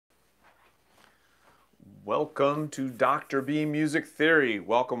Welcome to Dr. B Music Theory.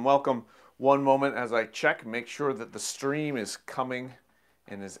 Welcome, welcome. One moment as I check, make sure that the stream is coming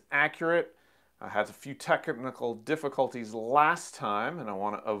and is accurate. I had a few technical difficulties last time, and I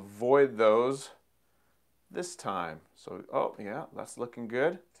want to avoid those this time. So, oh yeah, that's looking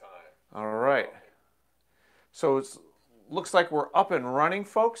good. All right. So it looks like we're up and running,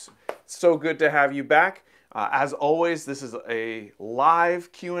 folks. So good to have you back. As always, this is a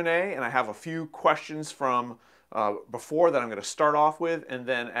live Q&A, and I have a few questions from before that I'm going to start off with, and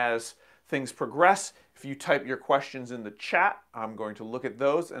then as things progress, if you type your questions in the chat, I'm going to look at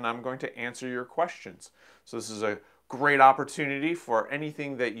those and I'm going to answer your questions. So this is a great opportunity for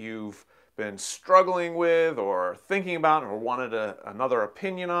anything that you've been struggling with or thinking about or wanted another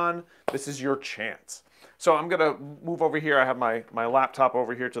opinion on. This is your chance. So I'm going to move over here. I have my laptop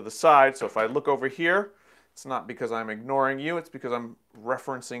over here to the side, so if I look over here, it's not because I'm ignoring you, it's because I'm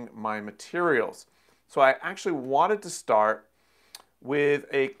referencing my materials. So I actually wanted to start with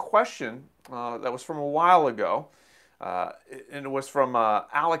a question that was from a while ago, and it was from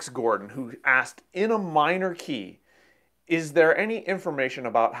Alex Gordon, who asked, in a minor key, is there any information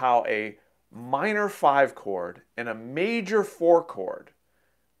about how a minor 5 chord and a major 4 chord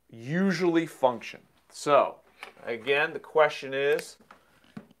usually function? So, again, the question is,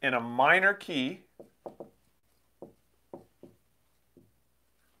 in a minor key,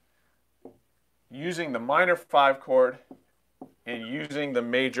 using the minor 5 chord and using the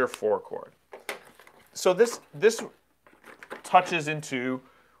major 4 chord. So this touches into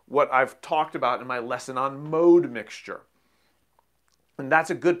what I've talked about in my lesson on mode mixture. And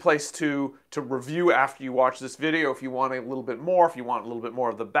that's a good place to review after you watch this video if you want a little bit more, if you want a little bit more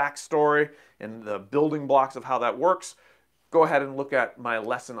of the backstory and the building blocks of how that works, go ahead and look at my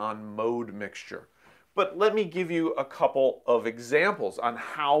lesson on mode mixture. But let me give you a couple of examples on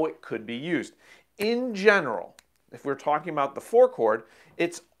how it could be used. In general, if we're talking about the 4 chord,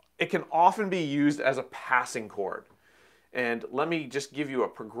 it can often be used as a passing chord. And let me just give you a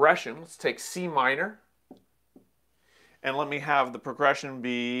progression. Let's take C minor. And let me have the progression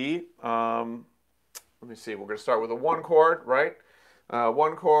be, let me see, we're going to start with a 1 chord, right?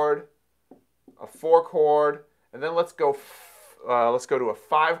 1 chord, a 4 chord, and then let's go to a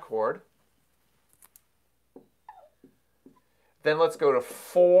 5 chord. Then let's go to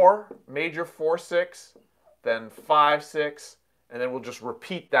 4, major 4-6, then 5-6, and then we'll just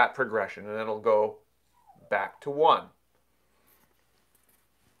repeat that progression, and then it'll go back to 1.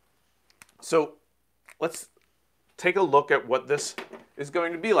 So let's take a look at what this is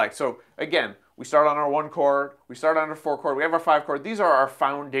going to be like. So again, we start on our 1 chord, we start on our 4 chord, we have our 5 chord. These are our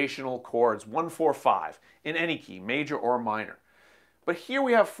foundational chords, 1, 4, 5, in any key, major or minor. But here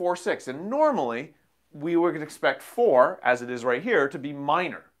we have 4-6, and normally we would expect 4, as it is right here, to be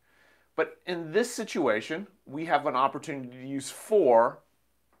minor. But in this situation, we have an opportunity to use 4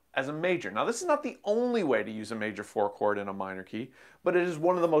 as a major. Now, this is not the only way to use a major 4 chord in a minor key, but it is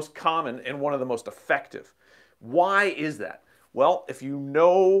one of the most common and one of the most effective. Why is that? Well, if you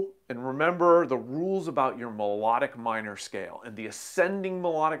know and remember the rules about your melodic minor scale and the ascending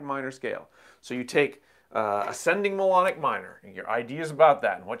melodic minor scale. So you take ascending melodic minor and your ideas about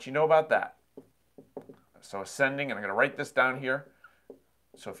that and what you know about that. So ascending, and I'm going to write this down here.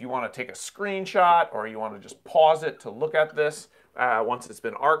 So if you want to take a screenshot or you want to just pause it to look at this once it's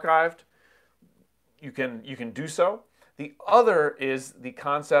been archived, you can do so. The other is the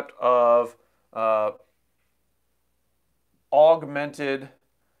concept of augmented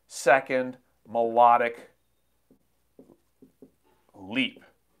second melodic leap.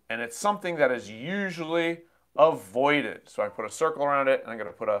 And it's something that is usually avoided. So I put a circle around it, and I'm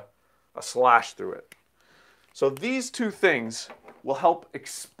going to put a slash through it. So these two things will help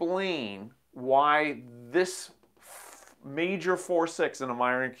explain why this major 4-6 in a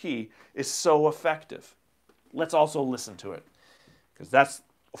minor key is so effective. Let's also listen to it, because that's,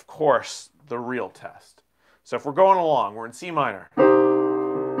 of course, the real test. So if we're going along, we're in C minor.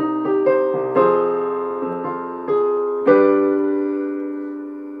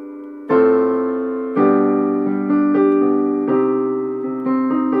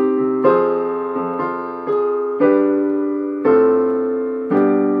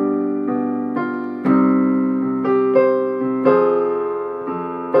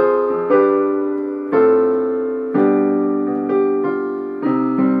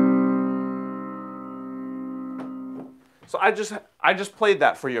 So I just played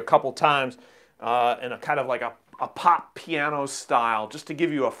that for you a couple times in a kind of like a pop piano style, just to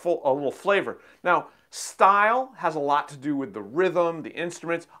give you a little flavor. Now, style has a lot to do with the rhythm, the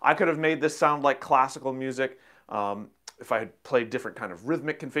instruments. I could have made this sound like classical music. if I had played different kind of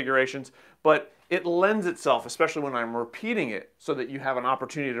rhythmic configurations, but it lends itself, especially when I'm repeating it, so that you have an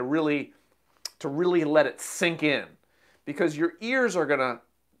opportunity to really let it sink in, because your ears are gonna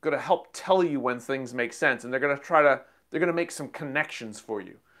help tell you when things make sense, and they're gonna make some connections for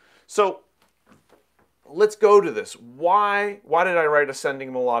you. So let's go to this. Why did I write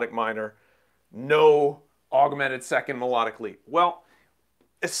ascending melodic minor, no augmented second melodic lead? Well,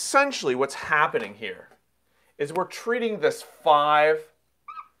 essentially what's happening here is we're treating this 5,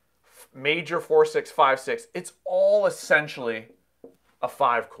 major 4/6, 5/6, it's all essentially a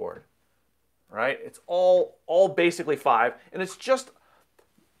 5 chord, right? It's all basically 5, and it's just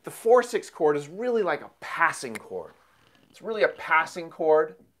the 4/6 chord is really like a passing chord. It's really a passing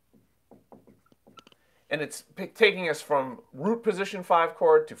chord, and it's taking us from root position 5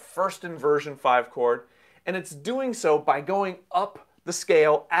 chord to first inversion 5 chord, and it's doing so by going up the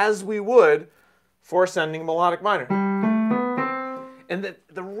scale as we would for ascending melodic minor. And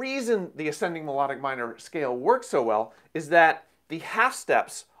the reason the ascending melodic minor scale works so well is that the half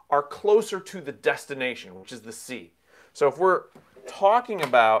steps are closer to the destination, which is the C. So if we're talking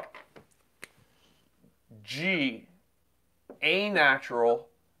about G, A natural,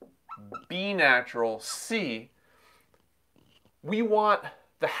 B natural, C, we want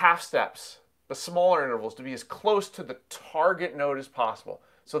the half steps, the smaller intervals, to be as close to the target note as possible.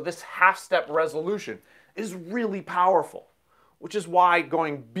 So this half step resolution is really powerful, which is why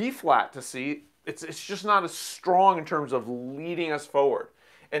going B flat to C, it's just not as strong in terms of leading us forward.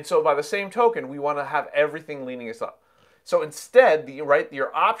 And so by the same token, we want to have everything leading us up. So instead,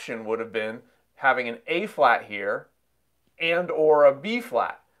 your option would have been having an A flat here and or a B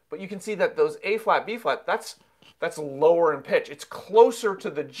flat. But you can see that those A flat, B flat, that's lower in pitch. It's closer to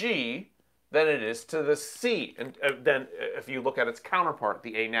the G than it is to the C. And then if you look at its counterpart,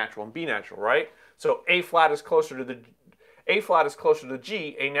 the A natural and B natural, right? So A flat is closer to the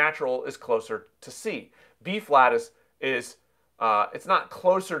G, A natural is closer to C. B flat is it's not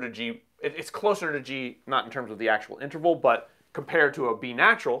closer to G, it's closer to G, not in terms of the actual interval, but compared to a B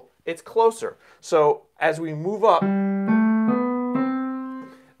natural, it's closer. So as we move up,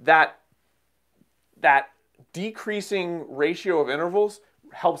 that decreasing ratio of intervals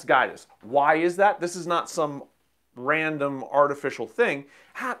helps guide us. Why is that? This is not some random artificial thing.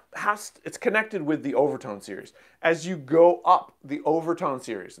 It's connected with the overtone series. As you go up the overtone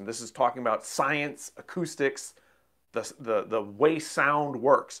series, and this is talking about science, acoustics, the way sound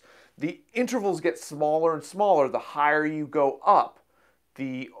works, the intervals get smaller and smaller the higher you go up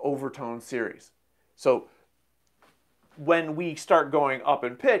the overtone series. So when we start going up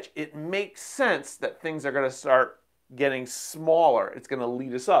in pitch, it makes sense that things are going to start getting smaller. It's going to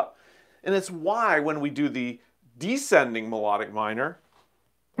lead us up. And it's why when we do the descending melodic minor,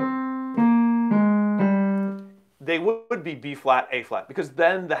 they would be B flat, A flat, because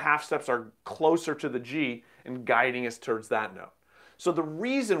then the half steps are closer to the G and guiding us towards that note. So the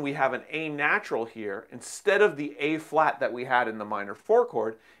reason we have an A natural here instead of the A flat that we had in the minor 4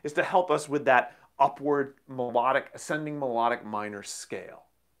 chord is to help us with that upward melodic, ascending melodic minor scale.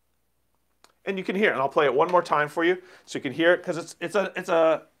 And you can hear it, and I'll play it one more time for you so you can hear it, because it's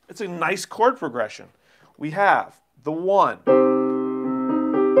a nice chord progression. We have the 1,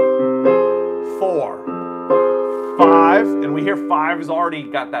 4, 5, and we hear 5 has already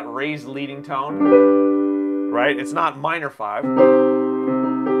got that raised leading tone, right? It's not minor 5.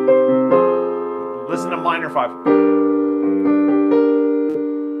 Listen to minor 5.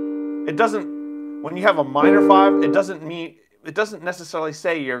 It doesn't, when you have a minor 5, it doesn't necessarily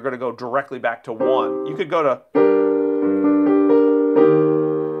say you're going to go directly back to 1. You could go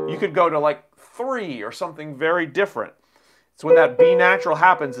to like 3 or something very different. So when that B natural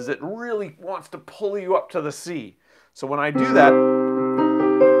happens, is it really wants to pull you up to the C. So when I do that,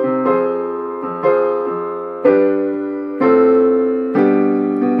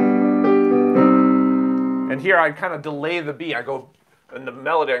 and here I kind of delay the B. I go in the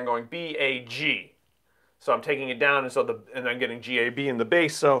melody. I'm going B A G. So I'm taking it down, and I'm getting G A B in the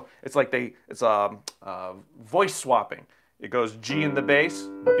bass. So it's like it's voice swapping. It goes G in the bass,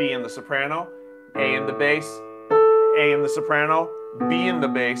 B in the soprano, A in the bass, A in the soprano, B in the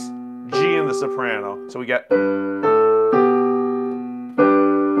bass, G in the soprano. So we get.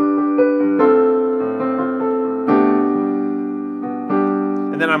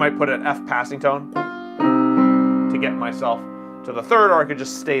 And then I might put an F passing tone to get myself to the 3rd, or I could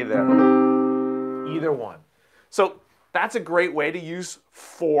just stay there. Either one. So that's a great way to use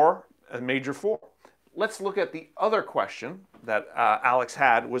 4, a major 4. Let's look at the other question that Alex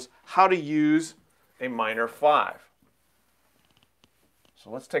had, was how to use a minor 5.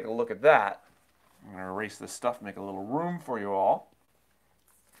 So let's take a look at that. I'm going to erase this stuff, make a little room for you all.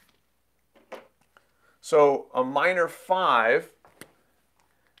 So a minor 5,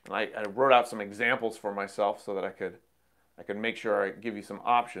 and I wrote out some examples for myself so that I could make sure I give you some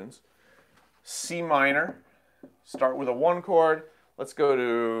options. C minor, start with a 1 chord. Let's go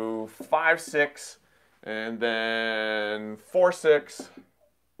to 5-6, and then 4-6,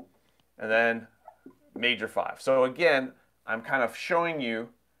 and then major 5. So again, I'm kind of showing you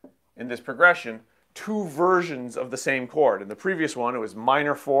in this progression 2 versions of the same chord. In the previous one, it was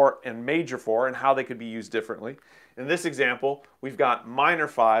minor 4 and major 4 and how they could be used differently. In this example, we've got minor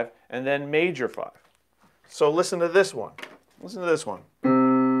 5 and then major 5. So listen to this one. Listen to this one.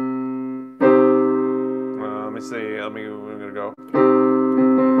 Let me see. We're going to go.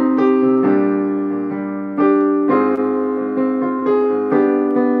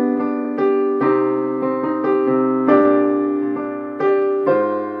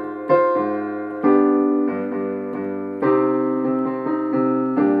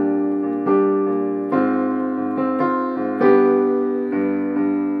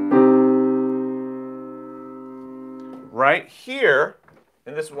 Right here,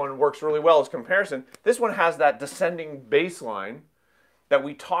 and this one works really well as comparison, this one has that descending bass line that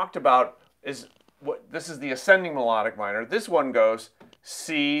we talked about. This is the ascending melodic minor. This one goes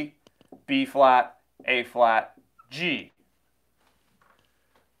C, B flat, A flat, G.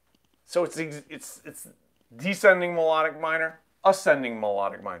 So it's descending melodic minor, ascending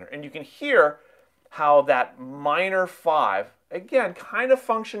melodic minor. And you can hear how that minor 5, again, kind of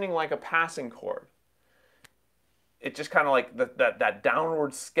functioning like a passing chord. It just kind of like that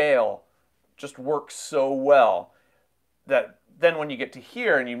downward scale just works so well that then when you get to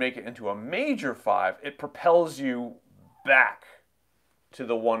here and you make it into a major 5, it propels you back to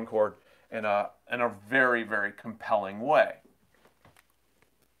the 1 chord in a very, very compelling way.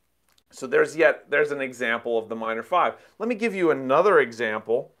 So there's an example of the minor 5. Let me give you another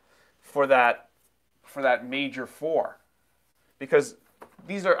example for that major 4, because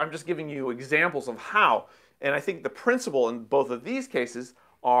I'm just giving you examples of how. And I think the principle in both of these cases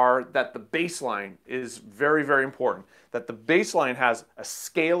are that the bass line is very, very important. That the bass line has a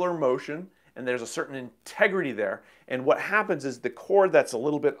scalar motion and there's a certain integrity there. And what happens is the chord that's a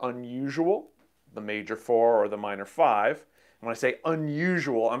little bit unusual, the major 4 or the minor 5, and when I say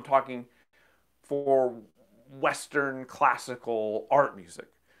unusual, I'm talking for Western classical art music.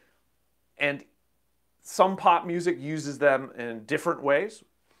 And some pop music uses them in different ways.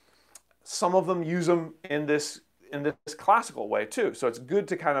 Some of them use them in this classical way too. So it's good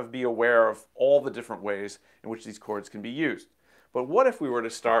to kind of be aware of all the different ways in which these chords can be used. But what if we were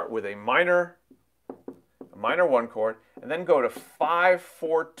to start with a minor 1 chord and then go to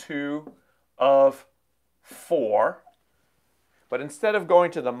 5-4-2 of 4, but instead of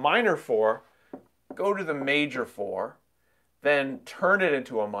going to the minor 4, go to the major 4, then turn it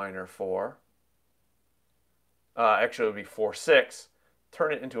into a minor 4. Actually, it would be 4-6.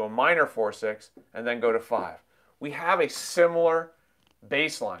 Turn it into a minor 4-6, and then go to 5. We have a similar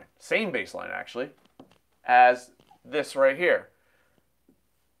bass line, same bass line actually, as this right here.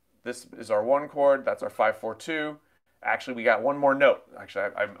 This is our 1 chord, that's our 5-4-2. Actually, we got one more note.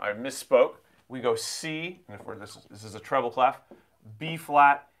 Actually, I misspoke. We go C, and if this is a treble clef, B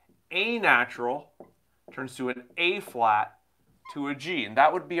flat, A natural, turns to an A flat to a G, and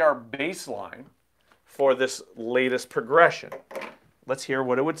that would be our bass line for this latest progression. Let's hear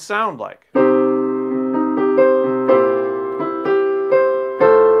what it would sound like.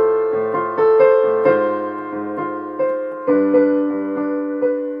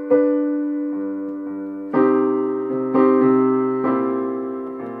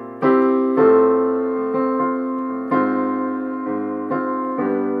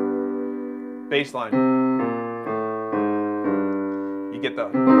 Bass line. You get the,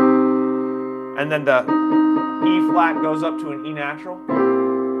 and then the E flat goes up to an E natural,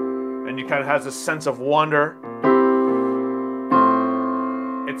 and you kind of has a sense of wonder.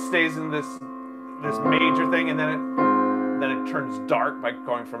 It stays in this major thing, and then it turns dark by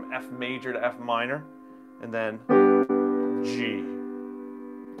going from F major to F minor, and then G.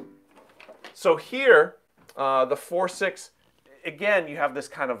 So here, the 4-6, again, you have this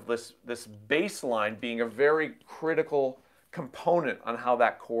kind of this bass line being a very critical component on how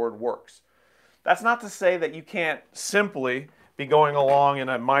that chord works. That's not to say that you can't simply be going along in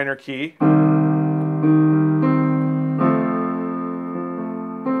a minor key.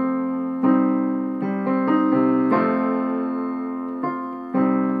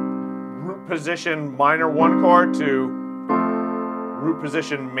 Root position minor 1 chord to root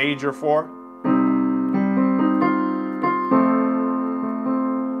position major 4.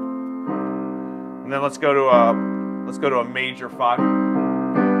 And then let's go to a major 5.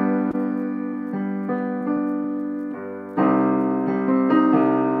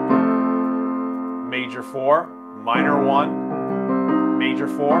 Major 4, minor 1, major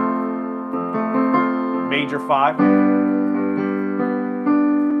 4, major 5,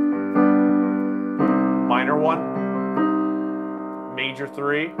 minor 1, major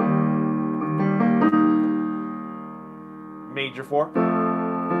 3, major 4,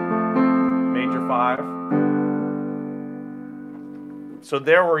 major 5. So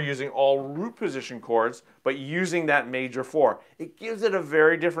there we're using all root position chords, but using that major 4. It gives it a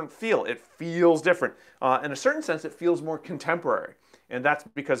very different feel. It feels different. In a certain sense, it feels more contemporary. And that's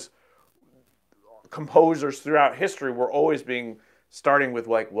because composers throughout history were always starting with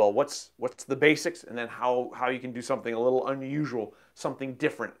like, well, what's the basics, and then how you can do something a little unusual, something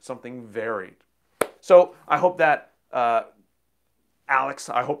different, something varied. So I hope that, Alex,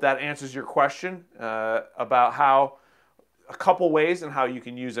 I hope that answers your question about how a couple ways in how you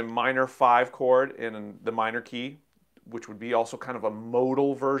can use a minor 5 chord in the minor key, which would be also kind of a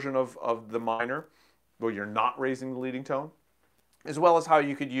modal version of the minor, where you're not raising the leading tone, as well as how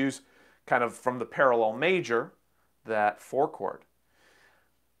you could use kind of from the parallel major, that 4 chord.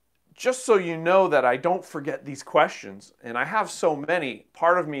 Just so you know that I don't forget these questions, and I have so many,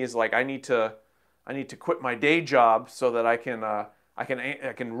 part of me is like, I need to quit my day job so that I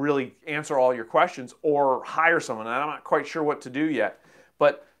can really answer all your questions, or hire someone. And I'm not quite sure what to do yet.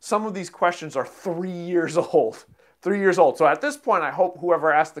 But some of these questions are 3 years old. 3 years old. So at this point, I hope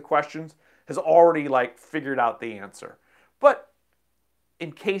whoever asked the questions has already like figured out the answer. But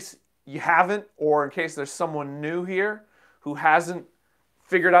in case you haven't, or in case there's someone new here who hasn't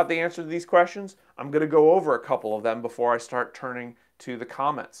figured out the answer to these questions, I'm going to go over a couple of them before I start turning to the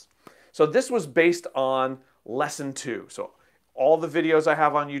comments. So this was based on lesson 2. So all the videos I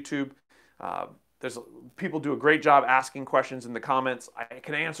have on YouTube, people do a great job asking questions in the comments. I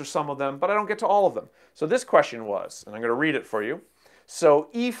can answer some of them, but I don't get to all of them. So this question was, and I'm going to read it for you. So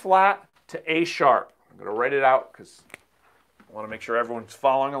E flat to A sharp. I'm going to write it out because I want to make sure everyone's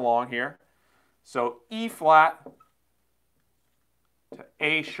following along here. So E flat to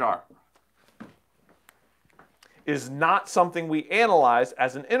A sharp is not something we analyze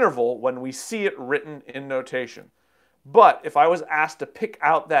as an interval when we see it written in notation. But if I was asked to pick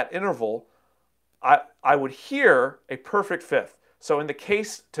out that interval, I would hear a perfect fifth. So in the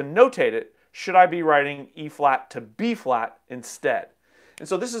case to notate it, should I be writing E flat to B flat instead? And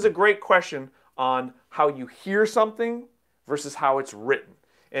so this is a great question on how you hear something versus how it's written.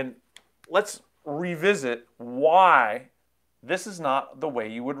 And let's revisit why this is not the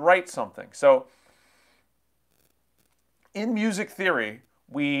way you would write something. So in music theory,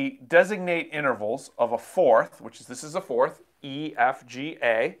 we designate intervals of a fourth, which is, this is a fourth, E, F, G,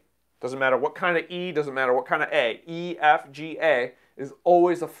 A. Doesn't matter what kind of E, doesn't matter what kind of A. E, F, G, A is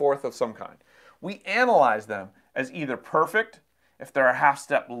always a fourth of some kind. We analyze them as either perfect. If they're a half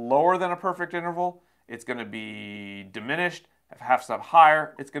step lower than a perfect interval, it's going to be diminished. If a half step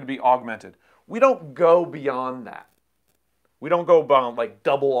higher, it's going to be augmented. We don't go beyond that. We don't go beyond like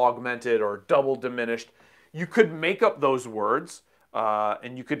double augmented or double diminished. You could make up those words.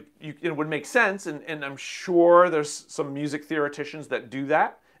 And it would make sense, and I'm sure there's some music theoreticians that do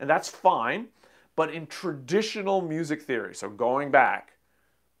that, and that's fine. But in traditional music theory, so going back,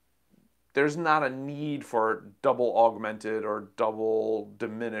 there's not a need for double augmented or double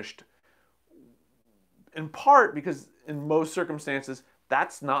diminished, in part because in most circumstances,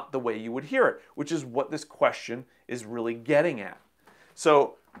 that's not the way you would hear it, which is what this question is really getting at.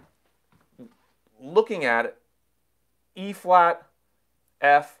 So looking at it, E flat,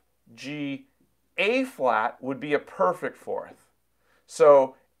 F, G, A flat would be a perfect fourth.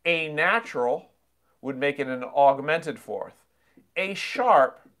 So A natural would make it an augmented fourth. A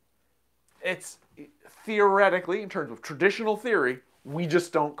sharp, it's theoretically, in terms of traditional theory, we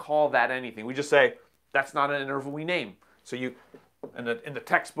just don't call that anything. We just say, that's not an interval we name. So you, in the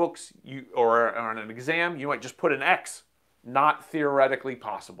textbooks or on an exam, you might just put an X. Not theoretically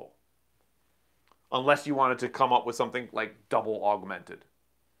possible. Unless you wanted to come up with something like double augmented.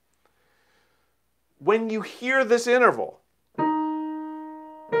 When you hear this interval,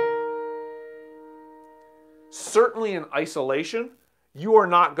 certainly in isolation, you are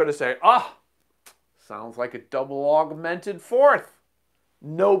not going to say, sounds like a double augmented fourth.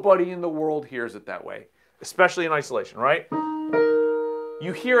 Nobody in the world hears it that way, especially in isolation, right?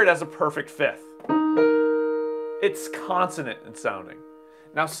 You hear it as a perfect fifth. It's consonant in sounding.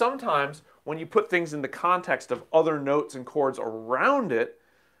 Now sometimes when you put things in the context of other notes and chords around it,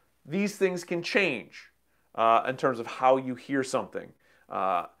 these things can change in terms of how you hear something.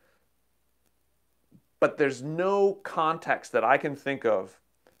 but there's no context that I can think of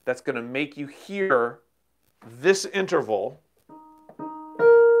that's going to make you hear this interval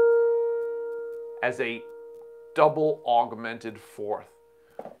as a double augmented fourth,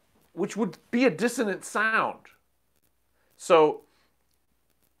 which would be a dissonant sound. So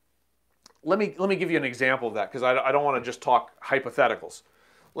let me give you an example of that, because I don't want to just talk hypotheticals.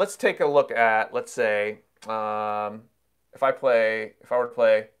 Let's take a look at, let's say, if I were to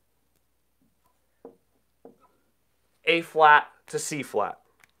play A flat to C flat.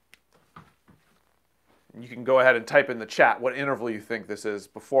 You can go ahead and type in the chat what interval you think this is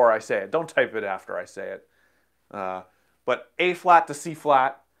before I say it. Don't type it after I say it. But A flat to C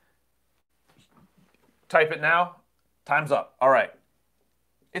flat. Type it now. Time's up. All right.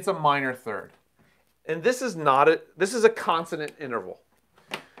 It's a minor third. And this is not a, this is a consonant interval.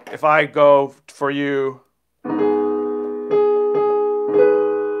 If I go for you,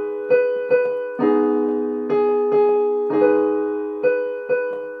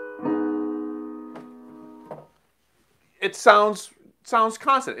 it sounds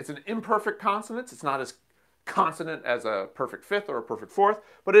consonant. It's an imperfect consonant. It's not as consonant as a perfect fifth or a perfect fourth,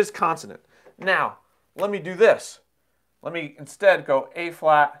 but it is consonant. Now, let me do this. Let me instead go A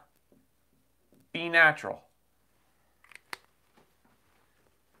flat, B natural.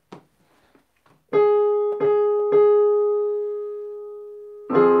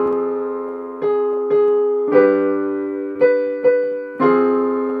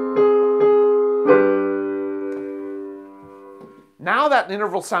 Now that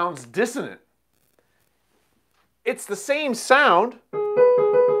interval sounds dissonant. It's the same sound,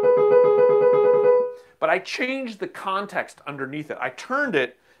 but I changed the context underneath it. I turned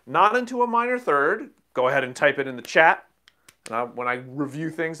it not into a minor third. Go ahead and type it in the chat. When I review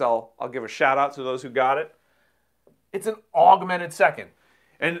things, I'll give a shout out to those who got it. It's an augmented second.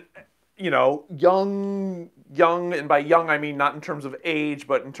 And you know, young, and by young I mean not in terms of age,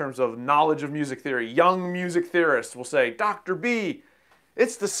 but in terms of knowledge of music theory. Young music theorists will say, Dr. B,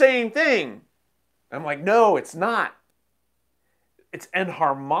 it's the same thing. I'm like, no, it's not. It's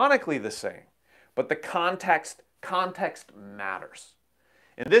enharmonically the same, but the context matters.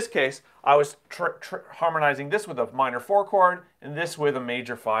 In this case, I was harmonizing this with a minor 4 chord and this with a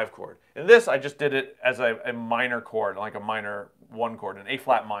major 5 chord. In this, I just did it as a minor chord, like a minor 1 chord, an A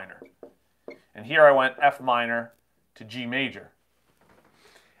flat minor. And here I went F minor to G major.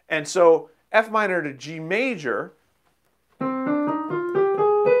 And so F minor to G major,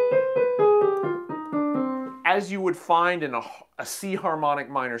 as you would find in a C harmonic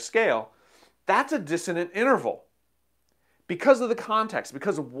minor scale, that's a dissonant interval because of the context,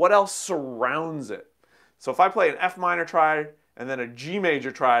 because of what else surrounds it. So if I play an F minor triad and then a G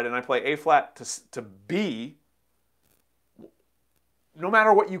major triad and I play A flat to B, no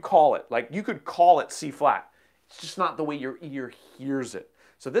matter what you call it, like you could call it C flat, it's just not the way your ear hears it.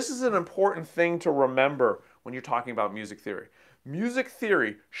 So this is an important thing to remember when you're talking about music theory. Music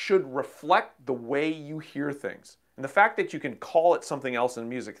theory should reflect the way you hear things. And the fact that you can call it something else in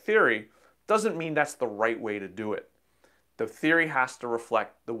music theory doesn't mean that's the right way to do it. The theory has to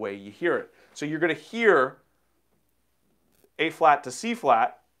reflect the way you hear it. So you're going to hear A flat to C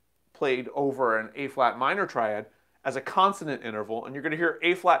flat played over an A flat minor triad as a consonant interval, and you're going to hear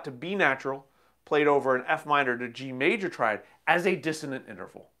A flat to B natural played over an F minor to G major triad as a dissonant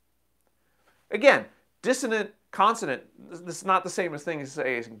interval. Again, dissonant, consonant, this is not the same as thing as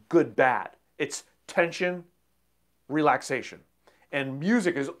say good, bad. It's tension, relaxation. And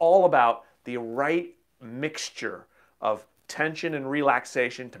music is all about the right mixture of tension and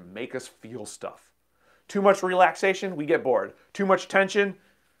relaxation to make us feel stuff. Too much relaxation, we get bored. Too much tension,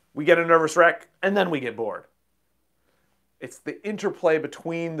 we get a nervous wreck, and then we get bored. It's the interplay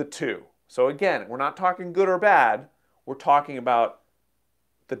between the two. So again, we're not talking good or bad. We're talking about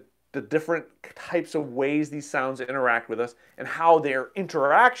the different types of ways these sounds interact with us and how their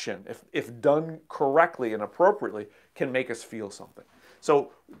interaction, if done correctly and appropriately, can make us feel something.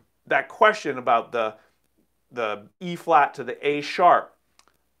 So that question about the E flat to the A sharp,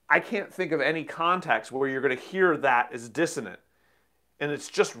 I can't think of any context where you're going to hear that as dissonant. And it's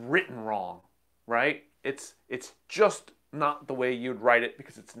just written wrong, right? It's just not the way you'd write it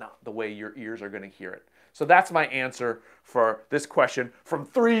because it's not the way your ears are going to hear it. So that's my answer for this question from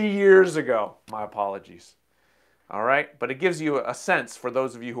 3 years ago. My apologies. All right, but it gives you a sense for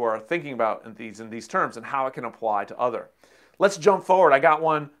those of you who are thinking about in these terms and how it can apply to other. Let's jump forward. I got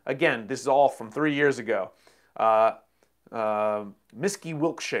one, again, this is all from 3 years ago. Misky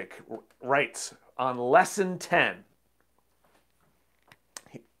Wilkshake writes on lesson 10.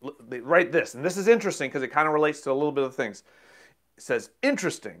 They write this, and this is interesting because it kind of relates to a little bit of things. It says,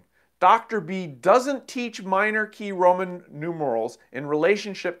 interesting. Dr. B doesn't teach minor key Roman numerals in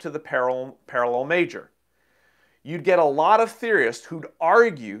relationship to the parallel major. You'd get a lot of theorists who'd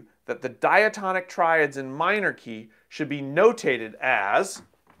argue that the diatonic triads in minor key should be notated as,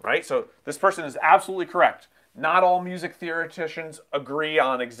 right? So this person is absolutely correct. Not all music theoreticians agree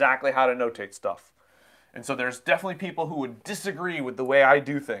on exactly how to notate stuff. And so there's definitely people who would disagree with the way I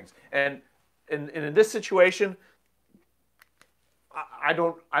do things. And in this situation, I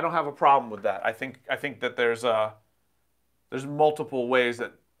don't have a problem with that. I think that there's multiple ways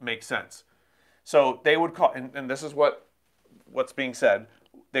that make sense. So they would call, and this is what's being said.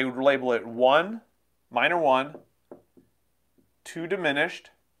 They would label it 1, minor 1, 2 diminished,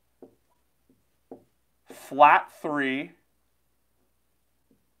 flat 3,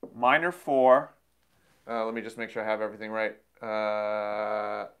 minor 4. Let me just make sure I have everything right.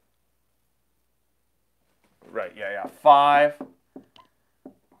 Right, yeah. 5,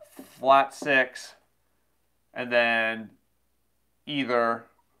 flat 6, and then either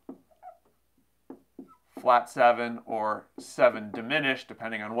flat 7 or 7 diminished,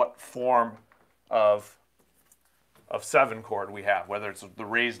 depending on what form of 7 chord we have, whether it's the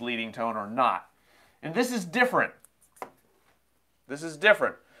raised leading tone or not. And this is different. This is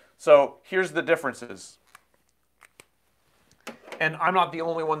different. So here's the differences. And I'm not the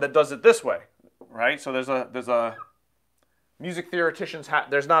only one that does it this way, right? So there's a music theoreticians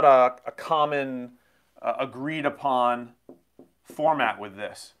there's not a common agreed upon format with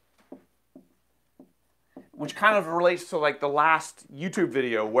this, which kind of relates to like the last YouTube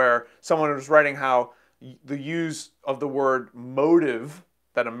video where someone was writing how the use of the word motive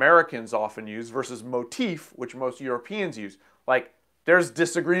that Americans often use versus motif, which most Europeans use. Like, there's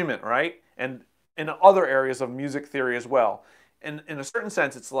disagreement, right? And in other areas of music theory as well. And in a certain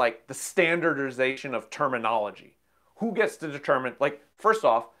sense, it's like the standardization of terminology. Who gets to determine, like, first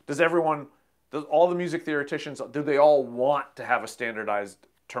off, does all the music theoreticians, do they all want to have a standardized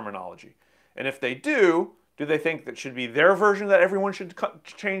terminology? And if they do they think that should be their version that everyone should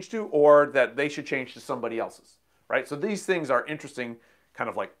change to, or that they should change to somebody else's, right? So these things are interesting, kind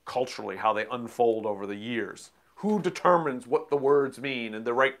of like culturally, how they unfold over the years. Who determines what the words mean and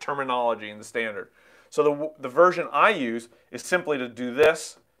the right terminology and the standard? So the version I use is simply to do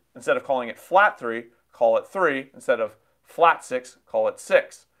this. Instead of calling it flat 3, call it 3. Instead of flat 6, call it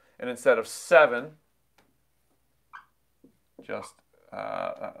 6. And instead of 7, just,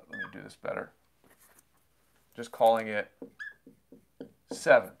 let me do this better. Just calling it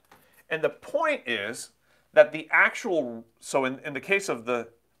 7. And the point is that the actual, so in the case of the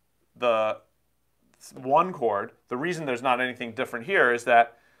 1 chord, the reason there's not anything different here is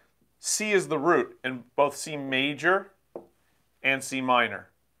that C is the root in both C major and C minor.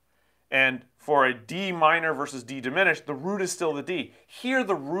 And for a D minor versus D diminished, the root is still the D. Here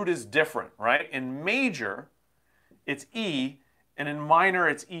the root is different, right? In major, it's E, and in minor,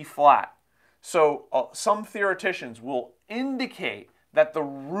 it's E flat. So some theoreticians will indicate that the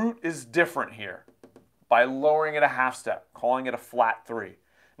root is different here by lowering it a half step, calling it a flat 3.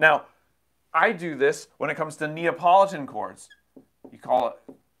 Now, I do this when it comes to Neapolitan chords. You call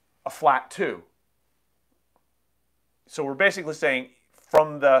it a flat 2. So we're basically saying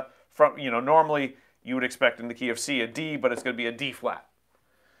normally you would expect in the key of C a D, but it's going to be a D flat.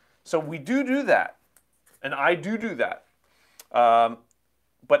 So we do that, and I do that.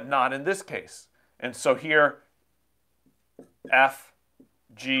 But not in this case. And so here, F,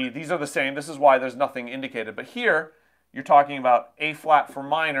 G, these are the same. This is why there's nothing indicated. But here, you're talking about A flat for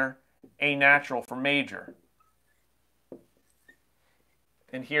minor, A natural for major.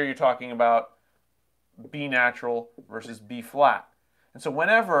 And here you're talking about B natural versus B flat. And so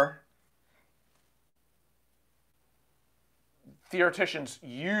whenever theoreticians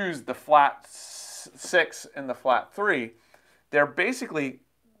use the flat 6 and the flat 3, they're basically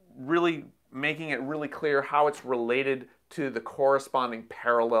really making it really clear how it's related to the corresponding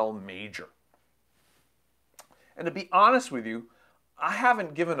parallel major. And to be honest with you, I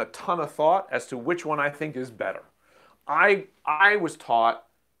haven't given a ton of thought as to which one I think is better. I was taught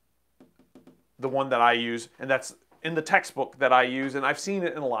the one that I use, and that's in the textbook that I use, and I've seen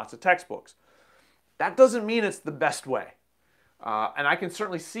it in lots of textbooks. That doesn't mean it's the best way. And I can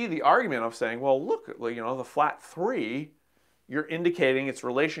certainly see the argument of saying, well, look, the flat 3, you're indicating its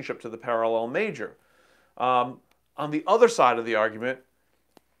relationship to the parallel major. On the other side of the argument,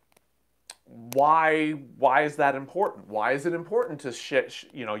 why is that important? Why is it important to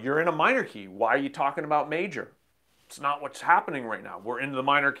you're in a minor key. Why are you talking about major? It's not what's happening right now. We're in the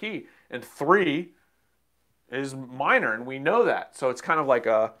minor key, and 3 is minor, and we know that. So it's kind of like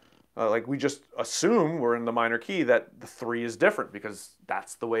a like we just assume we're in the minor key, that the 3 is different because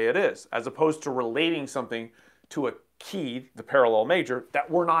that's the way it is, as opposed to relating something to a key, the parallel major, that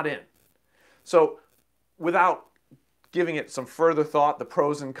we're not in. So without giving it some further thought, the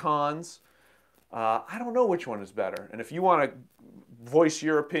pros and cons, I don't know which one is better. And if you want to voice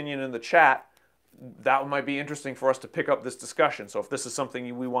your opinion in the chat, that might be interesting for us to pick up this discussion. So if this is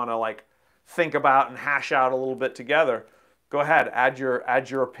something we want to like think about and hash out a little bit together, go ahead, add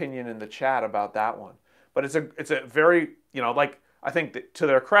your opinion in the chat about that one. But it's a very, you know, like, I think that to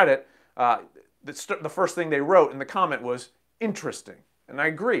their credit, the first thing they wrote in the comment was interesting. And I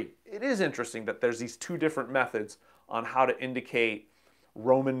agree. It is interesting that there's these 2 different methods on how to indicate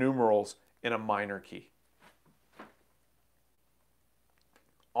Roman numerals in a minor key.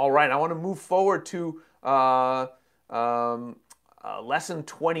 All right, I want to move forward to lesson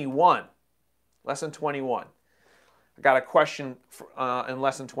 21. Lesson 21. I got a question in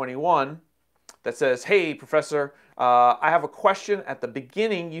lesson 21 that says, hey, Professor, I have a question. At the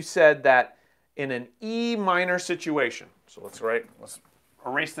beginning, you said that in an E minor situation. So let's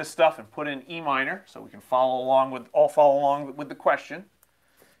erase this stuff and put in E minor so we can follow along with the question.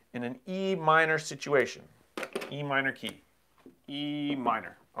 In an E minor situation, E minor key, E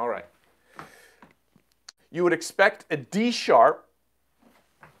minor. All right. You would expect a D sharp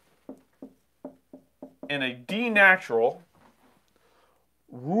and a D natural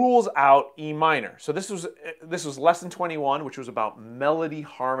rules out E minor. So this was lesson 21, which was about melody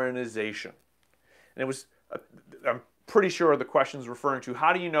harmonization. And it was, I'm pretty sure the question is referring to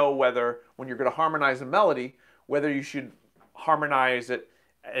how do you know whether, when you're going to harmonize a melody, whether you should harmonize it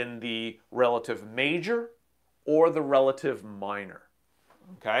in the relative major or the relative minor.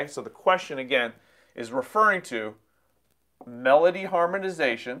 Okay, so the question again is referring to melody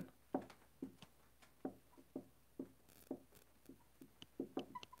harmonization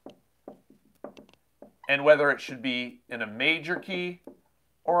and whether it should be in a major key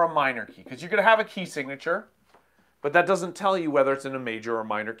or a minor key. Because you're going to have a key signature, but that doesn't tell you whether it's in a major or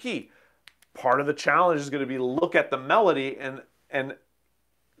minor key. Part of the challenge is going to be to look at the melody and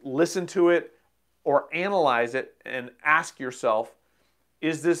listen to it or analyze it and ask yourself,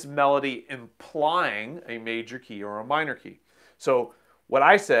 is this melody implying a major key or a minor key? So what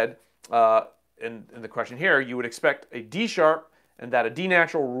I said in the question here, you would expect a D sharp and that a D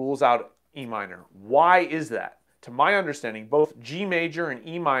natural rules out E minor. Why is that? To my understanding, both G major and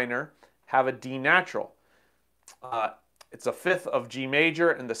E minor have a D natural. It's a 5th of G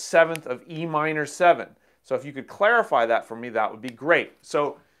major and the 7th of E minor 7. So if you could clarify that for me, that would be great.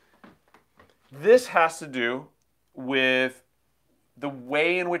 So this has to do with the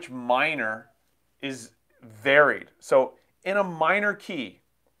way in which minor is varied. So in a minor key,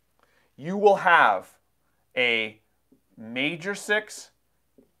 you will have a major 6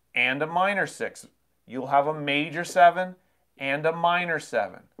 and a minor 6. You'll have a major 7 and a minor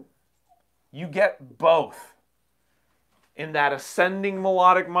 7. You get both. In that ascending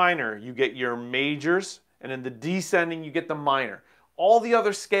melodic minor, you get your majors, and in the descending, you get the minor. All the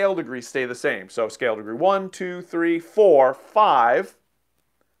other scale degrees stay the same. So scale degree 1, 2, 3, 4, 5,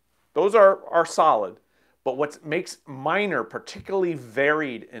 those are solid. But what makes minor particularly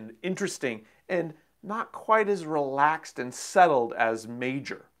varied and interesting and not quite as relaxed and settled as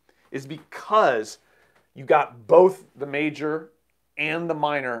major is because you got both the major and the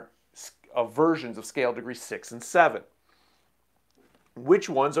minor versions of scale degree 6 and 7. Which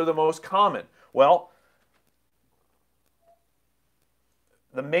ones are the most common? Well,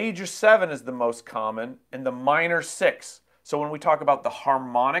 the major 7 is the most common and the minor 6. So when we talk about the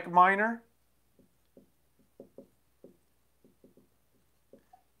harmonic minor,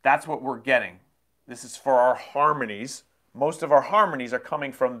 that's what we're getting. This is for our harmonies. Most of our harmonies are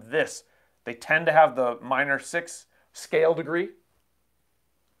coming from this. They tend to have the minor 6 scale degree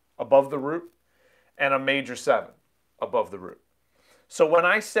above the root and a major 7 above the root. So when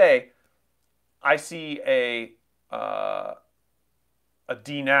I say I see a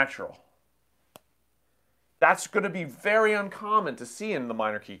D natural, that's going to be very uncommon to see in the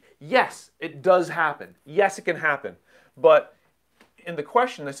minor key. Yes, it does happen. Yes, it can happen. But in the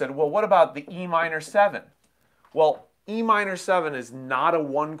question they said, well, what about the E minor 7? Well, E minor 7 is not a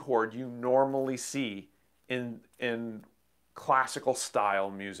 1 chord you normally see in classical style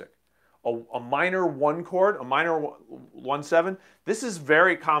music. A minor 1 chord, a minor 1/7, this is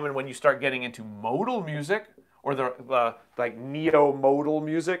very common when you start getting into modal music or the like neo-modal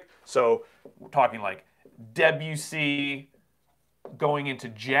music. So we're talking like Debussy going into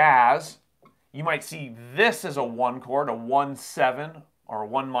jazz. You might see this as a 1 chord, a 1/7 or a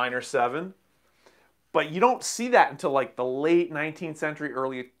 1 minor 7. But you don't see that until like the late 19th century,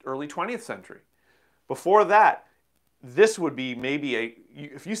 early 20th century. Before that, this would be maybe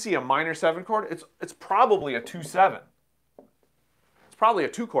if you see a minor 7 chord, it's probably a 2/7. It's probably a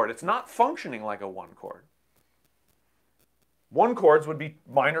 2 chord. It's not functioning like a 1 chord. 1 chords would be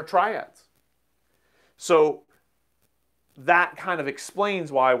minor triads. So that kind of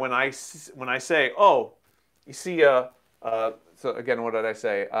explains why when I say, oh, you see so again, what did I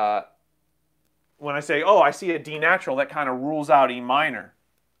say? When I say, oh, I see a D natural, that kind of rules out E minor.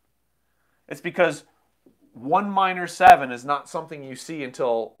 It's because 1 minor 7 is not something you see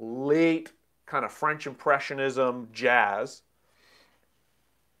until late kind of French Impressionism jazz.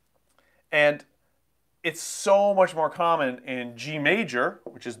 And it's so much more common in G major,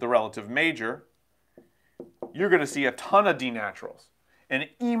 which is the relative major. You're going to see a ton of D naturals. In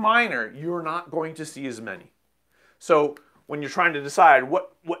E minor, you're not going to see as many. So when you're trying to decide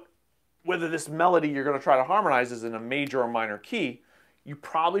whether this melody you're going to try to harmonize is in a major or minor key, you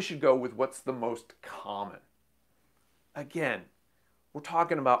probably should go with what's the most common. Again, we're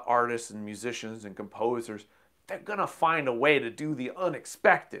talking about artists and musicians and composers. They're going to find a way to do the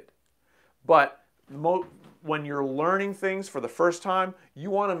unexpected. But when you're learning things for the first time, you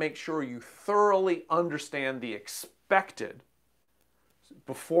want to make sure you thoroughly understand the expected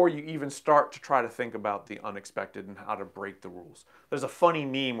before you even start to try to think about the unexpected and how to break the rules. There's a funny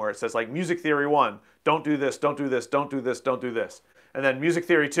meme where it says like music theory 1, don't do this, don't do this, don't do this, don't do this. And then music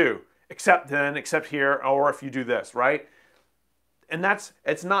theory 2, except then, except here, or if you do this, right? And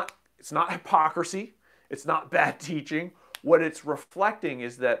it's not hypocrisy, it's not bad teaching. What it's reflecting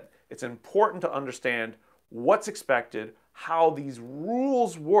is that it's important to understand what's expected, how these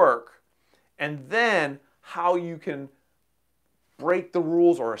rules work, and then how you can break the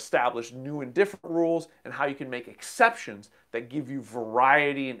rules or establish new and different rules, and how you can make exceptions that give you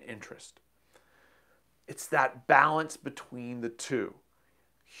variety and interest. It's that balance between the two.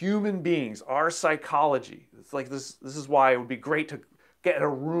 Human beings, our psychology, it's like this is why it would be great to get in a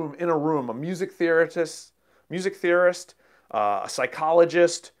room, a music theorist, a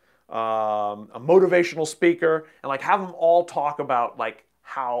psychologist, a motivational speaker, and like have them all talk about like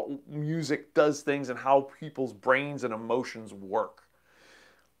how music does things and how people's brains and emotions work.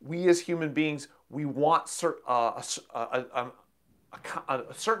 We as human beings, we want a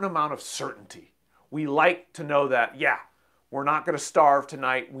certain amount of certainty. We like to know that, yeah, we're not going to starve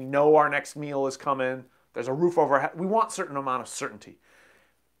tonight. We know our next meal is coming. There's a roof over our head. We want a certain amount of certainty,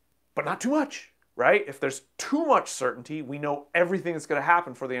 but not too much, right? If there's too much certainty, we know everything that's going to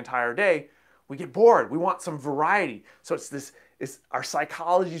happen for the entire day. We get bored. We want some variety. So our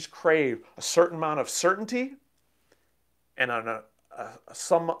psychologies crave a certain amount of certainty and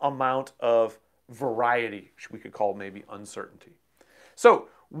some amount of variety, which we could call maybe uncertainty. So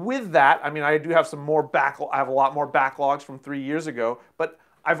with that, I mean, I do have some more I have a lot more backlogs from 3 years ago, but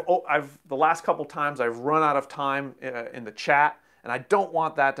the last couple times I've run out of time in the chat, and I don't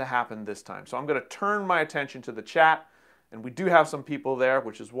want that to happen this time. So I'm going to turn my attention to the chat, and we do have some people there,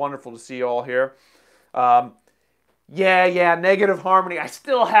 which is wonderful to see you all here. Yeah, negative harmony. I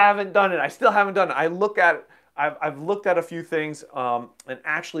still haven't done it. I've looked at a few things, and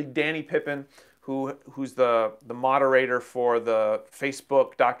actually Danny Pippin, who's the moderator for the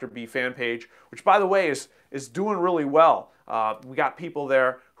Facebook Dr. B fan page, which by the way is doing really well. We got people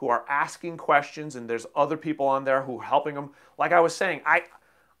there who are asking questions, and there's other people on there who are helping them. Like I was saying,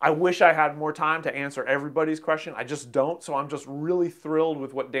 I wish I had more time to answer everybody's question. I just don't, so I'm just really thrilled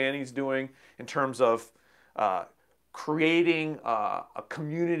with what Danny's doing in terms of creating a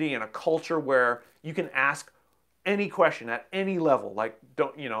community and a culture where you can ask any question at any level. Like,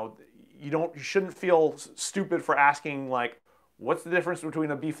 you shouldn't feel stupid for asking, like, what's the difference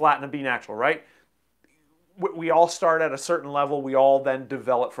between a B flat and a B natural, right? We all start at a certain level. We all then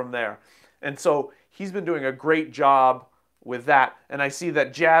develop from there. And so he's been doing a great job with that. And I see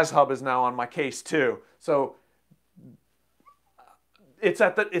that Jazz Hub is now on my case too. So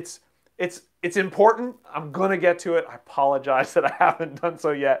it's important. I'm going to get to it. I apologize that I haven't done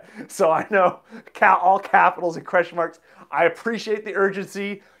so yet. So I know all capitals and question marks. I appreciate the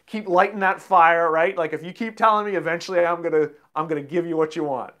urgency. Keep lighting that fire, right? Like if you keep telling me, eventually I'm gonna give you what you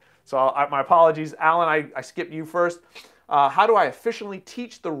want. So my apologies. Alan, I skipped you first. How do I efficiently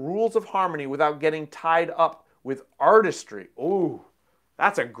teach the rules of harmony without getting tied up with artistry? Ooh,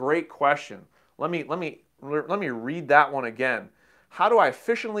 that's a great question. Let me read that one again. How do I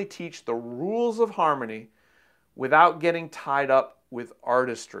efficiently teach the rules of harmony without getting tied up with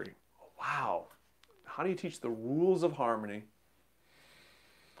artistry? Wow. How do you teach the rules of harmony?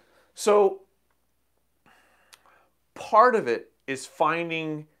 So part of it is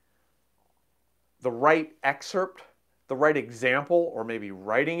finding the right excerpt, the right example, or maybe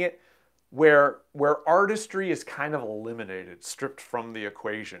writing it, where artistry is kind of eliminated, stripped from the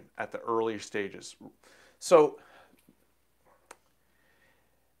equation at the earlier stages. So,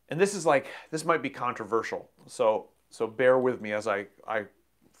 and this might be controversial. So bear with me as I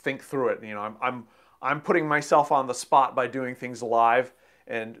think through it. You know, I'm putting myself on the spot by doing things live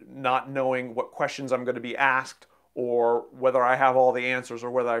and not knowing what questions I'm going to be asked or whether I have all the answers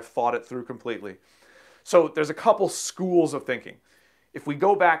or whether I've thought it through completely. So there's a couple schools of thinking. If we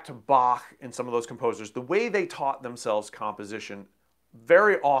go back to Bach and some of those composers, the way they taught themselves composition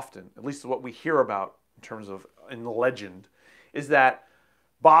very often, at least what we hear about in terms of in the legend, is that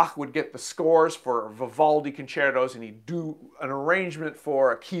Bach would get the scores for Vivaldi concertos and he'd do an arrangement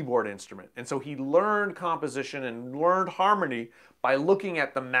for a keyboard instrument. And so he learned composition and learned harmony by looking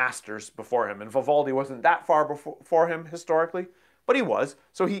at the masters before him. And Vivaldi wasn't that far before him historically, but he was.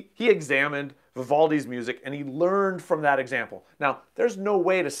 So he examined Vivaldi's music and he learned from that example. Now, there's no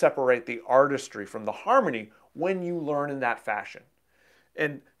way to separate the artistry from the harmony when you learn in that fashion.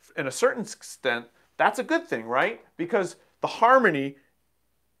 And in a certain extent, that's a good thing, right? Because the harmony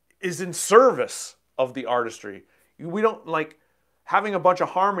is in service of the artistry. We don't like having a bunch of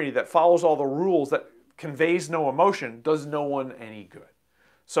harmony that follows all the rules that conveys no emotion does no one any good.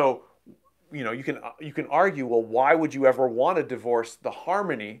 So, you know, you can argue, well, why would you ever want to divorce the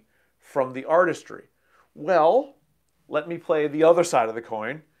harmony from the artistry? Well, let me play the other side of the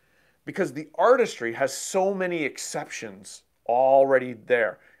coin, because the artistry has so many exceptions already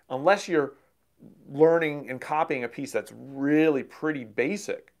there. Unless you're learning and copying a piece that's really pretty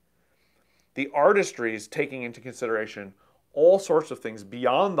basic, the artistry is taking into consideration all sorts of things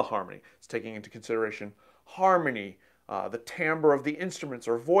beyond the harmony. It's taking into consideration harmony, the timbre of the instruments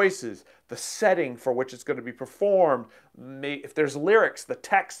or voices, the setting for which it's going to be performed, if there's lyrics, the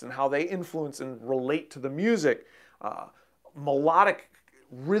text and how they influence and relate to the music, melodic,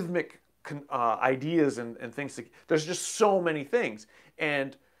 rhythmic ideas and things. There's just so many things.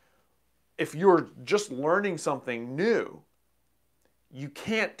 And if you're just learning something new, you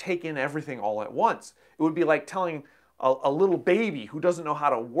can't take in everything all at once. It would be like telling a little baby who doesn't know how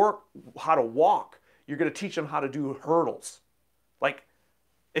to walk, you're going to teach them how to do hurdles. Like,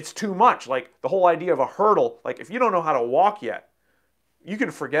 it's too much. Like, the whole idea of a hurdle, like, if you don't know how to walk yet, you can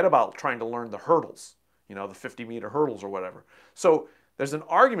forget about trying to learn the hurdles, you know, the 50-meter hurdles or whatever. So there's an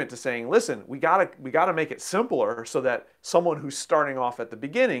argument to saying, listen, we gotta make it simpler so that someone who's starting off at the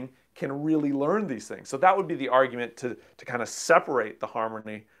beginning can really learn these things. So that would be the argument to kind of separate the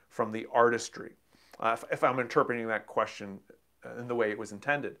harmony from the artistry, if I'm interpreting that question in the way it was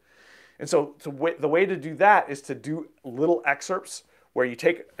intended. And so the way to do that is to do little excerpts where you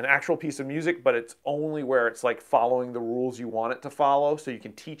take an actual piece of music, but it's only where it's like following the rules you want it to follow, so you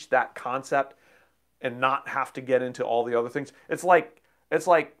can teach that concept and not have to get into all the other things. It's like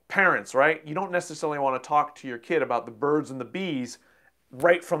parents, right? You don't necessarily want to talk to your kid about the birds and the bees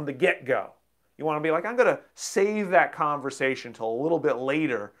right from the get-go. You want to be like, I'm going to save that conversation till a little bit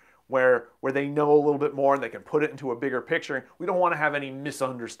later where they know a little bit more and they can put it into a bigger picture. We don't want to have any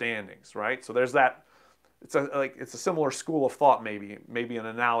misunderstandings, right? So there's that. It's a similar school of thought, maybe an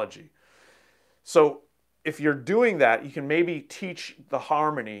analogy. So if you're doing that, you can maybe teach the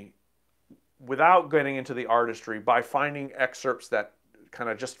harmony without getting into the artistry by finding excerpts that kind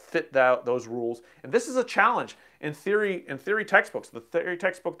of just fit those rules. And this is a challenge in theory textbooks. The theory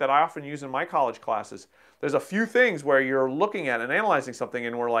textbook that I often use in my college classes, there's a few things where you're looking at and analyzing something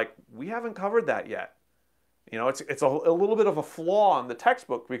and we're like, we haven't covered that yet. You know, it's a little bit of a flaw in the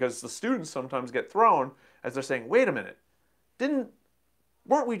textbook because the students sometimes get thrown as they're saying, wait a minute,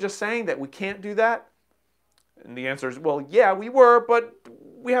 weren't we just saying that we can't do that? And the answer is, well, yeah, we were, but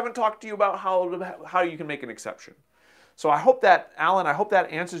we haven't talked to you about how you can make an exception. So I hope that, Alan,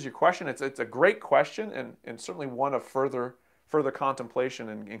 answers your question. It's a great question and certainly one of further contemplation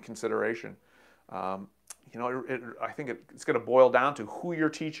and consideration. You know, I think it's going to boil down to who you're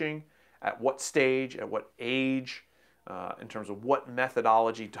teaching, at what stage, at what age, in terms of what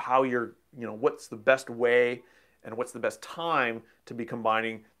methodology, to how what's the best way and what's the best time to be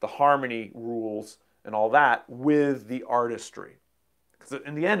combining the harmony rules and all that with the artistry. Because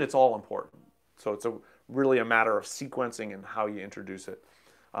in the end, it's all important. So it's really a matter of sequencing and how you introduce it.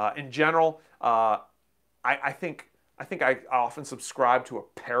 In general, I think I often subscribe to a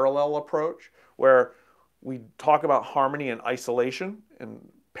parallel approach where we talk about harmony and isolation and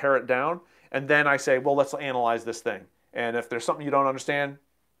pare it down, and then I say, well, let's analyze this thing. And if there's something you don't understand,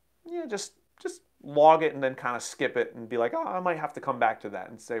 yeah, just log it and then kind of skip it and be like, oh, I might have to come back to that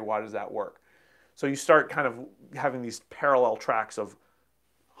and say, why does that work? So you start kind of having these parallel tracks of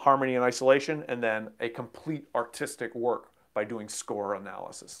harmony and isolation, and then a complete artistic work by doing score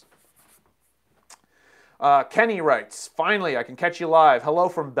analysis. Kenny writes, finally, I can catch you live. Hello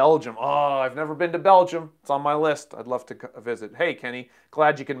from Belgium. Oh, I've never been to Belgium. It's on my list. I'd love to visit. Hey, Kenny,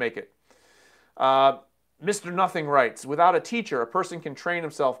 glad you can make it. Mr. Nothing writes, without a teacher, a person can train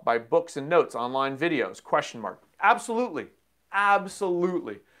himself by books and notes, online videos, question mark. Absolutely.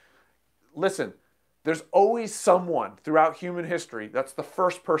 Absolutely. Listen, there's always someone throughout human history that's the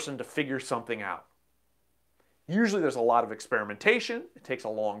first person to figure something out. Usually there's a lot of experimentation. It takes a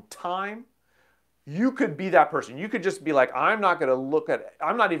long time. You could be that person. You could just be like, I'm not even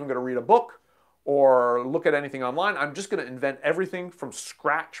going to read a book or look at anything online. I'm just going to invent everything from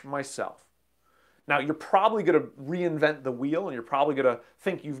scratch myself. Now, you're probably going to reinvent the wheel, and you're probably going to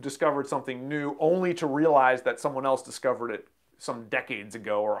think you've discovered something new only to realize that someone else discovered it some decades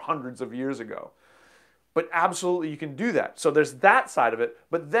ago or hundreds of years ago. But absolutely you can do that. So there's that side of it.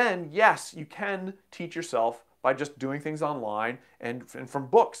 But then, yes, you can teach yourself by just doing things online and from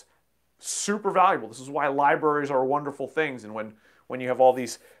books. Super valuable. This is why libraries are wonderful things. And when you have all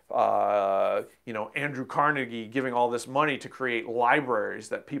these, Andrew Carnegie giving all this money to create libraries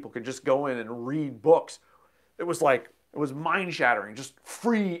that people could just go in and read books, it was mind-shattering, just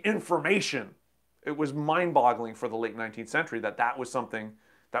free information. It was mind-boggling for the late 19th century that was something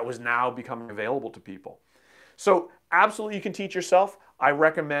that was now becoming available to people. So absolutely you can teach yourself. I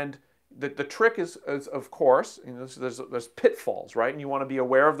recommend that the trick is of course, there's pitfalls, right? And you want to be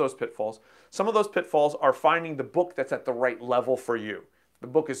aware of those pitfalls. Some of those pitfalls are finding the book that's at the right level for you. If the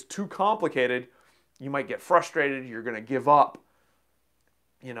book is too complicated, you might get frustrated, you're going to give up.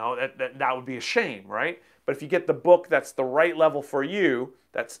 That would be a shame, right? But if you get the book that's the right level for you,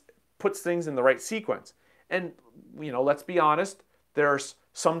 that puts things in the right sequence. And, let's be honest, there's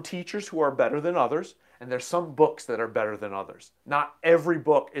some teachers who are better than others, and there's some books that are better than others. Not every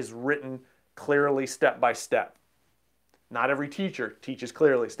book is written clearly step by step. Not every teacher teaches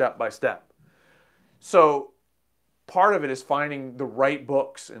clearly step by step. So part of it is finding the right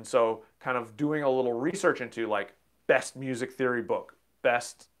books, and so kind of doing a little research into like best music theory book,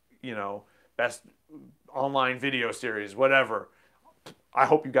 best online video series, whatever. I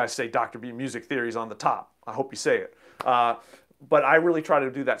hope you guys say Dr. B Music Theories on the top. I hope you say it. But I really try to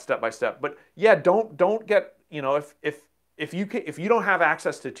do that step by step. But yeah, don't get, if you don't have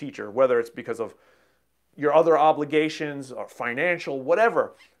access to a teacher, whether it's because of your other obligations or financial,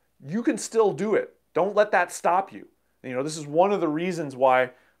 whatever, you can still do it. Don't let that stop you. This is one of the reasons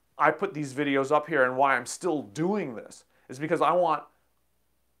why I put these videos up here and why I'm still doing this, is because I want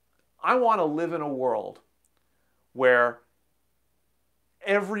to live in a world where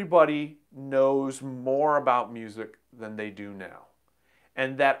everybody knows more about music than they do now.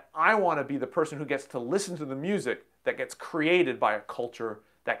 And that I want to be the person who gets to listen to the music that gets created by a culture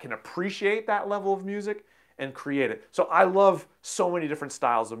that can appreciate that level of music and create it. So I love so many different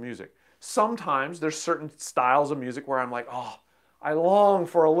styles of music. Sometimes there's certain styles of music where I'm like, oh, I long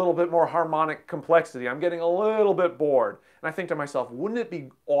for a little bit more harmonic complexity. I'm getting a little bit bored. And I think to myself, wouldn't it be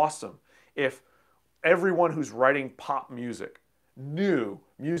awesome if everyone who's writing pop music knew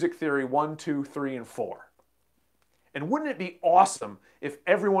music theory 1, 2, 3, and 4? And wouldn't it be awesome if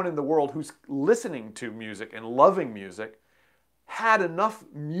everyone in the world who's listening to music and loving music had enough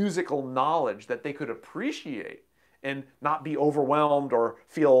musical knowledge that they could appreciate and not be overwhelmed or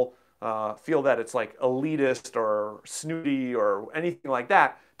feel that it's like elitist or snooty or anything like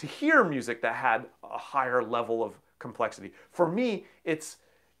that, to hear music that had a higher level of complexity. For me, it's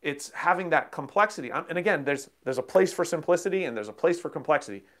having that complexity. And again, there's a place for simplicity and there's a place for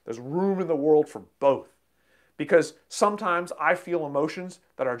complexity. There's room in the world for both. Because sometimes I feel emotions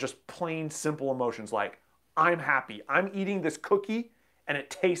that are just plain simple emotions, like I'm happy. I'm eating this cookie and it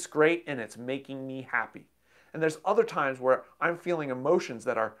tastes great and it's making me happy. And there's other times where I'm feeling emotions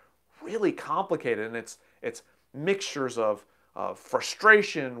that are really complicated, and it's mixtures of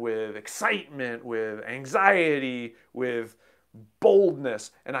frustration with excitement, with anxiety, with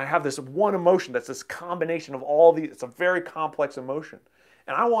boldness. And I have this one emotion that's this combination of all these. It's a very complex emotion.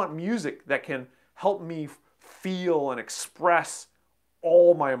 And I want music that can help me feel and express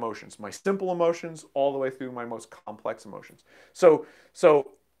all my emotions, my simple emotions all the way through my most complex emotions. So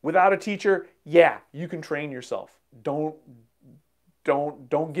without a teacher, yeah, you can train yourself. Don't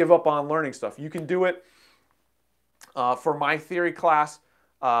give up on learning stuff. You can do it. For my theory class,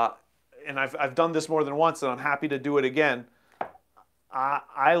 and I've done this more than once, and I'm happy to do it again.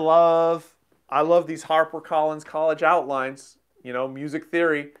 I love these HarperCollins college outlines. Music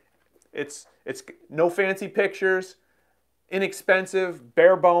theory. It's no fancy pictures, inexpensive,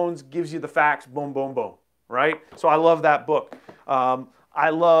 bare bones, gives you the facts, boom, boom, boom, right? So I love that book. I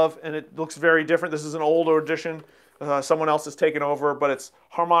love, and it looks very different. This is an older edition. Someone else has taken over, but it's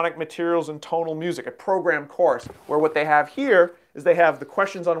Harmonic Materials and Tonal Music, a program course, where what they have here is they have the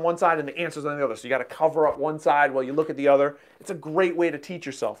questions on one side and the answers on the other. So you got to cover up one side while you look at the other. It's a great way to teach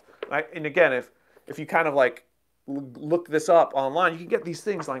yourself. And again, if you kind of like look this up online, you can get these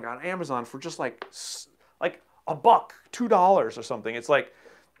things like on Amazon for just like $1, $2 or something. It's like,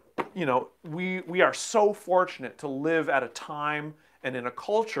 you know, we are so fortunate to live at a time and in a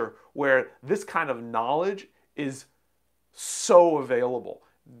culture where this kind of knowledge is so available.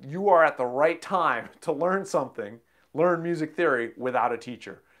 You are at the right time to learn something, learn music theory without a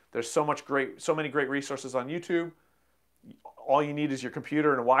teacher. There's so many great resources on YouTube. All you need is your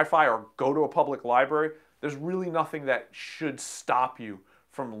computer and a Wi-Fi, or go to a public library. There's really nothing that should stop you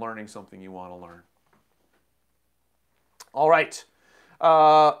from learning something you want to learn. All right.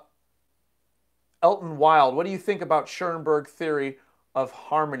 Elton Wild, what do you think about Schoenberg theory of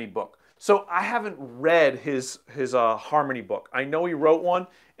harmony book? So I haven't read his harmony book. I know he wrote one,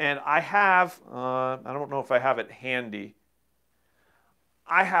 and I have, I don't know if I have it handy.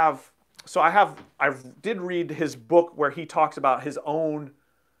 I did read his book where he talks about his own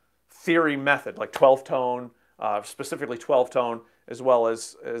theory method, like 12-tone, specifically 12-tone, as well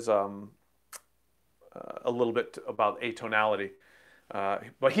as a little bit about atonality.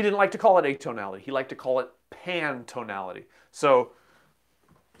 But he didn't like to call it atonality. He liked to call it pantonality. So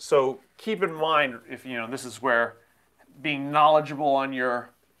keep in mind, if you know, this is where being knowledgeable on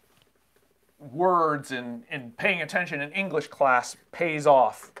your words and paying attention in English class pays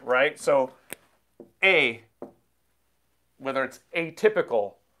off, right? So whether it's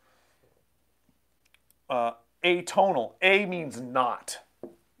atypical, atonal, A means not.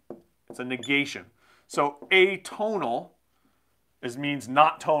 It's a negation. So atonal means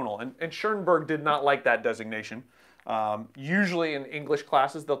not tonal. And Schoenberg did not like that designation. Usually in English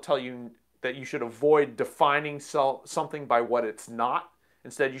classes, they'll tell you that you should avoid defining something by what it's not.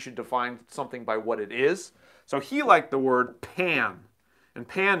 Instead, you should define something by what it is. So he liked the word pan. And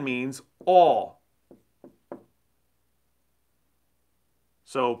pan means all.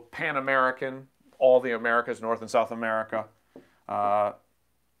 So Pan-American, all the Americas, North and South America. Now,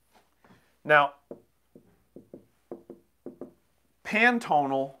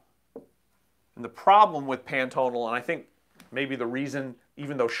 pantonal, and the problem with pantonal, and I think maybe the reason,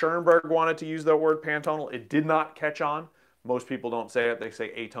 even though Schoenberg wanted to use the word pantonal, it did not catch on. Most people don't say it, they say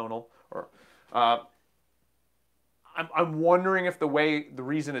atonal. Or, I'm wondering if the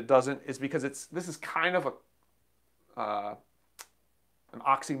reason it doesn't is because this is kind of an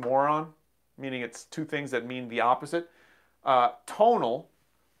oxymoron, meaning it's two things that mean the opposite. Tonal,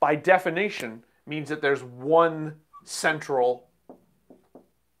 by definition, means that there's one central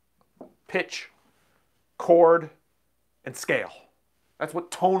pitch, chord, and scale. That's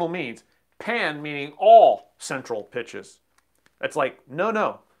what tonal means. Pan meaning all central pitches. That's like,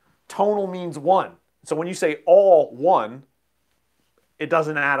 no. Tonal means one. So when you say all one, it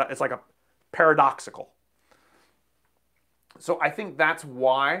doesn't add up. It's like a paradoxical. So I think that's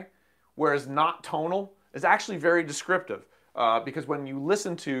why, whereas not tonal is actually very descriptive. Because when you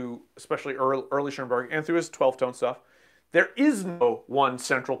listen to, especially early Schoenberg and through his 12-tone stuff, there is no one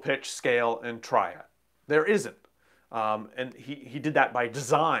central pitch, scale, and triad. There isn't. And he did that by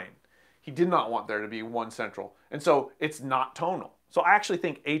design. He did not want there to be one central. And so it's not tonal. So I actually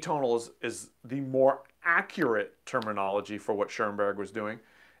think atonal is the more accurate terminology for what Schoenberg was doing.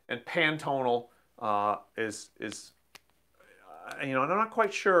 And pantonal is you know, and I'm not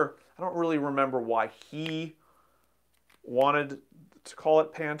quite sure, I don't really remember why he wanted to call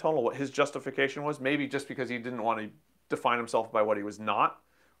it pantonal, what his justification was. Maybe just because he didn't want to define himself by what he was not,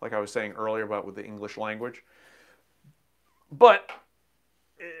 like I was saying earlier about with the English language. But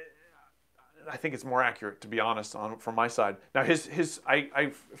I think it's more accurate, to be honest, from my side. Now,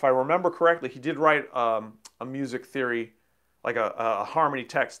 if I remember correctly, he did write a music theory, like a harmony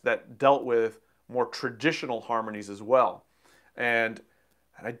text that dealt with more traditional harmonies as well. And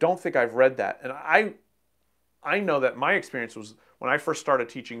I don't think I've read that. And I know that my experience was when I first started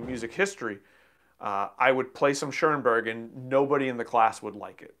teaching music history, I would play some Schoenberg and nobody in the class would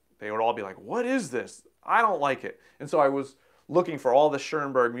like it. They would all be like, what is this? I don't like it. And so I was looking for all the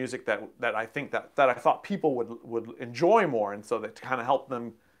Schoenberg music that I think that I thought people would enjoy more, and so that to kind of help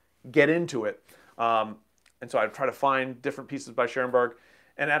them get into it. And so I'd try to find different pieces by Schoenberg.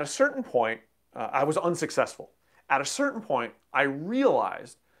 And at a certain point, I was unsuccessful. At a certain point, I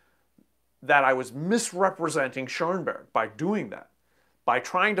realized that I was misrepresenting Schoenberg by doing that, by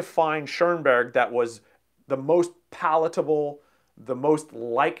trying to find Schoenberg that was the most palatable, the most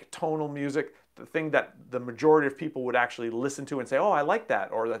like tonal music, the thing that the majority of people would actually listen to and say, oh, I like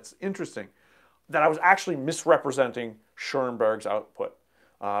that, or that's interesting, that I was actually misrepresenting Schoenberg's output.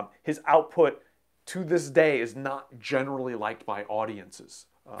 His output to this day is not generally liked by audiences.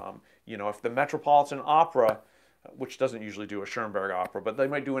 You know, if the Metropolitan Opera, which doesn't usually do a Schoenberg opera, but they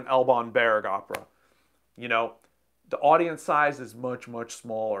might do an Alban Berg opera, you know, the audience size is much, much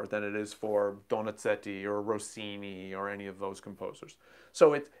smaller than it is for Donizetti or Rossini or any of those composers.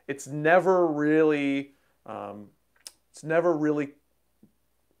 So it's never really,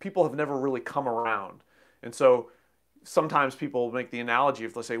 people have never really come around. And so sometimes people make the analogy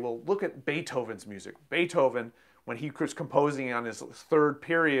if they say, well, look at Beethoven's music. Beethoven, when he was composing on his third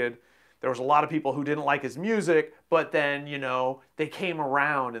period, there was a lot of people who didn't like his music, but then, you know, they came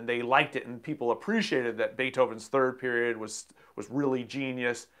around and they liked it, and people appreciated that Beethoven's third period was really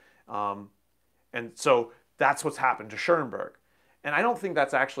genius. And so that's what's happened to Schoenberg. And I don't think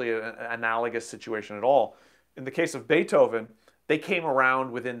that's actually an analogous situation at all. In the case of Beethoven, they came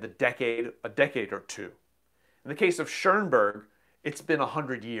around within a decade or two. In the case of Schoenberg, it's been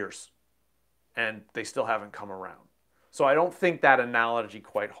 100 years, and they still haven't come around. So I don't think that analogy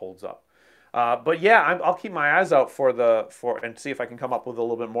quite holds up. But yeah, I'll keep my eyes out and see if I can come up with a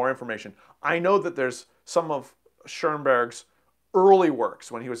little bit more information. I know that there's some of Schoenberg's early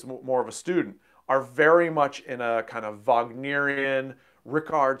works when he was more of a student are very much in a kind of Wagnerian,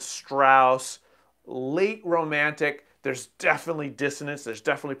 Richard Strauss, late romantic. There's definitely dissonance. There's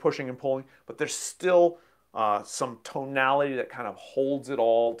definitely pushing and pulling, but there's still some tonality that kind of holds it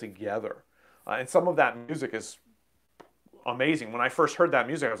all together. And some of that music is amazing. When I first heard that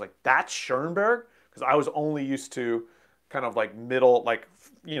music, I was like, that's Schoenberg? Because I was only used to kind of like middle, like,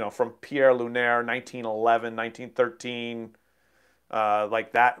 you know, from Pierre Lunaire, 1911, 1913,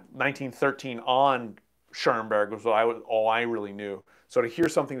 like that 1913 on Schoenberg was all I really knew. So to hear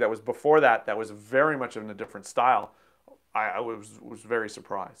something that was before that, that was very much in a different style, I was very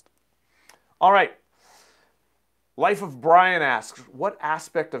surprised. All right. Life of Brian asks, what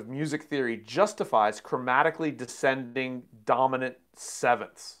aspect of music theory justifies chromatically descending dominant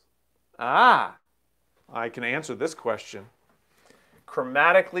sevenths? I can answer this question.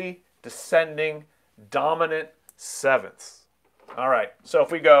 Chromatically descending dominant sevenths. All right, so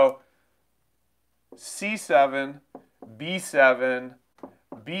if we go C7, B7,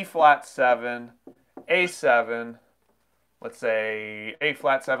 B flat 7, A7, let's say A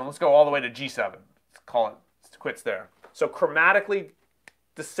flat 7, let's go all the way to G7. Let's call it quits there. So chromatically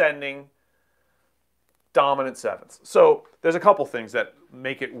descending dominant sevenths. So there's a couple things that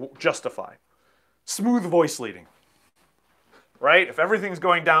make it justify. Smooth voice leading, right? If everything's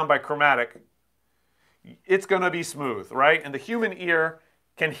going down by chromatic, it's going to be smooth, right? And the human ear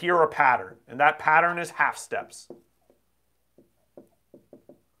can hear a pattern, and that pattern is half steps.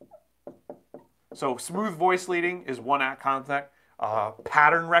 So smooth voice leading is one concept.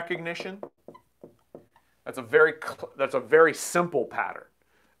 Pattern recognition. That's a very simple pattern.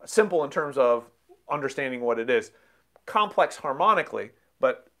 Simple in terms of understanding what it is. Complex harmonically,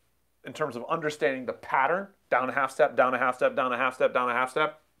 but in terms of understanding the pattern, down a half step, down a half step, down a half step, down a half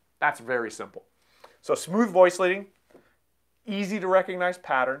step, that's very simple. So smooth voice leading, easy to recognize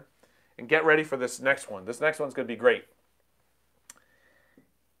pattern, and get ready for this next one. This next one's going to be great.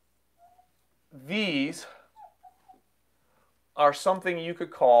 These are something you could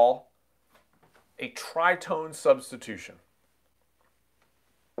call a tritone substitution.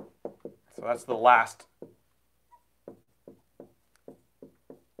 So that's the last.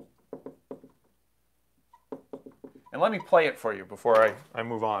 And let me play it for you before I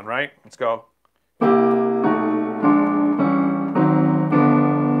move on, right? Let's go.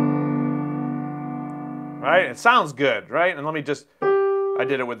 Right? It sounds good, right? And let me just, I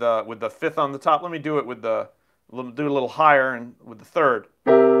did it with the fifth on the top. Let me do it with do a little higher and with the third.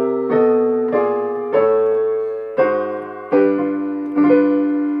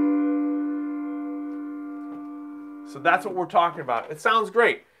 So that's what we're talking about. It sounds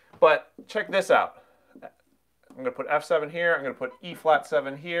great, but check this out. I'm going to put F7 here. I'm going to put E flat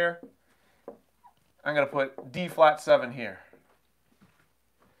 7 here. I'm going to put D flat 7 here.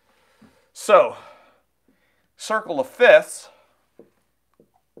 So, circle of fifths.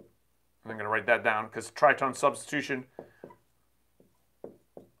 I'm going to write that down because tritone substitution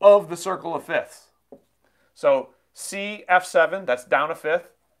of the circle of fifths. So C, F7, that's down a fifth.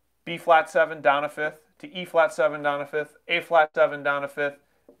 B flat 7, down a fifth. To E flat 7, down a fifth. A flat 7, down a fifth.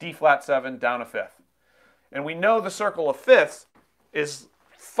 D flat 7, down a fifth. And we know the circle of fifths is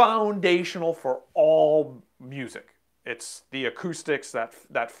foundational for all music. It's the acoustics,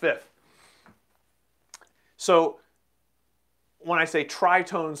 that fifth. So when I say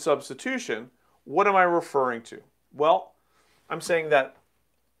tritone substitution, what am I referring to? Well, I'm saying that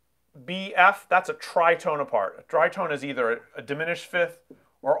B, F, that's a tritone apart. A tritone is either a diminished fifth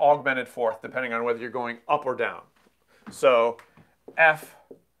or augmented fourth, depending on whether you're going up or down. So F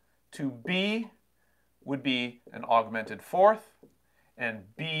to B would be an augmented fourth, and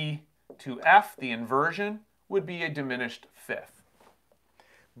B to F, the inversion, would be a diminished fifth.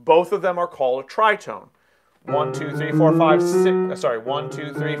 Both of them are called a tritone. 1, 2, 3, 4, 5, 6. Sorry, 1,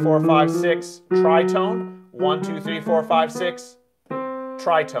 2, 3, 4, 5, 6 tritone. 1, 2, 3, 4, 5, 6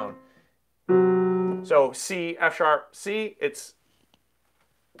 tritone. So C, F sharp, C, it's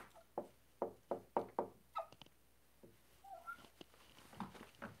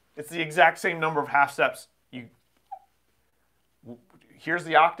the exact same number of half steps. Here's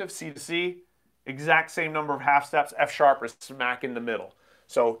the octave, C to C, exact same number of half steps. F sharp is smack in the middle.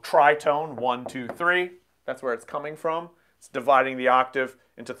 So tritone, 1, 2, 3, that's where it's coming from. It's dividing the octave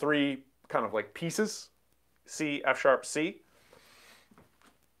into three kind of like pieces, C, F sharp, C.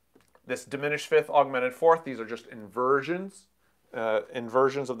 This diminished fifth, augmented fourth, these are just inversions,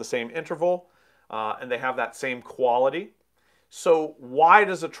 inversions of the same interval, and they have that same quality. So why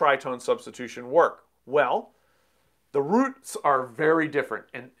does a tritone substitution work? Well, the roots are very different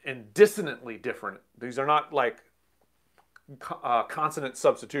and dissonantly different. These are not like consonant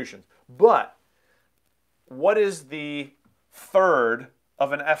substitutions. But what is the third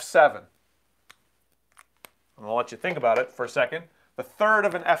of an F7? I'm going to let you think about it for a second. The third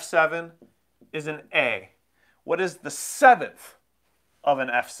of an F7 is an A. What is the seventh of an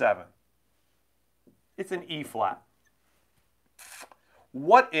F7? It's an E flat.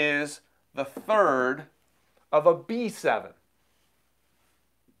 What is the third of a B7?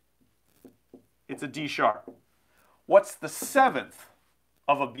 It's a D sharp. What's the seventh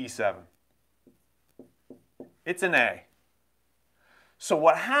of a B7? It's an A. So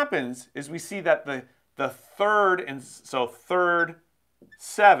what happens is we see that the third, and so third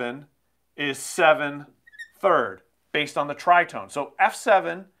 7 is 7 third based on the tritone. So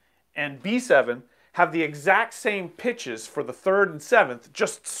F7 and B7 have the exact same pitches for the third and seventh,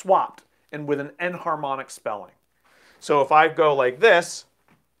 just swapped and with an enharmonic spelling. So if I go like this,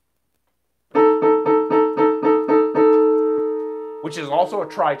 which is also a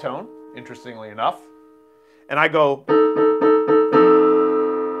tritone, interestingly enough, and I go,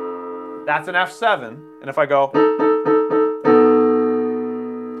 that's an F7, and if I go,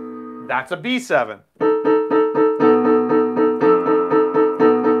 that's a B7.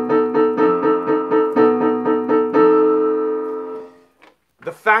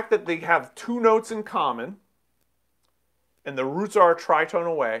 The fact that they have two notes in common and the roots are a tritone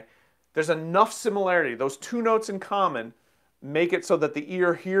away, there's enough similarity. Those two notes in common make it so that the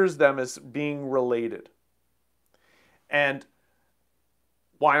ear hears them as being related. And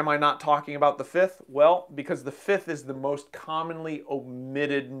why am I not talking about the fifth? Well, because the fifth is the most commonly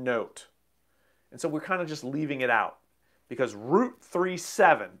omitted note. And so we're kind of just leaving it out because root 3,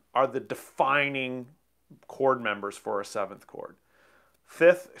 7 are the defining chord members for a seventh chord.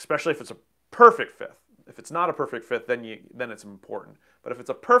 Fifth, especially if it's a perfect fifth. If it's not a perfect fifth, then it's important. But if it's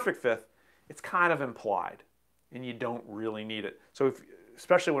a perfect fifth, it's kind of implied, and you don't really need it. So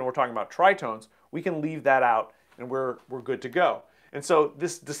especially when we're talking about tritones, we can leave that out, and we're good to go. And so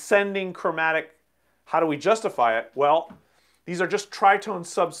this descending chromatic, how do we justify it? Well, these are just tritone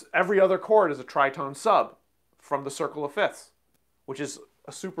subs. Every other chord is a tritone sub from the circle of fifths, which is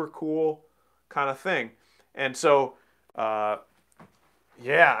a super cool kind of thing. And so,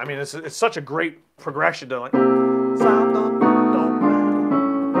 yeah, I mean, it's such a great progression to like.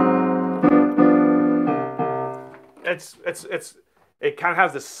 It kind of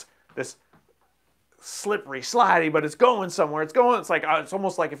has this slippery, slidey, but it's going somewhere. It's like it's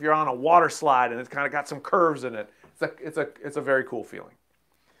almost like if you're on a water slide and it's kind of got some curves in it. It's a very cool feeling.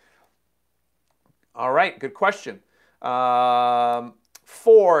 All right, good question. 4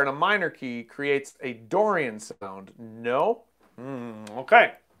 in a minor key creates a Dorian sound. No.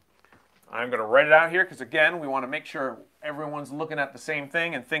 Okay. I'm going to write it out here because, again, we want to make sure everyone's looking at the same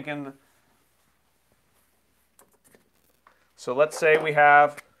thing and thinking. So let's say we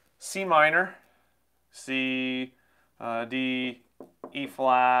have C minor, C, D, E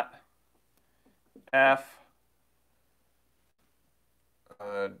flat, F,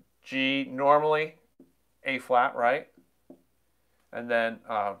 G, normally A flat, right? And then,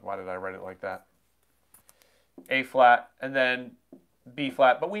 why did I write it like that? A flat, and then B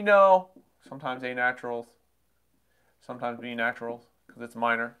flat. But we know sometimes A naturals, sometimes B naturals, because it's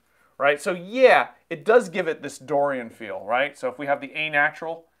minor, right? So yeah, it does give it this Dorian feel, right? So if we have the A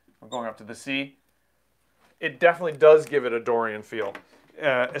natural, we're going up to the C, it definitely does give it a Dorian feel.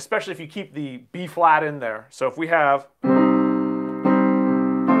 especially if you keep the B flat in there. So if we have,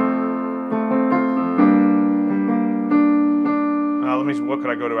 let me see, what could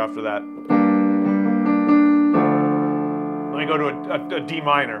I go to after that? Let me go to a D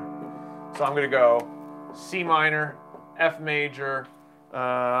minor. So I'm going to go C minor, F major,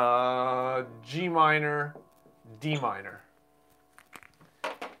 G minor, D minor.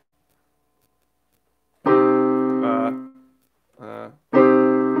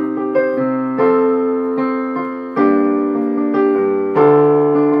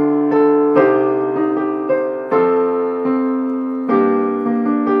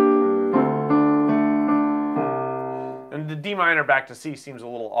 And the D minor back to C seems a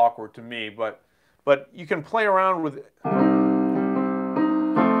little awkward to me, but you can play around with it.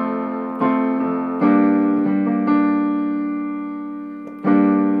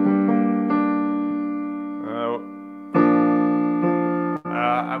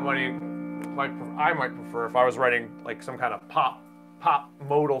 I might prefer if I was writing like some kind of pop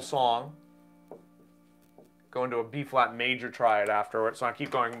modal song, go into a B flat major triad afterwards. So I keep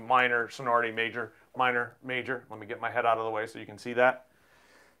going minor, sonority, major, minor, major. Let me get my head out of the way so you can see that.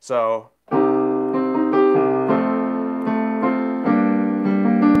 So.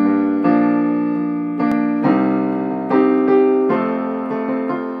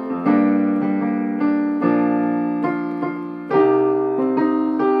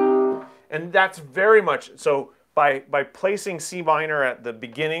 And that's very much, so by placing C minor at the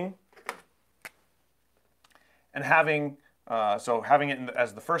beginning and having, having it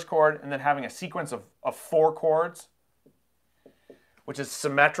as the first chord and then having a sequence of 4 chords, which is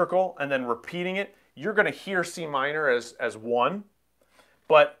symmetrical, and then repeating it, you're going to hear C minor as 1,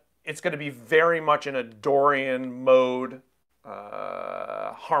 but it's going to be very much in a Dorian mode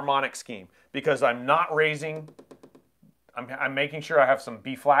harmonic scheme because I'm not raising. I'm making sure I have some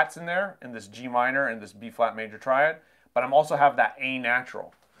B flats in there in this G minor and this B flat major triad, but I'm also have that A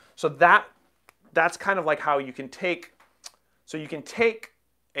natural. So that's kind of like how you can take, so you can take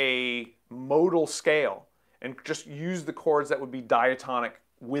a modal scale and just use the chords that would be diatonic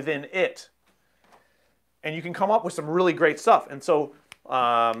within it. And you can come up with some really great stuff. And so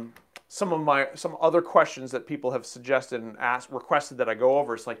some other questions that people have suggested and requested that I go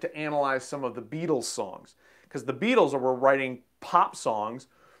over is like to analyze some of the Beatles songs. Because the Beatles were writing pop songs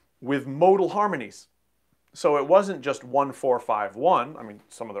with modal harmonies. So it wasn't just 1-4-5-1. I mean,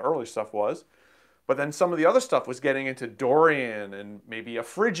 some of the early stuff was. But then some of the other stuff was getting into Dorian and maybe a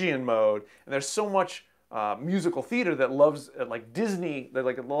Phrygian mode. And there's so much musical theater that loves, like Disney,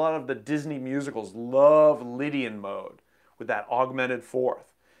 like a lot of the Disney musicals love Lydian mode with that augmented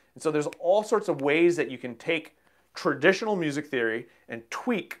fourth. And so there's all sorts of ways that you can take traditional music theory and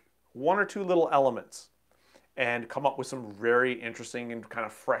tweak 1 or 2 little elements and come up with some very interesting and kind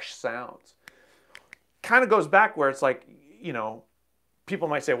of fresh sounds. Kind of goes back where it's like, you know, people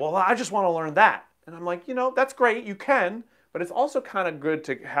might say, well, I just want to learn that. And I'm like, you know, that's great, you can, but it's also kind of good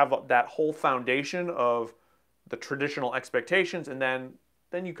to have that whole foundation of the traditional expectations, and then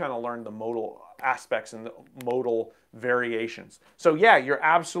you kind of learn the modal aspects and the modal variations. So yeah, you're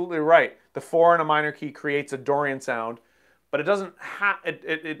absolutely right. The 4 in a minor key creates a Dorian sound, but it doesn't have,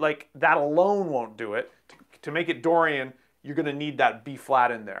 like that alone won't do it. To make it Dorian, you're going to need that B flat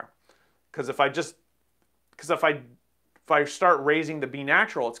in there. Because if I start raising the B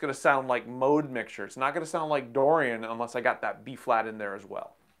natural, it's going to sound like mode mixture. It's not going to sound like Dorian unless I got that B flat in there as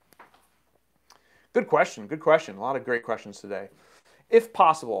well. Good question, good question. A lot of great questions today. If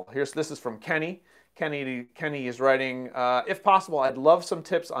possible, this is from Kenny. Kenny is writing, if possible, I'd love some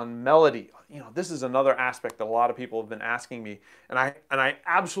tips on melody. You know, this is another aspect that a lot of people have been asking me, and I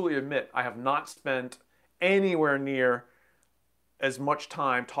absolutely admit I have not spent anywhere near as much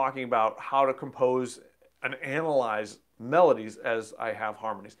time talking about how to compose and analyze melodies as I have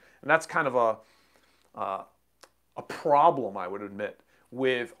harmonies. And that's kind of a problem, I would admit,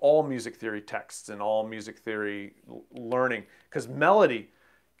 with all music theory texts and all music theory learning. Because melody,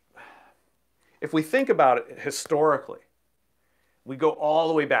 if we think about it historically, we go all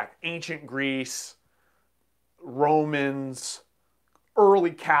the way back. Ancient Greece, Romans, early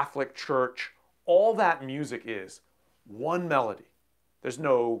Catholic Church, all that music is one melody. There's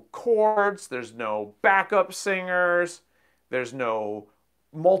no chords, there's no backup singers, there's no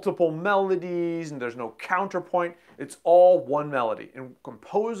multiple melodies, and there's no counterpoint. It's all one melody. And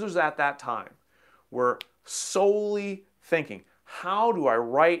composers at that time were solely thinking, how do I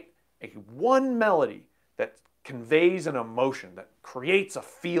write a one melody that conveys an emotion, that creates a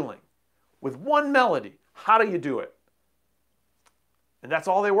feeling? With one melody, how do you do it? And that's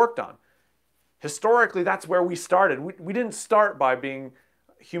all they worked on. Historically, that's where we started. We didn't start by being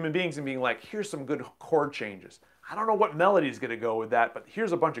human beings and being like, here's some good chord changes. I don't know what melody is going to go with that, but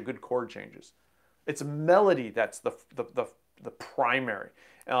here's a bunch of good chord changes. It's melody that's the primary.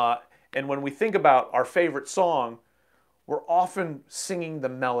 And when we think about our favorite song, we're often singing the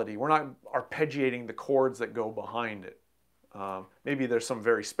melody. We're not arpeggiating the chords that go behind it. Maybe there's some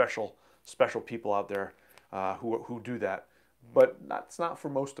very special people out there who do that, but that's not for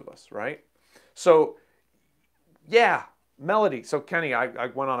most of us, right? So, yeah, melody. So, Kenny, I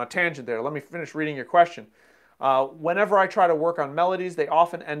went on a tangent there. Let me finish reading your question. Whenever I try to work on melodies, they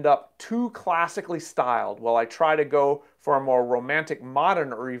often end up too classically styled, while I try to go for a more romantic,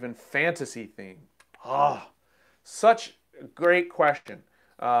 modern, or even fantasy theme. Ah, such a great question.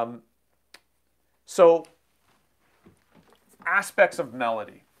 So, aspects of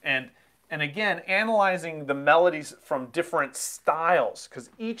melody, and again, analyzing the melodies from different styles,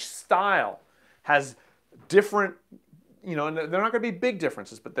 because each style has different, and they're not going to be big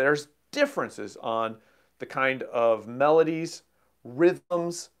differences, but there's differences on the kind of melodies,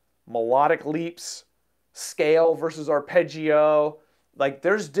 rhythms, melodic leaps, scale versus arpeggio. Like,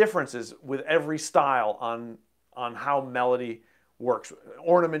 there's differences with every style on how melody works.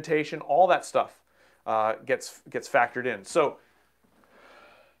 Ornamentation, all that stuff gets factored in. So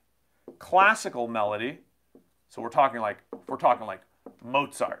classical melody, so we're talking like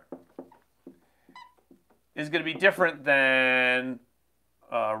Mozart, is going to be different than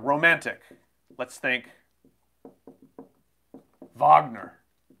romantic. Let's think Wagner.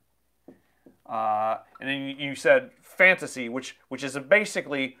 And then you said fantasy, which is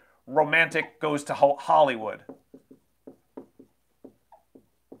basically romantic goes to Hollywood.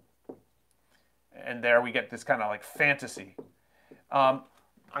 And there we get this kind of like fantasy. I'm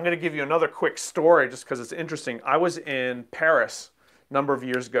going to give you another quick story just because it's interesting. I was in Paris a number of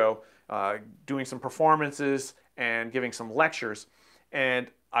years ago doing some performances and giving some lectures. And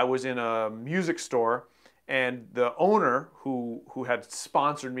I was in a music store, and the owner who had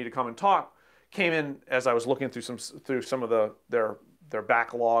sponsored me to come and talk came in as I was looking through some of their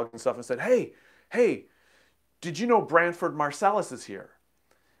backlog and stuff, and said, hey, did you know Branford Marsalis is here?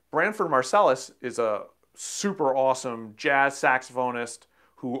 Branford Marsalis is a super awesome jazz saxophonist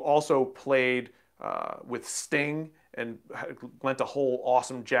who also played with Sting and lent a whole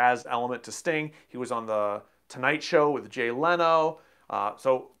awesome jazz element to Sting. He was on the Tonight Show with Jay Leno.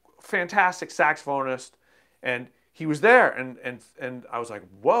 So fantastic saxophonist, and he was there, and I was like,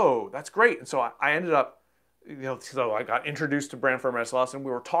 whoa, that's great. And so I ended up, so I got introduced to Branford Marsalis, and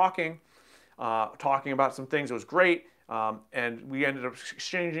we were talking about some things. It was great, and we ended up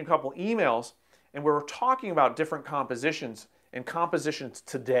exchanging a couple emails, and we were talking about different compositions and compositions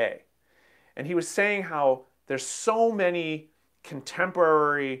today. And he was saying how there's so many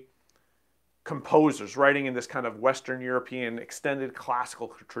contemporary composers writing in this kind of Western European extended classical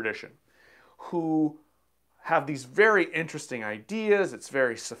tradition who have these very interesting ideas. It's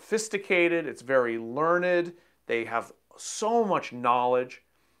very sophisticated, it's very learned, they have so much knowledge,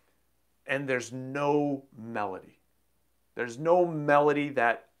 and there's no melody. There's no melody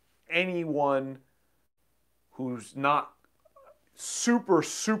that anyone who's not super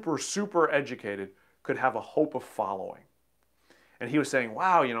educated could have a hope of following. And he was saying,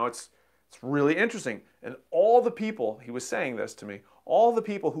 wow, it's really interesting. And all the people, he was saying this to me, all the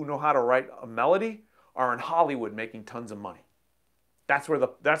people who know how to write a melody are in Hollywood making tons of money. That's where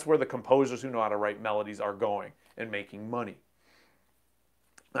the composers who know how to write melodies are going and making money.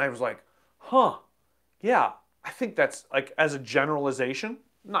 And I was like, yeah, I think that's, like, as a generalization,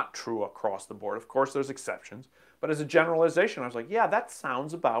 not true across the board. Of course, there's exceptions. But as a generalization, I was like, yeah, that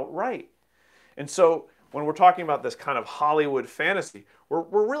sounds about right. And so when we're talking about this kind of Hollywood fantasy,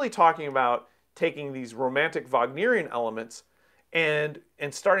 we're really talking about taking these romantic Wagnerian elements and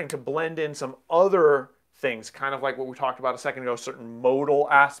starting to blend in some other things, kind of like what we talked about a second ago, certain modal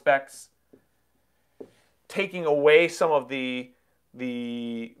aspects, taking away some of the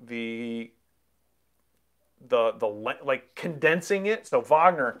like condensing it. So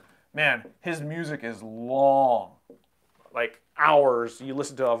Wagner, man, his music is long, like hours. You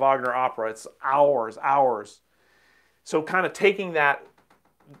listen to a Wagner opera, it's hours. So kind of taking that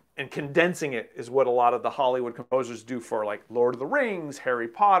and condensing it is what a lot of the Hollywood composers do for, like, Lord of the Rings, Harry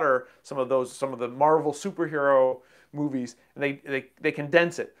Potter, some of the Marvel superhero movies, and they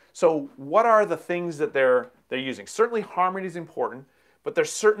condense it. So what are the things that they're using? Certainly harmony is important, but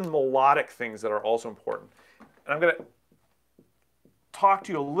there's certain melodic things that are also important. And I'm going to talk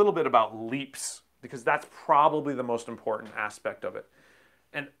to you a little bit about leaps, because that's probably the most important aspect of it.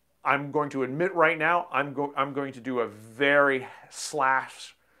 And I'm going to admit right now, I'm going to do a very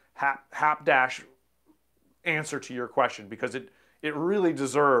hapdash answer to your question, because it really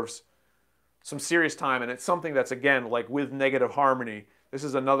deserves some serious time, and it's something that's, again, like with negative harmony, this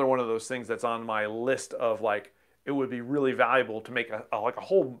is another one of those things that's on my list of like, it would be really valuable to make like a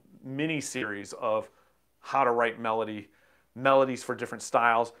whole mini series of how to write melodies for different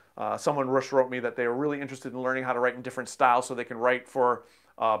styles. Someone wrote me that they were really interested in learning how to write in different styles so they can write for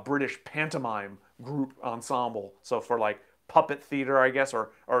British pantomime group ensemble. So for like puppet theater, I guess,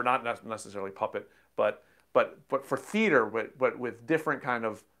 or not necessarily puppet, but for theater, but with different kind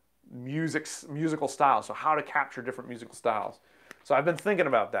of musical styles. So how to capture different musical styles. So I've been thinking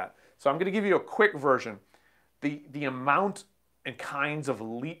about that. So I'm going to give you a quick version. The amount and kinds of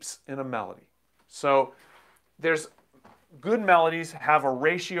leaps in a melody. So there's good melodies have a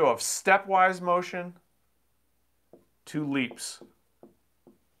ratio of stepwise motion to leaps.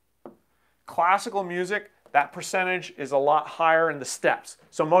 Classical music, that percentage is a lot higher in the steps.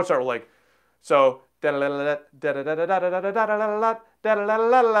 So Mozart, like, so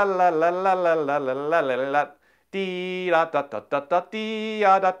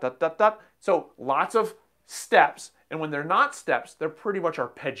so lots of steps, and when they're not steps, they're pretty much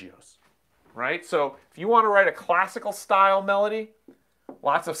arpeggios, right? So if you want to write a classical style melody,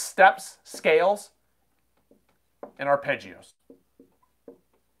 lots of steps, scales, and arpeggios.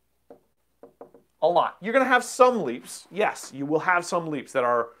 A lot. You're going to have some leaps. Yes, you will have some leaps that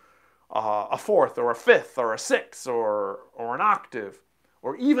are a fourth or a fifth or a sixth or an octave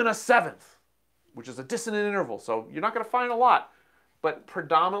or even a seventh, which is a dissonant interval. So you're not going to find a lot, but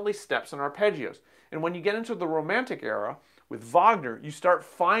predominantly steps and arpeggios. And when you get into the Romantic era with Wagner, you start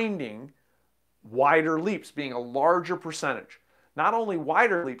finding wider leaps being a larger percentage. Not only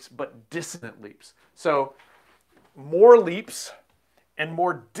wider leaps, but dissonant leaps. So more leaps and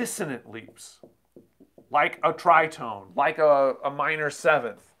more dissonant leaps, like a tritone, like a minor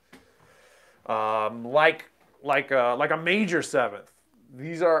seventh, like a major seventh.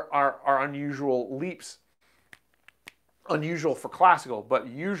 These are unusual leaps. Unusual for classical, but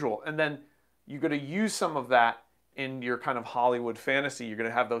usual. And then you're going to use some of that in your kind of Hollywood fantasy. You're going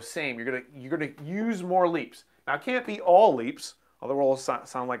to have those same. You're going to use more leaps. Now, it can't be all leaps, otherwise it'll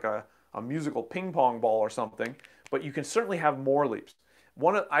sound like a musical ping pong ball or something. But you can certainly have more leaps.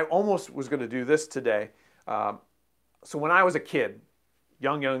 I almost was going to do this today. So when I was a kid,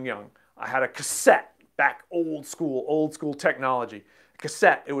 young, I had a cassette, back old school technology.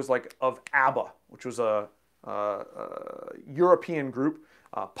 Cassette, it was like of ABBA, which was a European group,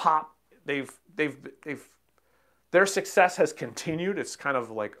 pop. Their success has continued. It's kind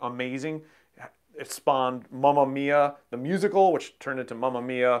of like amazing. It spawned Mamma Mia, the musical, which turned into Mamma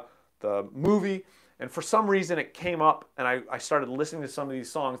Mia, the movie. And for some reason it came up, and I started listening to some of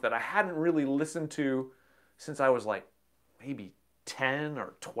these songs that I hadn't really listened to since I was like maybe 10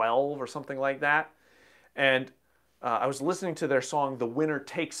 or 12 or something like that. And I was listening to their song, The Winner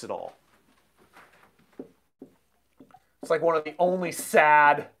Takes It All. It's like one of the only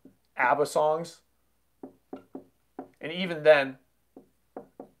sad ABBA songs. And even then,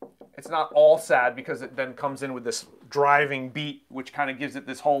 it's not all sad because it then comes in with this driving beat, which kind of gives it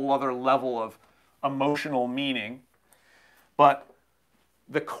this whole other level of emotional meaning. But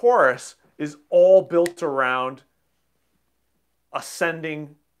the chorus is all built around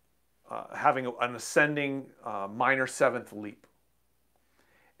ascending, having an ascending minor seventh leap.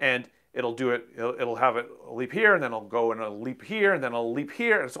 And it'll do it, it'll have it a leap here, and then it'll go and a leap here, and then a leap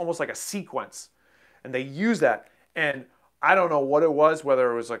here. It's almost like a sequence. And they use that. And I don't know what it was,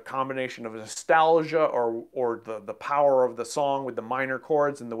 whether it was a combination of nostalgia or the power of the song with the minor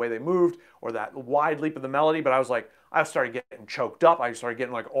chords and the way they moved, or that wide leap of the melody. But I was like, I started getting choked up. I started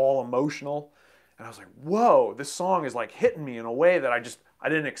getting like all emotional. And I was like, whoa, this song is like hitting me in a way that I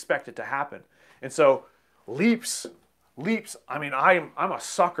didn't expect it to happen. And so leaps, I mean, I'm a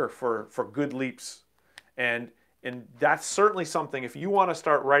sucker for good leaps. And that's certainly something, if you want to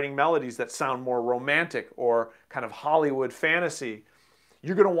start writing melodies that sound more romantic or kind of Hollywood fantasy,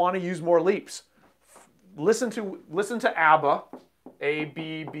 you're going to want to use more leaps. Listen to ABBA,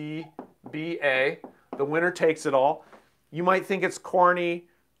 A-B-B-B-A, The Winner Takes It All. You might think it's corny,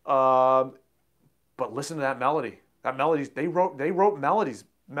 but listen to that melody. They wrote melodies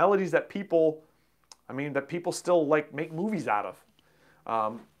that people still like make movies out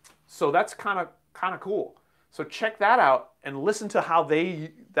of. So that's kind of cool. So check that out and listen to how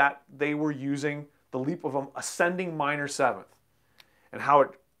they were using the leap of an ascending minor seventh and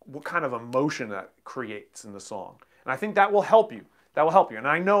what kind of emotion that creates in the song. And I think that will help you. That will help you. And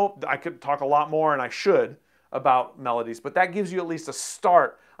I know I could talk a lot more, and I should, about melodies, but that gives you at least a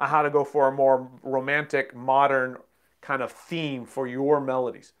start on how to go for a more romantic, modern kind of theme for your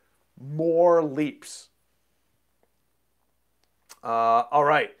melodies. More leaps. All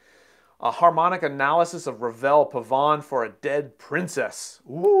right. A harmonic analysis of Ravel Pavane for a Dead Princess.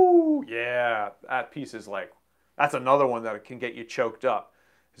 Ooh, yeah. That piece is like, that's another one that can get you choked up.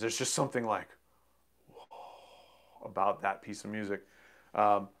 There's just something like, whoa, about that piece of music.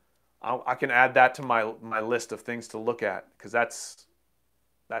 I can add that to my list of things to look at because that's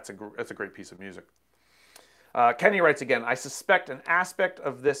a great piece of music. Kenny writes again, I suspect an aspect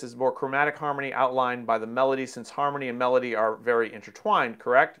of this is more chromatic harmony outlined by the melody since harmony and melody are very intertwined,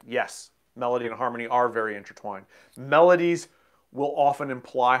 correct? Yes, melody and harmony are very intertwined. Melodies will often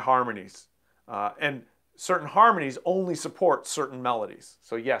imply harmonies, and certain harmonies only support certain melodies.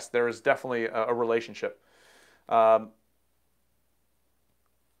 So yes, there is definitely a relationship.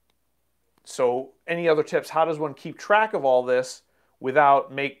 So any other tips? How does one keep track of all this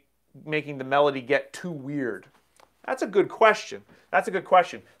without making the melody get too weird? That's a good question. That's a good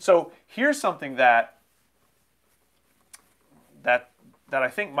question. So here's something that I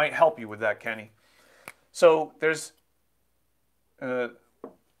think might help you with that, Kenny. So there's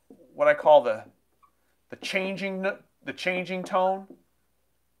what I call the changing tone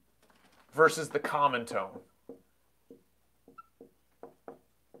versus the common tone.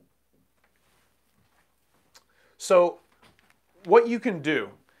 So what you can do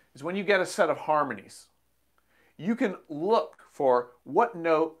is when you get a set of harmonies, you can look for what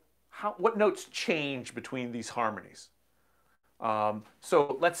notes change between these harmonies.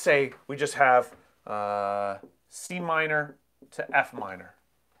 So let's say we just have C minor to F minor.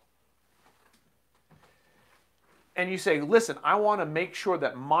 And you say, listen, I want to make sure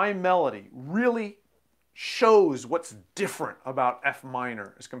that my melody really shows what's different about F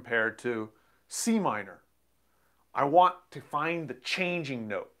minor as compared to C minor. I want to find the changing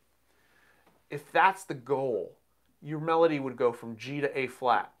note. If that's the goal, your melody would go from G to A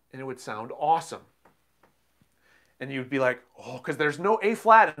flat, and it would sound awesome. And you'd be like, oh, because there's no A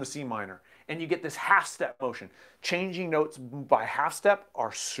flat in the C minor. And you get this half step motion. Changing notes by half step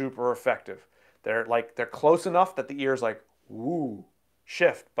are super effective. They're close enough that the ear's like, ooh,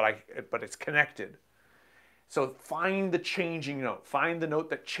 shift, but it's connected. So find the changing note. Find the note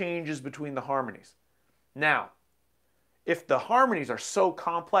that changes between the harmonies. Now, if the harmonies are so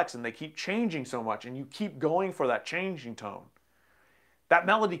complex and they keep changing so much and you keep going for that changing tone, that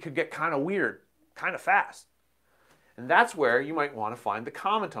melody could get kind of weird, kind of fast. And that's where you might want to find the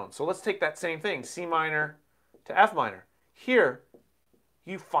common tone. So let's take that same thing, C minor to F minor. Here,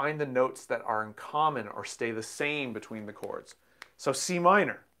 you find the notes that are in common or stay the same between the chords. So C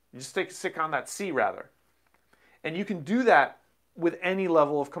minor, you just stick on that C rather. And you can do that with any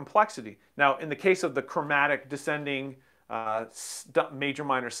level of complexity. Now, in the case of the chromatic descending major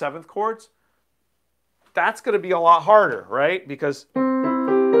minor seventh chords, that's going to be a lot harder, right? Because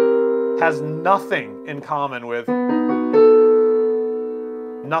it has nothing in common with,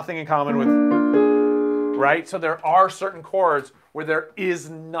 right? So there are certain chords where there is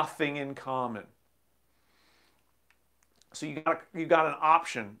nothing in common. So you got an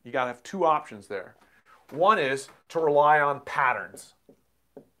option. You got to have two options there. One is to rely on patterns,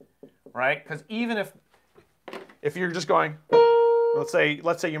 right? Because even if you're just going, let's say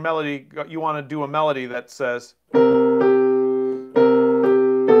your melody, you want to do a melody that says,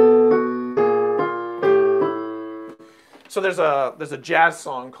 so there's a jazz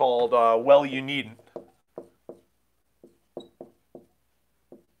song called Well You Needn't.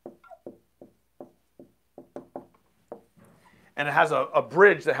 And it has a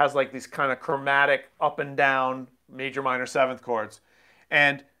bridge that has like these kind of chromatic up and down major minor seventh chords.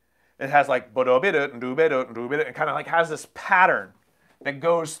 And it has like and kind of like has this pattern that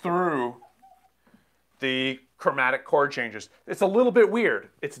goes through the chromatic chord changes. It's a little bit weird.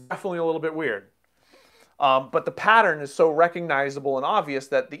 It's definitely a little bit weird. But the pattern is so recognizable and obvious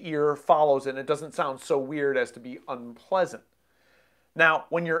that the ear follows it and it doesn't sound so weird as to be unpleasant. Now,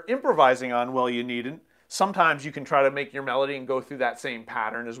 when you're improvising on Well You Needn't, sometimes you can try to make your melody and go through that same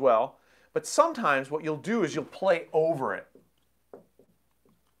pattern as well. But sometimes what you'll do is you'll play over it.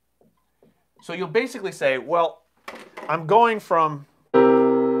 So you'll basically say, well, I'm going from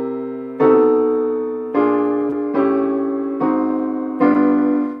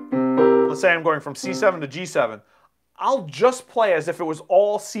let's say I'm going from C7 to G7. I'll just play as if it was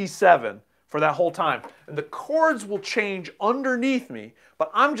all C7 for that whole time. And the chords will change underneath me, but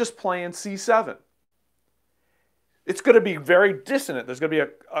I'm just playing C7. It's going to be very dissonant. There's going to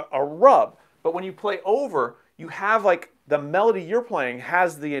be a rub. But when you play over, you have like the melody you're playing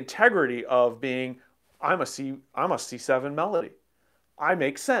has the integrity of being, I'm a C7 melody. I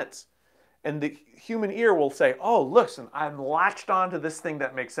make sense. And the human ear will say, oh, listen, I'm latched onto this thing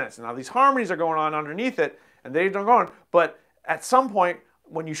that makes sense. Now these harmonies are going on underneath it, and they don't go on, but At some point,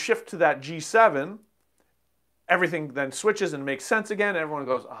 when you shift to that G7, everything then switches and makes sense again. Everyone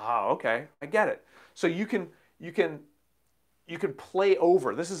goes, ah, okay, I get it. So you can play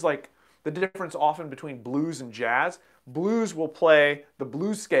over. This is like the difference often between blues and jazz. Blues will play the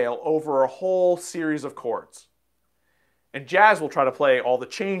blues scale over a whole series of chords. And jazz will try to play all the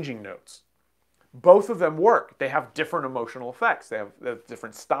changing notes. Both of them work. They have different emotional effects. They have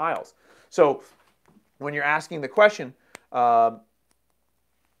different styles. So when you're asking the question, how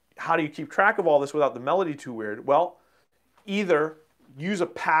do you keep track of all this without the melody too weird? Well, either use a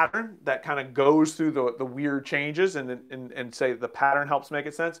pattern that kind of goes through the weird changes and say the pattern helps make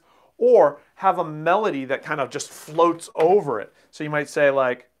it sense, or have a melody that kind of just floats over it. So you might say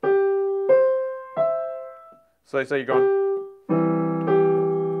like, so let's say you're going,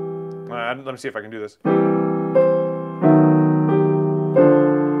 let me see if I can do this.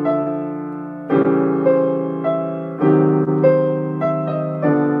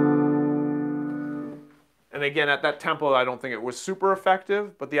 And again, at that tempo, I don't think it was super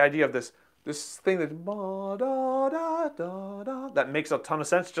effective, but the idea of this thing that that makes a ton of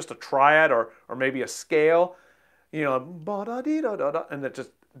sense, just a triad or maybe a scale, you know, and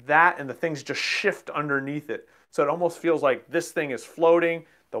that and the things just shift underneath it. So it almost feels like this thing is floating,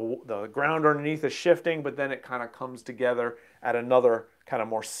 the ground underneath is shifting, but then it kind of comes together at another kind of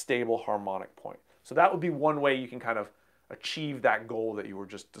more stable harmonic point. So that would be one way you can kind of achieve that goal that you were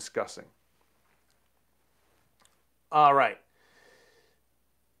just discussing. All right.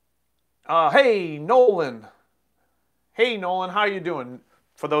 Hey, Nolan. Hey, Nolan, how you doing?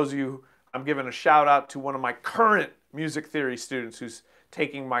 For those of you, I'm giving a shout out to one of my current music theory students who's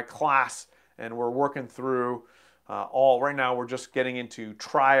taking my class, and we're working through right now we're just getting into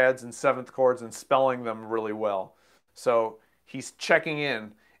triads and seventh chords and spelling them really well. So he's checking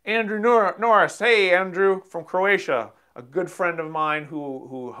in. Andrew Norris. Hey, Andrew from Croatia, a good friend of mine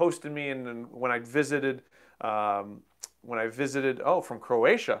who hosted me when I visited. Oh, from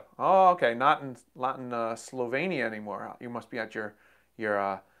Croatia. Oh, okay, not in Slovenia anymore. You must be at your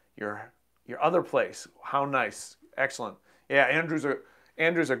other place. How nice, excellent. Yeah,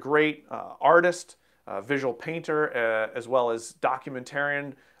 Andrew's a great artist, visual painter, as well as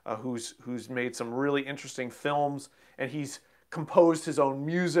documentarian, who's made some really interesting films, and he's composed his own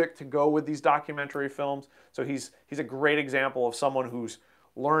music to go with these documentary films. So he's a great example of someone who's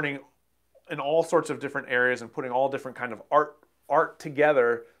learning in all sorts of different areas and putting all different kind of art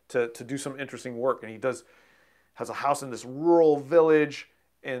together to do some interesting work. And he has a house in this rural village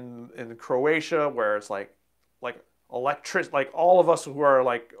in Croatia where it's like electric, like all of us who are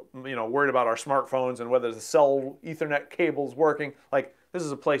like, you know, worried about our smartphones and whether the cell Ethernet cable's working. Like, this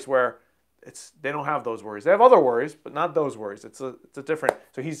is a place where they don't have those worries. They have other worries, but not those worries. It's a different.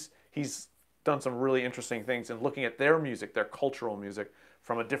 So he's done some really interesting things in looking at their music, their cultural music,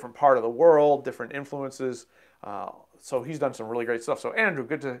 from a different part of the world, different influences. So he's done some really great stuff. So Andrew,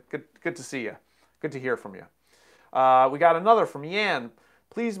 good to see you. Good to hear from you. We got another from Yan.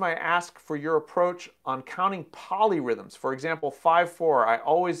 Please may I ask for your approach on counting polyrhythms. For example, 5/4. I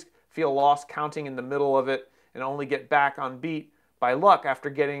always feel lost counting in the middle of it and only get back on beat by luck after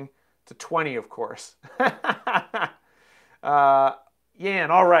getting to 20, of course.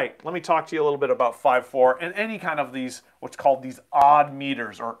 Yan, all right, let me talk to you a little bit about 5/4 and any kind of these, what's called these odd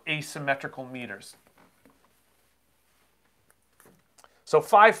meters or asymmetrical meters. So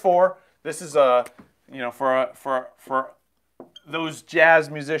 5/4, this is for those jazz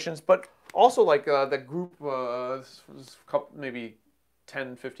musicians, but also like the group, this was a couple, maybe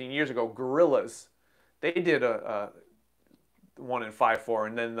 10, 15 years ago, Gorillaz. They did one in 5/4,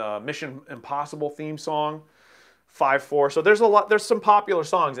 and then the Mission Impossible theme song, 5/4. So there's some popular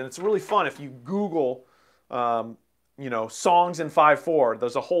songs, and it's really fun if you Google, songs in 5/4.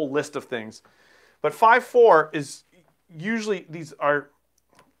 There's a whole list of things, but 5/4 is usually these are.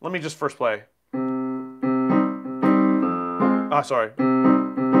 Let me just first play. Sorry.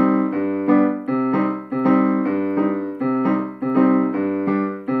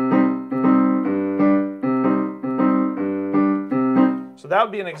 So that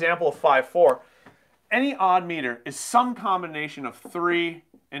would be an example of 5/4. Any odd meter is some combination of 3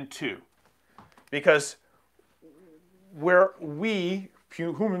 and 2, because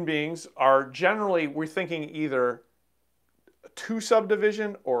human beings are generally, we're thinking either a 2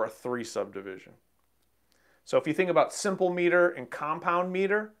 subdivision or a 3 subdivision. So if you think about simple meter and compound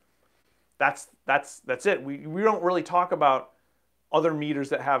meter, that's it. We don't really talk about other meters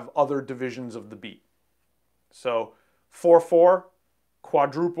that have other divisions of the beat. So 4/4,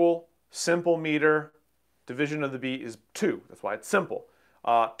 quadruple, simple meter, division of the beat is 2. That's why it's simple.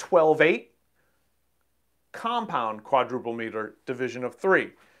 12/8, compound quadruple meter division of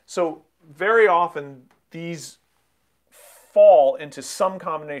 3. So very often these fall into some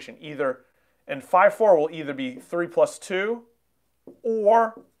combination, and 5/4 will either be 3 plus 2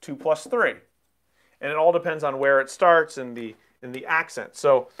 or 2 plus 3. And it all depends on where it starts in the accent.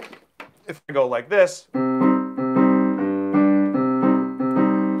 So if I go like this,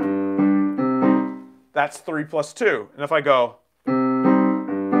 that's 3 plus 2. And if I go,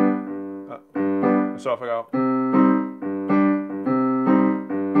 so if I go,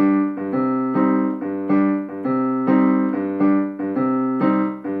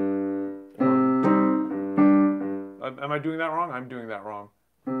 am I doing that wrong? I'm doing that wrong.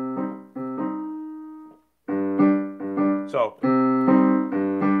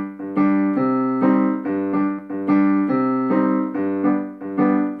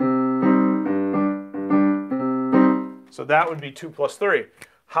 So that would be 2 plus 3.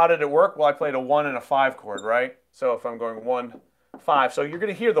 How did it work? Well, I played a 1 and a 5 chord, right? So if I'm going 1, 5, so you're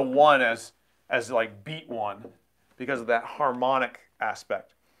going to hear the 1 as like beat 1 because of that harmonic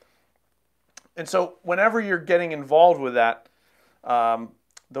aspect. And so whenever you're getting involved with that,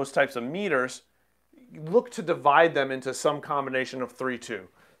 those types of meters, look to divide them into some combination of 3, 2.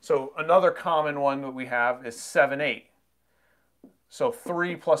 So another common one that we have is 7, 8. So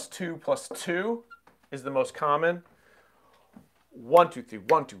 3 plus 2 plus 2 is the most common. 1, 2, 3,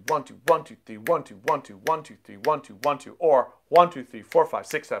 1, 2, 1, 2, 1, 2, 3, 1, 2, 1, 2, 1, 2, 3, 1, 2, 1, 2, or 1, 2, 3, 4, 5,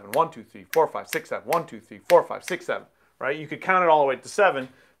 6, 7, 1, 2, 3, 4, 5, 6, 7, 1, 2, 3, 4, 5, 6, 7, right? You could count it all the way to 7,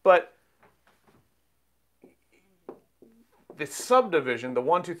 but the subdivision, the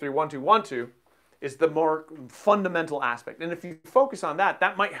 1, 2, 3, 1, 2, 1, 2, is the more fundamental aspect. And if you focus on that,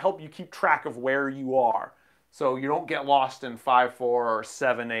 that might help you keep track of where you are. So you don't get lost in 5, 4, or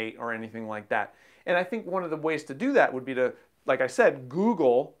 7, 8, or anything like that. And I think one of the ways to do that would be to, like I said,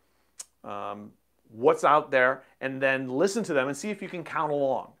 Google what's out there and then listen to them and see if you can count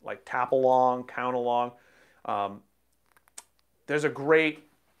along, like tap along, count along. There's a great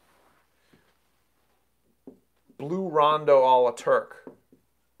Blue Rondo a la Turk.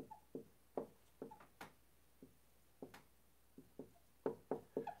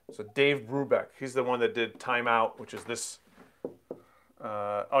 So Dave Brubeck, he's the one that did Time Out, which is this,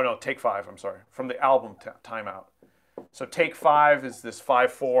 oh no, Take 5, I'm sorry, from the album Time Out. So Take 5 is this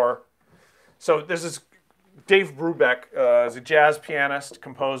 5/4. So this is Dave Brubeck, is a jazz pianist,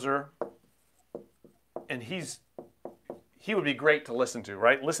 composer, and he would be great to listen to,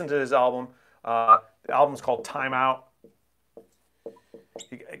 right? Listen to his album. The album's called Time Out.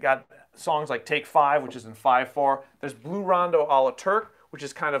 He got songs like Take 5, which is in 5/4. There's Blue Rondo a la Turk, which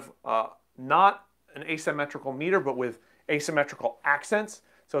is kind of not an asymmetrical meter, but with asymmetrical accents.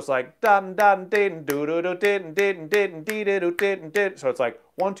 So it's like so it's like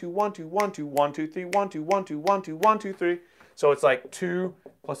 1 2 1 2 1 2 1 2 3 1 2 1 2 1 2 1 2 3. So it's like 2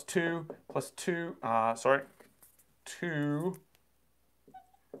 plus 2 plus 2 2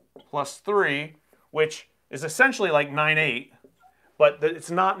 plus 3, which is essentially like 9 8, but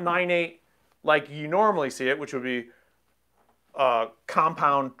it's not 9 8 like you normally see it, which would be a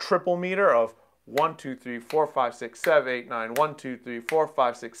compound triple meter of 1 2 3 4 5 6 7 8 9 1 2 3 4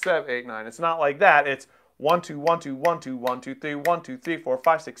 5 6 7 8 9. It's not like that. It's 1 2 1 2 1 2 1 2 3 1 2 3 4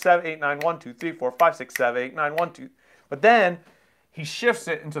 5 6 7 8 9 1 2 3 4 5 6 7 8 9 1 2. But then he shifts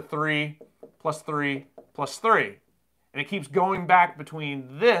it into 3 plus 3 plus 3. And it keeps going back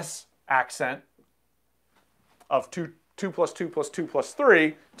between this accent of 2 plus 2 plus 2 plus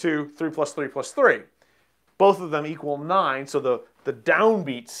 3 to 3 plus 3 plus 3. Both of them equal 9, so the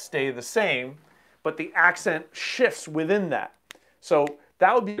downbeats stay the same, but the accent shifts within that. So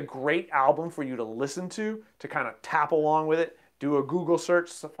that would be a great album for you to listen to kind of tap along with it. Do a Google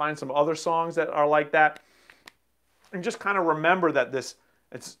search to find some other songs that are like that. And just kind of remember that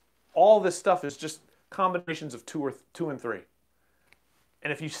all this stuff is just combinations of 2 and 3.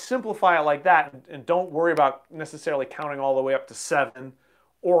 And if you simplify it like that and don't worry about necessarily counting all the way up to 7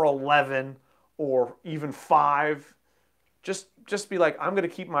 or 11 or even 5, just be like, I'm going to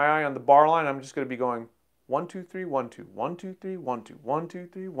keep my eye on the bar line. I'm just going to be going 1 2 3 1 2 1 2 3 1 2 1 2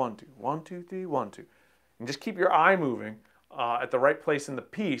 3 1 2 1 2 3 1 2, and just keep your eye moving at the right place in the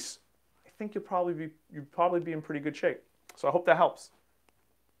piece. I think you'll probably be in pretty good shape. So I hope that helps.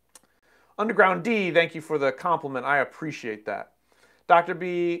 Underground D, thank you for the compliment. I appreciate that. Dr.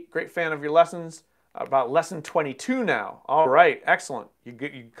 B, great fan of your lessons. About lesson 22 now. All right, excellent.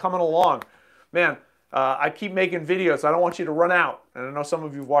 You coming along, man. I keep making videos. I don't want you to run out, and I know some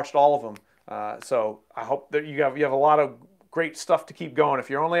of you've watched all of them. So I hope that you have a lot of great stuff to keep going. If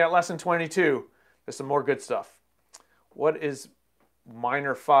you're only at lesson 22, there's some more good stuff. What is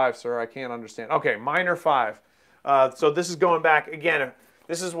Minor 5, sir. I can't understand. Okay, minor 5. So this is going back again.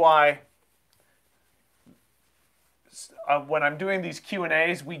 This is why when I'm doing these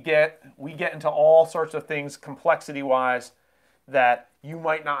Q&As, we get into all sorts of things complexity-wise that you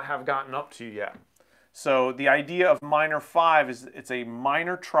might not have gotten up to yet. So the idea of minor 5 is it's a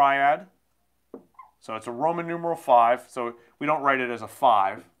minor triad. So it's a Roman numeral 5. So we don't write it as a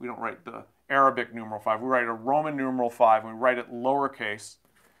 5. We don't write the Arabic numeral 5. We write a Roman numeral 5, and we write it lowercase.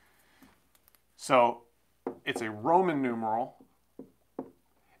 So it's a Roman numeral,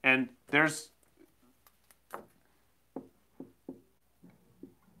 and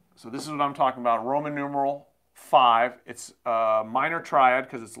so this is what I'm talking about, Roman numeral 5. It's a minor triad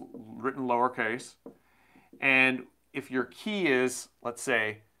because it's written lowercase. And if your key is, let's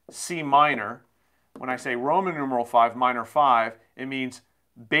say, C minor, when I say Roman numeral 5, minor 5, it means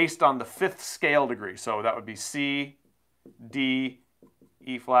based on the 5th scale degree. So that would be C, D,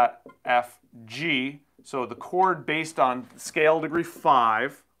 E flat, F, G. So the chord based on scale degree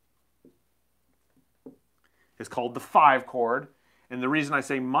 5 is called the 5 chord. And the reason I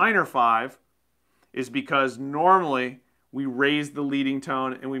say minor 5 is because normally we raise the leading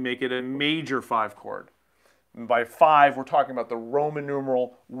tone and we make it a major 5 chord. And by 5, we're talking about the Roman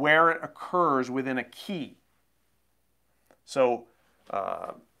numeral where it occurs within a key. So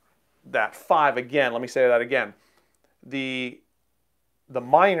that 5, again, let me say that again. The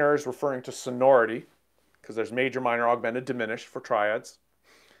minor is referring to sonority, because there's major, minor, augmented, diminished for triads.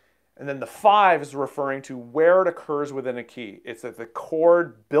 And then the 5 is referring to where it occurs within a key. It's that the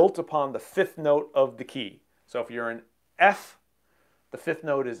chord built upon the 5th note of the key. So if you're in F, the 5th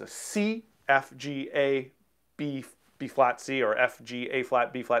note is a C, F, G, A, B, B flat, C, or F, G, A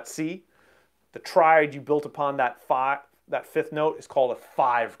flat, B flat, C. The triad you built upon that 5th note is called a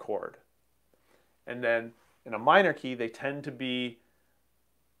 5 chord. And then in a minor key, they tend to be,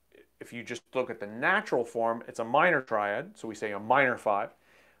 if you just look at the natural form, it's a minor triad, so we say a minor 5.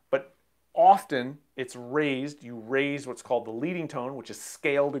 But often it's raised, you raise what's called the leading tone, which is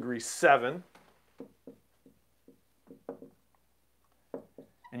scale degree 7.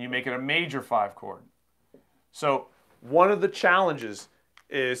 And you make it a major 5 chord. So one of the challenges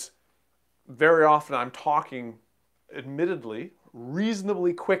is very often I'm talking, admittedly,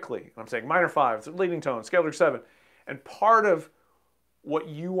 reasonably quickly. I'm saying minor 5, it's a leading tone, scale degree 7. And part of what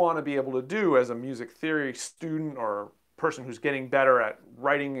you want to be able to do as a music theory student or person who's getting better at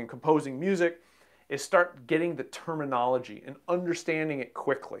writing and composing music is start getting the terminology and understanding it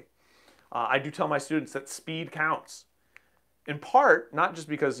quickly. I do tell my students that speed counts. In part, not just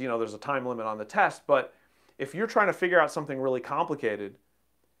because there's a time limit on the test, but if you're trying to figure out something really complicated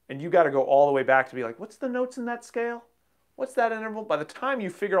and you got to go all the way back to be like, what's the notes in that scale? What's that interval? By the time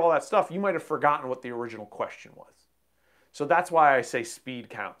you figure all that stuff, you might have forgotten what the original question was. So that's why I say speed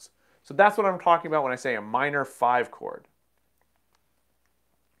counts. So that's what I'm talking about when I say a minor 5 chord.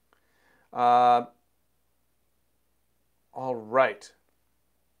 All right.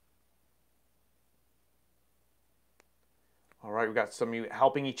 All right, we've got some of you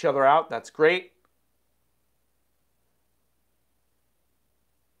helping each other out. That's great.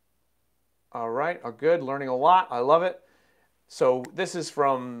 All right, good. Learning a lot. I love it. So this is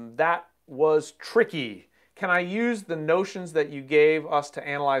from That Was Tricky. Can I use the notions that you gave us to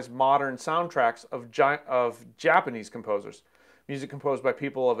analyze modern soundtracks of Japanese composers? Music composed by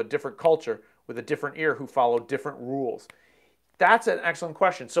people of a different culture with a different ear who follow different rules. That's an excellent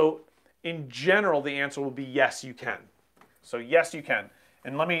question. So in general, the answer will be yes, you can. So yes, you can.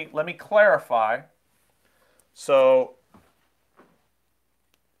 And let me clarify. So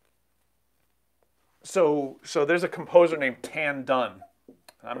there's a composer named Tan Dun.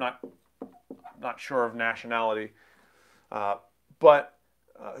 I'm not sure of nationality, but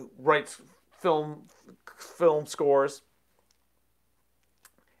writes film scores.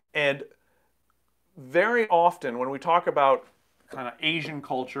 And very often when we talk about kind of Asian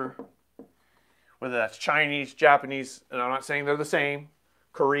culture, whether that's Chinese, Japanese, and I'm not saying they're the same,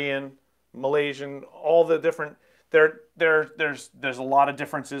 Korean, Malaysian, all the different, there's a lot of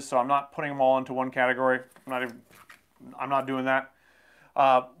differences, so I'm not putting them all into one category. I'm not doing that.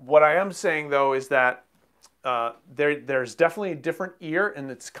 What I am saying though is that there's definitely a different ear, and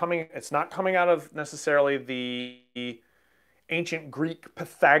it's not coming out of necessarily the ancient Greek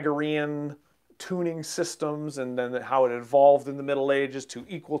Pythagorean tuning systems and then how it evolved in the Middle Ages to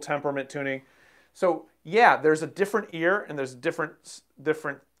equal temperament tuning. So yeah, there's a different ear and there's a different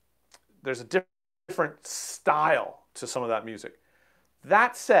style to some of that music.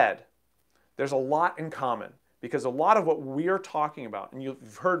 That said, there's a lot in common because a lot of what we're talking about, and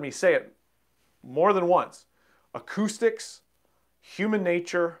you've heard me say it more than once, acoustics human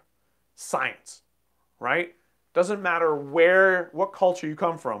nature, science, right? Doesn't matter what culture you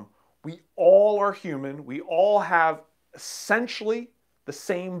come from. We all are human. We all have essentially the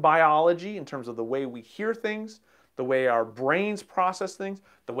same biology in terms of the way we hear things, the way our brains process things,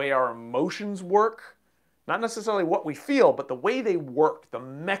 the way our emotions work. Not necessarily what we feel, but the way they work, the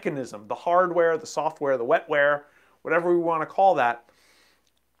mechanism, the hardware, the software, the wetware, whatever we want to call that.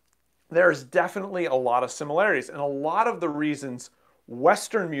 There's definitely a lot of similarities. And a lot of the reasons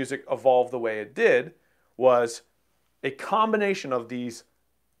Western music evolved the way it did was a combination of these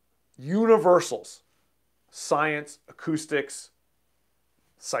universals, science, acoustics,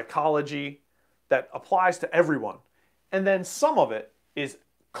 psychology, that applies to everyone. And then some of it is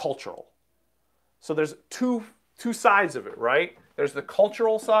cultural. So there's two sides of it, right? There's the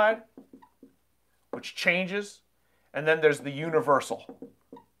cultural side, which changes, and then there's the universal.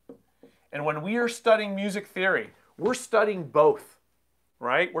 And when we are studying music theory, we're studying both,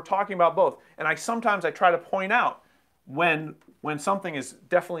 right? We're talking about both. And sometimes I try to point out when something is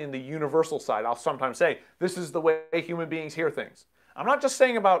definitely in the universal side, I'll sometimes say, this is the way human beings hear things. I'm not just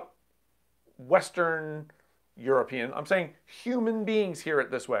saying about Western European, I'm saying human beings hear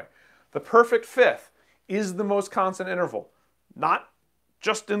it this way. The perfect fifth is the most constant interval, not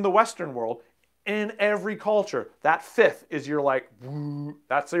just in the Western world, in every culture. That fifth is your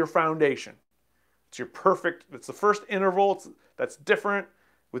that's your foundation. It's your perfect, it's the first interval that's different,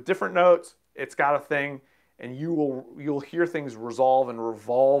 with different notes. It's got a thing, and you'll hear things resolve and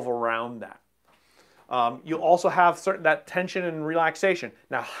revolve around that. You'll also have that tension and relaxation.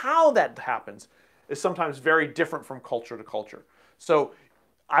 Now, how that happens is sometimes very different from culture to culture. So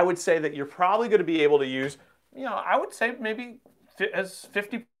I would say that you're probably going to be able to use, I would say maybe as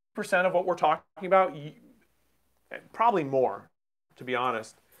 50% of what we're talking about, probably more, to be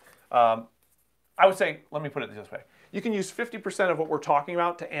honest. I would say, let me put it this way. You can use 50% of what we're talking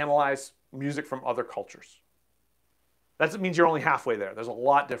about to analyze music from other cultures. That means you're only halfway there. There's a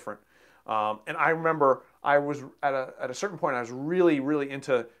lot different. And I remember I was at a certain point, I was really, really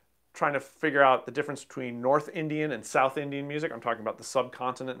into trying to figure out the difference between North Indian and South Indian music. I'm talking about the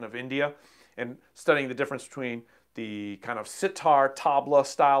subcontinent of India, and studying the difference between the kind of sitar, tabla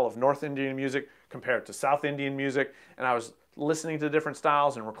style of North Indian music compared to South Indian music. And I was listening to different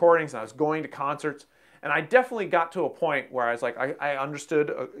styles and recordings, and I was going to concerts. And I definitely got to a point where I was like, I understood,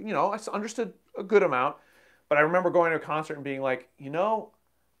 I understood a good amount. But I remember going to a concert and being like,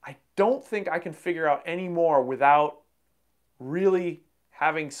 I don't think I can figure out any more without really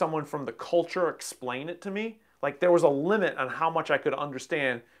having someone from the culture explain it to me. Like, there was a limit on how much I could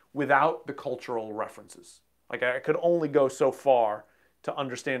understand without the cultural references. Like, I could only go so far to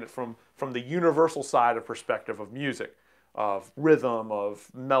understand it from the universal side of perspective of music, of rhythm, of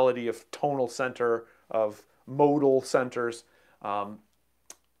melody, of tonal center, of modal centers. And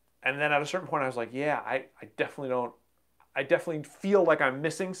then at a certain point I was like, yeah, I definitely feel like I'm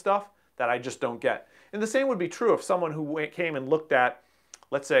missing stuff that I just don't get. And the same would be true if someone who came and looked at,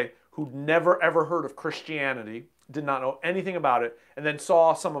 let's say, who'd never ever heard of Christianity, did not know anything about it, and then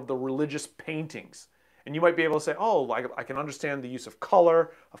saw some of the religious paintings. And you might be able to say, oh, I can understand the use of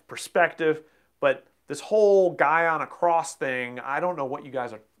color, of perspective, but this whole guy on a cross thing, I don't know what you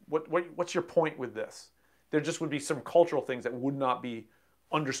guys are, what's your point with this? There just would be some cultural things that would not be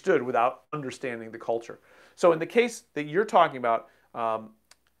understood without understanding the culture. So in the case that you're talking about,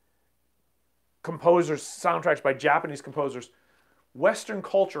 composers, soundtracks by Japanese composers, Western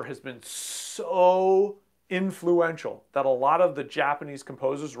culture has been so influential that a lot of the Japanese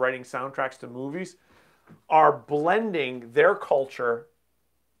composers writing soundtracks to movies are blending their culture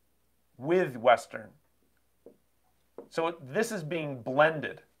with Western. So this is being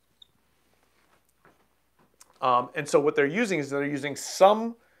blended. And so what they're using is they're using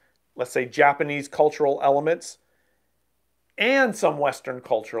some, let's say, Japanese cultural elements and some Western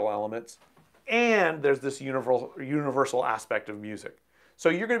cultural elements, and there's this universal aspect of music. So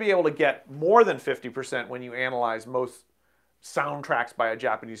you're going to be able to get more than 50% when you analyze most soundtracks by a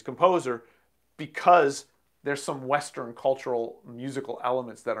Japanese composer, because there's some Western cultural musical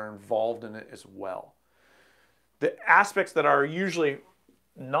elements that are involved in it as well. The aspects that are usually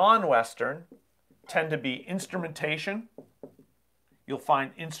non-Western tend to be instrumentation. You'll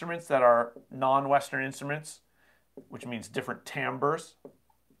find instruments that are non-Western instruments, which means different timbres.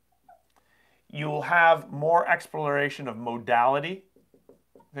 You'll have more exploration of modality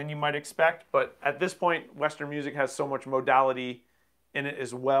than you might expect, but at this point, Western music has so much modality in it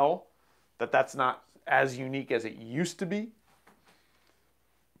as well that that's not as unique as it used to be,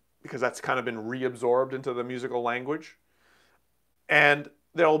 because that's kind of been reabsorbed into the musical language. And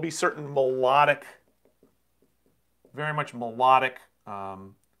there will be certain melodic very much melodic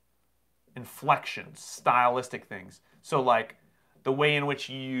inflections, stylistic things. So like the way in which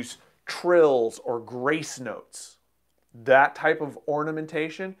you use trills or grace notes, that type of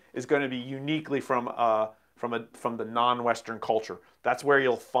ornamentation is going to be uniquely from the non-Western culture. That's where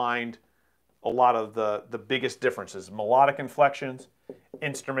you'll find a lot of the biggest differences. Melodic inflections,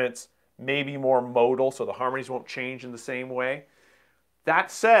 instruments, maybe more modal, so the harmonies won't change in the same way.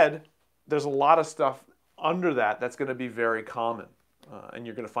 That said, there's a lot of stuff under that that's going to be very common. And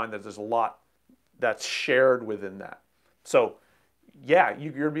you're going to find that there's a lot that's shared within that. So yeah,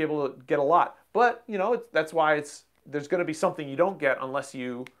 you're going to be able to get a lot. But, you know, that's why there's going to be something you don't get unless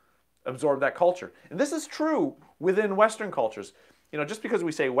you absorb that culture. And this is true within Western cultures. You know, just because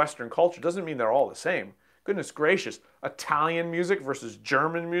we say Western culture doesn't mean they're all the same. Goodness gracious, Italian music versus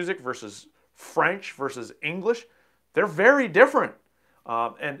German music versus French versus English, they're very different.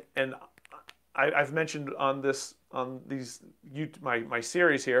 And I've mentioned on my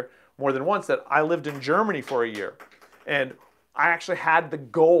series here more than once that I lived in Germany for a year. And I actually had the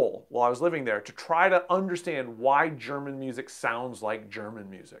goal while I was living there to try to understand why German music sounds like German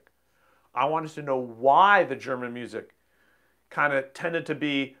music. I wanted to know why the German music kind of tended to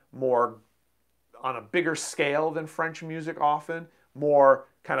be more on a bigger scale than French music often, more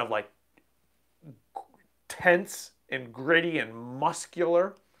kind of like tense and gritty and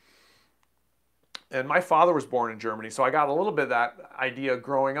muscular. And my father was born in Germany, so I got a little bit of that idea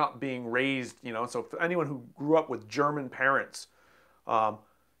growing up, being raised, you know. So for anyone who grew up with German parents,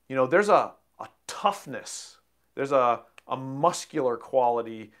 you know, there's a toughness, there's a muscular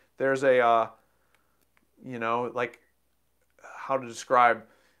quality, there's a, you know, like how to describe,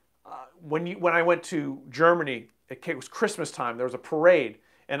 when I went to Germany, it was Christmas time, there was a parade,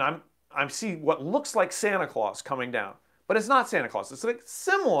 and I'm seeing what looks like Santa Claus coming down, but it's not Santa Claus. It's like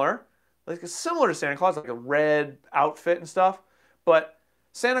similar to Santa Claus, like a red outfit and stuff, but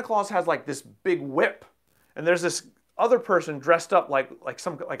Santa Claus has like this big whip, and there's this other person dressed up like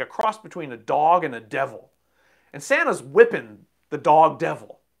a cross between a dog and a devil, and Santa's whipping the dog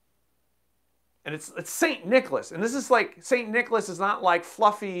devil. And it's St. Nicholas. And this is like, St. Nicholas is not like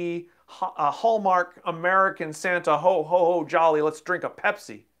fluffy, Hallmark American Santa, ho, ho, ho, jolly, let's drink a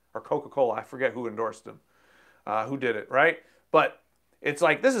Pepsi. Or Coca-Cola, I forget who endorsed him, who did it, right? But it's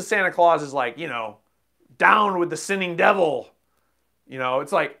like, this is Santa Claus is like, you know, down with the sinning devil. You know,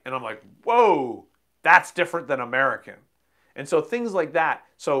 it's like, and I'm like, whoa, that's different than American. And so things like that.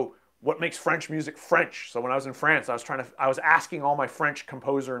 So what makes French music French? So when I was in France, I was asking all my French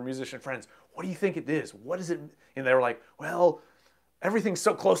composer and musician friends, what do you think it is? What is it? And they were like, well, everything's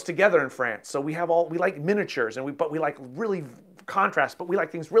so close together in France. So we like miniatures, but we like really contrast, but we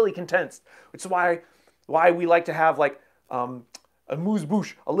like things really condensed. Which is why we like to have like a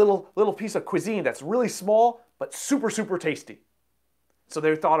amuse-bouche, a little piece of cuisine that's really small, but super, super tasty. So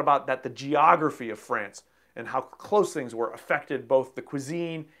they thought about that, the geography of France and how close things were affected both the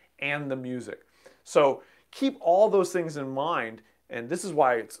cuisine and the music. So keep all those things in mind. And this is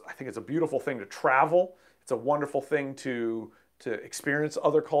why I think it's a beautiful thing to travel. It's a wonderful thing to experience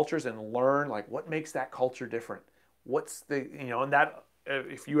other cultures and learn like what makes that culture different. What's the, you know, and that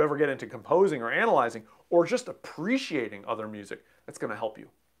if you ever get into composing or analyzing or just appreciating other music, that's going to help you.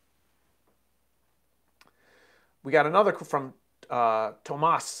 We got another from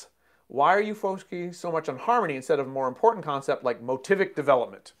Tomas. Why are you focusing so much on harmony instead of a more important concept like motivic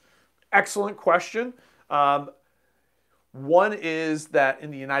development? Excellent question. One is that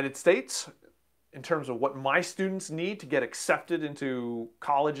in the United States, in terms of what my students need to get accepted into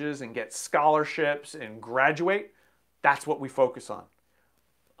colleges and get scholarships and graduate, that's what we focus on.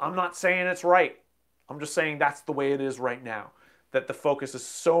 I'm not saying it's right. I'm just saying that's the way it is right now, that the focus is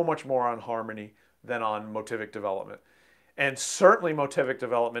so much more on harmony than on motivic development. And certainly motivic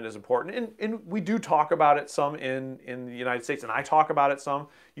development is important. And we do talk about it some in the United States, and I talk about it some.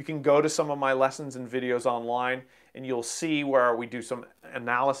 You can go to some of my lessons and videos online, and you'll see where we do some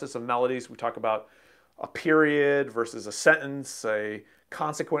analysis of melodies. We talk about a period versus a sentence, a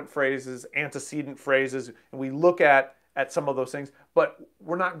consequent phrases, antecedent phrases, and we look at some of those things, but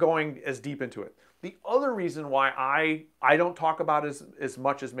we're not going as deep into it. The other reason why I don't talk about it as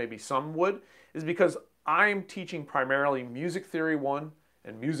much as maybe some would is because I'm teaching primarily Music Theory 1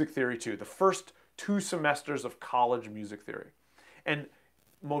 and Music Theory 2, the first 2 semesters of college music theory. And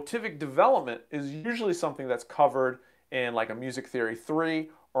motivic development is usually something that's covered in like a Music Theory 3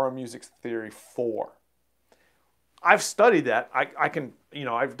 or a Music Theory 4. I've studied that. I can, you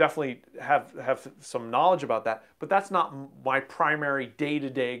know, I've definitely have some knowledge about that, but that's not my primary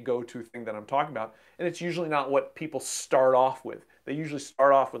day-to-day go-to thing that I'm talking about. And it's usually not what people start off with. They usually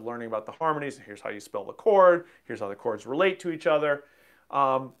start off with learning about the harmonies. Here's how you spell the chord. Here's how the chords relate to each other.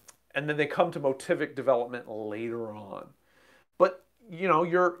 And then they come to motivic development later on. But you know,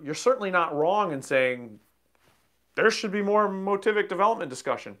 you're certainly not wrong in saying there should be more motivic development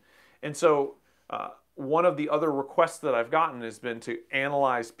discussion. And so one of the other requests that I've gotten has been to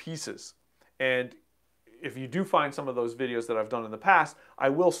analyze pieces. And if you do find some of those videos that I've done in the past, I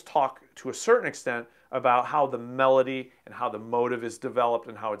will talk to a certain extent about how the melody and how the motive is developed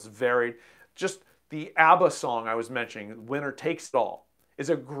and how it's varied. Just the ABBA song I was mentioning, Winner Takes It All, is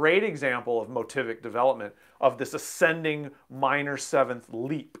a great example of motivic development, of this ascending minor seventh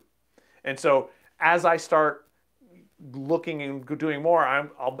leap. And so as I start looking and doing more,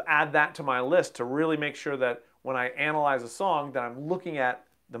 I'll add that to my list to really make sure that when I analyze a song that I'm looking at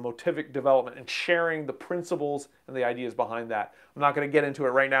the motivic development and sharing the principles and the ideas behind that. I'm not going to get into it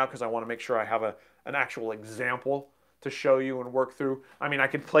right now because I want to make sure I have an actual example to show you and work through. I mean, I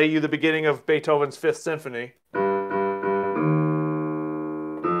could play you the beginning of Beethoven's Fifth Symphony.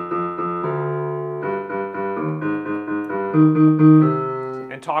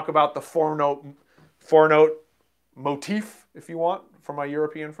 And talk about the four note motif, if you want, for my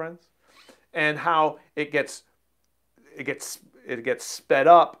European friends, and how it gets sped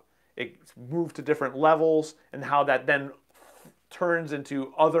up, it's moved to different levels, and how that then turns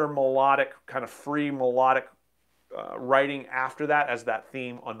into other melodic, kind of free melodic writing after that as that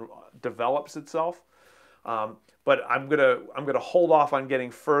theme develops itself. But I'm gonna hold off on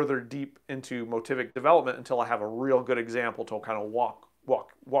getting further deep into motivic development until I have a real good example to kind of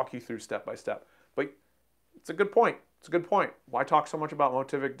walk you through step by step. But it's a good point. It's a good point. Why talk so much about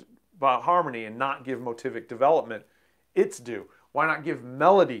harmony and not give motivic development its due? Why not give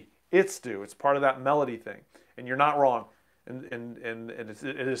melody its due? It's part of that melody thing, and you're not wrong. And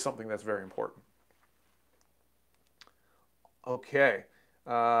it is something that's very important. Okay.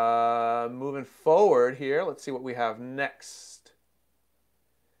 Moving forward here, let's see what we have next.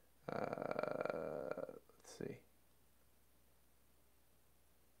 Let's see.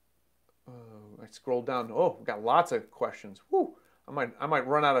 I scrolled down. Oh, we've got lots of questions. Whew. I might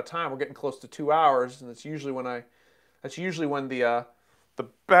run out of time. We're getting close to 2 hours, and that's usually when the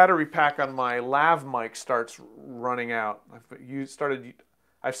battery pack on my lav mic starts running out.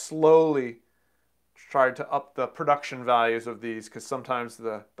 I've slowly tried to up the production values of these because sometimes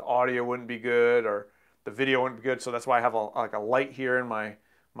the audio wouldn't be good or the video wouldn't be good. So that's why I have like a light here in my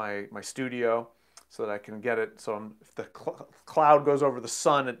studio so that I can get it. So if the cloud goes over the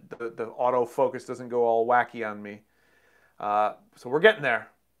sun, the autofocus doesn't go all wacky on me. So we're getting there.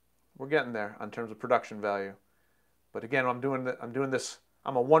 We're getting there in terms of production value. But again, I'm doing this.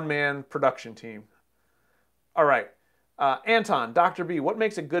 I'm a one-man production team. All right. Anton, Dr. B, what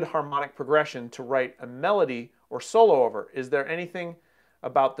makes a good harmonic progression to write a melody or solo over? Is there anything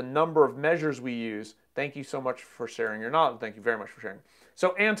about the number of measures we use? Thank you so much for sharing your knowledge. Thank you very much for sharing.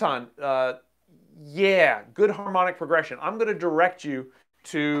 So Anton, yeah, good harmonic progression. I'm going to direct you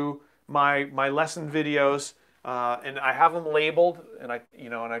to my lesson videos, and I have them labeled, and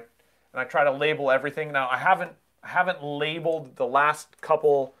I try to label everything. Now I haven't labeled the last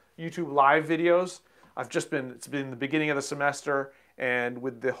couple YouTube live videos. It's been the beginning of the semester, and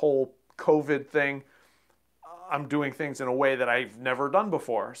with the whole COVID thing, I'm doing things in a way that I've never done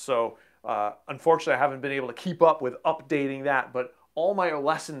before. So unfortunately, I haven't been able to keep up with updating that, but all my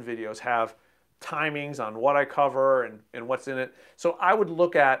lesson videos have timings on what I cover and what's in it. So I would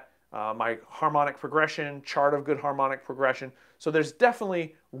look at my harmonic progression, chart of good harmonic progression. So there's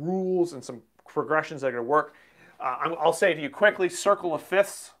definitely rules and some progressions that are going to work. I'll say to you quickly, circle of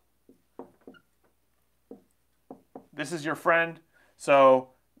fifths. This is your friend.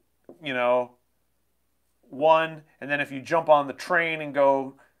 So, 1, and then if you jump on the train and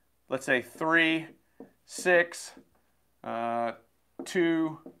go, let's say 3, 6,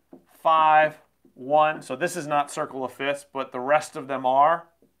 2, 5, 1. So this is not circle of fifths, but the rest of them are.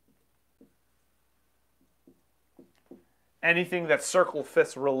 Anything that's circle of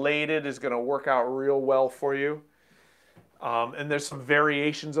fifths related is going to work out real well for you. And there's some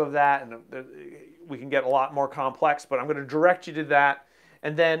variations of that, and we can get a lot more complex, but I'm going to direct you to that.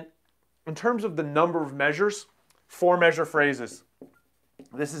 And then in terms of the number of measures, 4 measure phrases.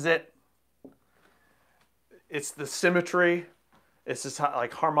 This is it. It's the symmetry. It's just how,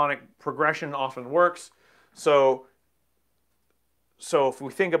 like, harmonic progression often works. So if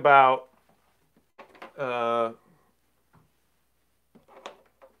we think about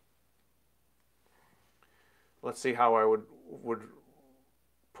let's see how I would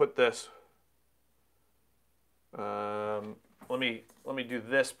put this. Let me do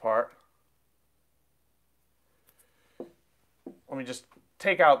this part. let me just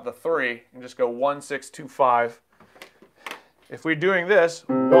take out the 3 and just go 1, 6, 2, 5. If we're doing this,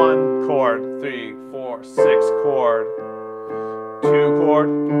 1 chord, 3, 4, 6 chord, 2 chord,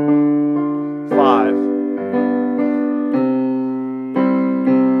 5.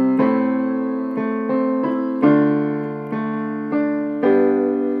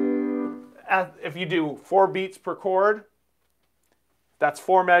 If you do 4 beats per chord, that's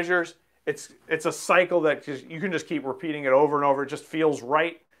 4 measures. It's a cycle that you can just keep repeating it over and over. It just feels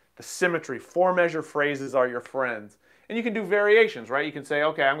right. The symmetry, 4 measure phrases are your friends. And you can do variations, right? You can say,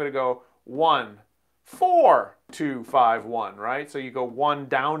 okay, I'm going to go 1, 4, 2, 5, 1, right? So you go 1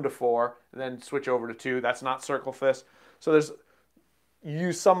 down to 4, and then switch over to 2. That's not circle fifths. So you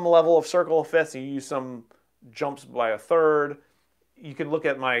use some level of circle fifths, you use some jumps by a third. You can look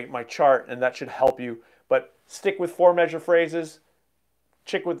at my chart, and that should help you. But stick with 4 measure phrases.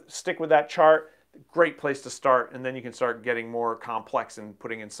 Stick with that chart. Great place to start, and then you can start getting more complex and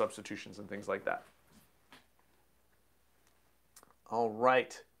putting in substitutions and things like that. All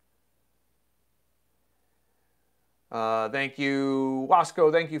right. Thank you,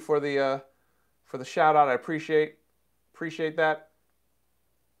 Wasco. Thank you for the shout out. I appreciate that.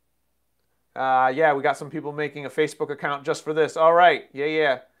 Yeah, we got some people making a Facebook account just for this. All right.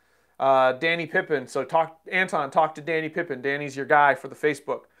 Yeah. Danny Pippin. So Anton, talk to Danny Pippin. Danny's your guy for the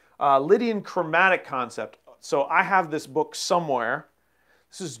Facebook. Lydian chromatic concept. So I have this book somewhere.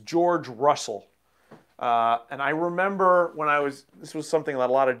 This is George Russell. And I remember when this was something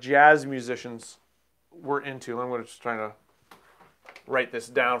that a lot of jazz musicians were into. I'm just trying to write this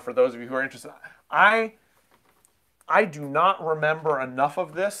down for those of you who are interested. I do not remember enough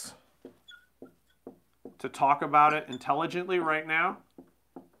of this to talk about it intelligently right now.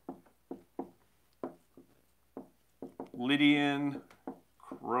 Lydian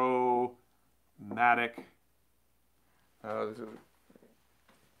chromatic. What is it,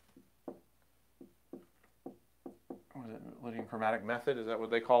 Lydian chromatic method? Is that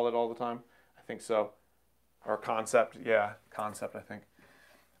what they call it all the time? I think so. Or concept. Yeah, concept, I think.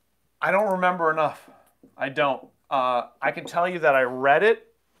 I don't remember enough. I don't. I can tell you that I read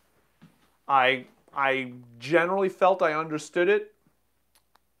it. I generally felt I understood it.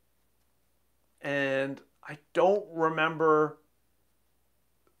 And I don't remember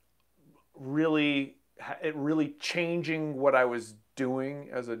it really changing what I was doing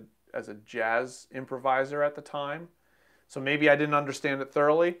as a jazz improviser at the time. So maybe I didn't understand it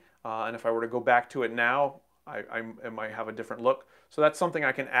thoroughly, and if I were to go back to it now, I might have a different look. So that's something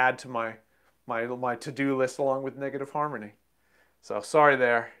I can add to my to-do list along with negative harmony. So sorry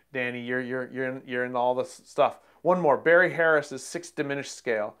there, Danny, you're in all this stuff. One more, Barry Harris's 6 diminished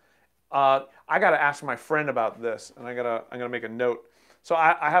scale. I got to ask my friend about this, and I'm gonna make a note. So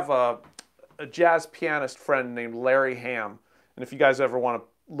I have a jazz pianist friend named Larry Ham, and if you guys ever want to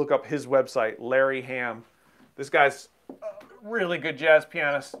look up his website, Larry Ham, this guy's a really good jazz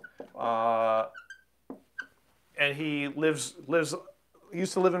pianist, and he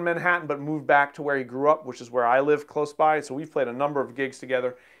used to live in Manhattan, but moved back to where he grew up, which is where I live close by. So we've played a number of gigs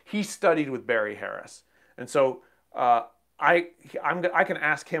together. He studied with Barry Harris, and so I can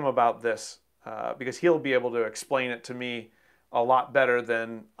ask him about this because he'll be able to explain it to me a lot better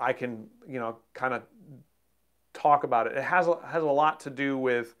than I can, kind of talk about it. It has a lot to do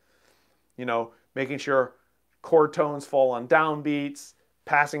with, making sure chord tones fall on downbeats,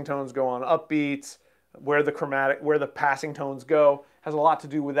 passing tones go on upbeats, where the passing tones go has a lot to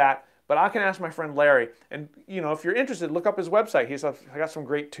do with that. But I can ask my friend Larry, and if you're interested, look up his website. I got some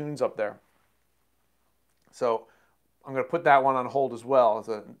great tunes up there. So I'm going to put that one on hold as well as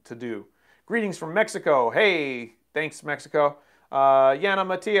a to-do. Greetings from Mexico. Hey, thanks, Mexico. Yana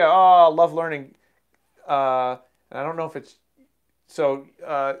Mattia. Oh, love learning. I don't know if it's... So,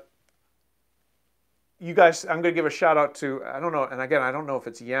 you guys, I'm going to give a shout out to, I don't know, and again, I don't know if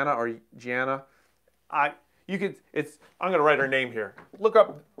it's Yana or Gianna. I'm going to write her name here. Look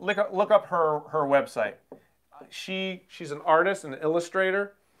up her website. She's an artist and an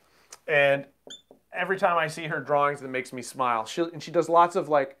illustrator, and every time I see her drawings, it makes me smile. She does lots of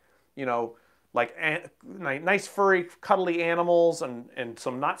nice furry, cuddly animals and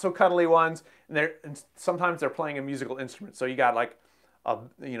some not so cuddly ones. And sometimes they're playing a musical instrument. So you got like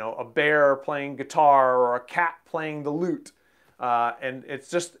a bear playing guitar or a cat playing the lute. And it's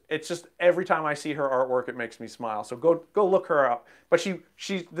just every time I see her artwork, it makes me smile. So go look her up. But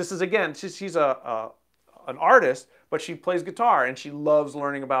she's an artist, but she plays guitar and she loves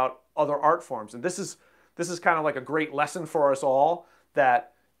learning about other art forms. And this is kind of like a great lesson for us all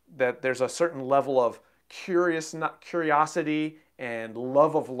that there's a certain level of curiosity and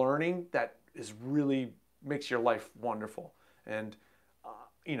love of learning that is really makes your life wonderful. And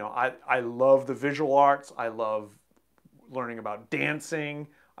you know, I love the visual arts. I love learning about dancing.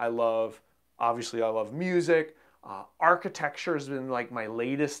 Obviously I love music. Architecture has been like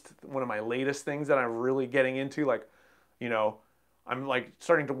one of my latest things that I'm really getting into. Like, you know, I'm like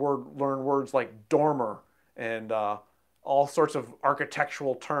starting to learn words like dormer and all sorts of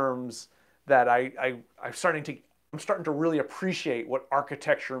architectural terms that I'm starting to really appreciate what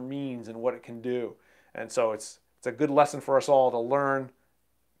architecture means and what it can do. And so it's a good lesson for us all to learn,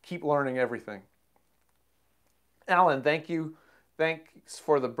 keep learning everything. Alan, thank you. Thanks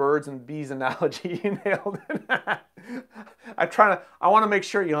for the birds and bees analogy. You nailed it. I want to make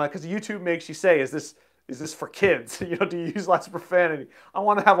sure, you know, because YouTube makes you say, is this for kids? You know, do you use lots of profanity? I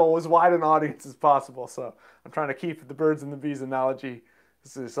want to have as wide an audience as possible. So I'm trying to keep the birds and the bees analogy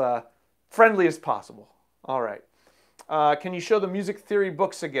as friendly as possible. All right. Can you show the music theory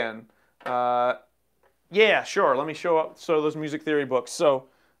books again? Yeah, sure. Let me show those music theory books. So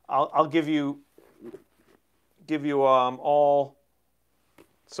I'll give you all.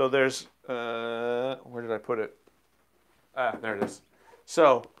 So there's where did I put it? There it is.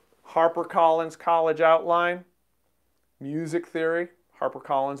 So HarperCollins College Outline, Music Theory.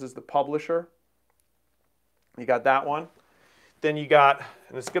 HarperCollins is the publisher. You got that one. Then you got,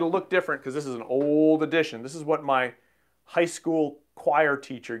 and it's going to look different because this is an old edition. This is what my high school choir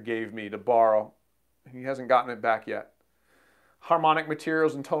teacher gave me to borrow. He hasn't gotten it back yet. Harmonic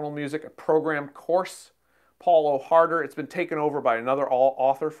Materials and Tonal Music, a program course. Paul O'Harder. It's been taken over by another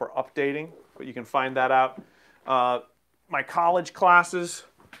author for updating, but you can find that out. My college classes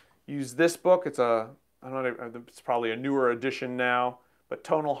use this book. It's it's probably a newer edition now, but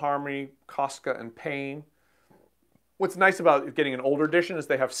Tonal Harmony, Koska, and Payne. What's nice about getting an older edition is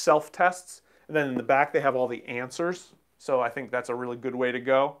they have self-tests, and then in the back they have all the answers. So I think that's a really good way to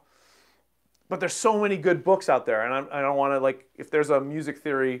go. But there's so many good books out there, and I don't want to, like, if there's a music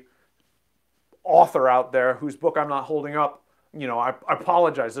theory author out there whose book I'm not holding up, you know, I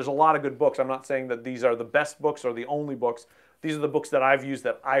apologize. There's a lot of good books. I'm not saying that these are the best books or the only books. These are the books that I've used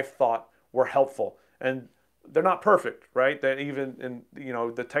that I've thought were helpful. And they're not perfect, right? That even in, you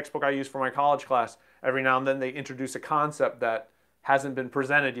know, the textbook I use for my college class, every now and then they introduce a concept that hasn't been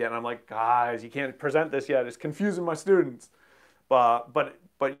presented yet. And I'm like, guys, you can't present this yet. It's confusing my students. But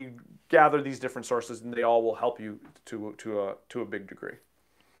you gather these different sources and they all will help you to a big degree.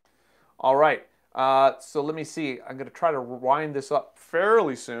 All right. So let me see. I'm going to try to wind this up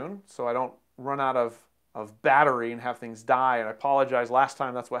fairly soon so I don't run out of battery and have things die. And I apologize. Last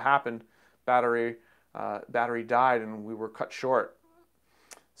time that's what happened. Battery died and we were cut short.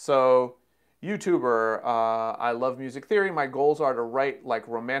 So YouTuber, I love music theory. My goals are to write like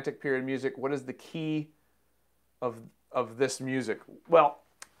romantic period music. What is the key of this music? Well,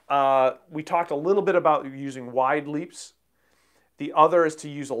 we talked a little bit about using wide leaps. The other is to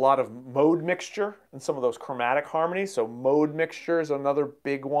use a lot of mode mixture and some of those chromatic harmonies. So mode mixture is another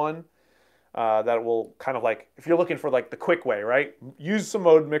big one that will kind of like, if you're looking for like the quick way, right? Use some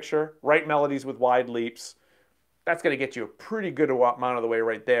mode mixture, write melodies with wide leaps. That's going to get you a pretty good amount of the way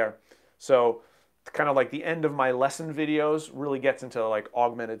right there. So kind of like the end of my lesson videos really gets into like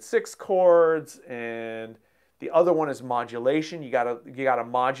augmented sixth chords, and the other one is modulation. You gotta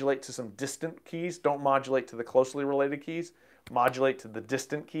modulate to some distant keys. Don't modulate to the closely related keys. Modulate to the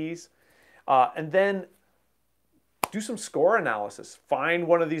distant keys. And then do some score analysis. Find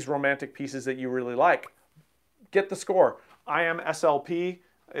one of these romantic pieces that you really like. Get the score. IMSLP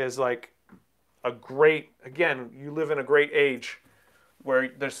is like a great, again, you live in a great age where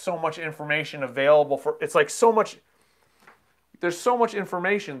there's so much information available for, it's like so much, there's so much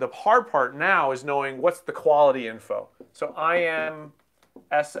information. The hard part now is knowing what's the quality info. So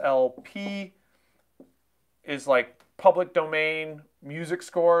IMSLP is like public domain music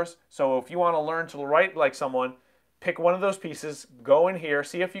scores. So if you want to learn to write like someone, pick one of those pieces, go in here,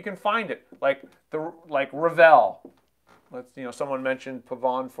 see if you can find it. Like Ravel. Someone mentioned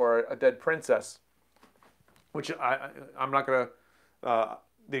Pavane for A Dead Princess, which I'm not going to,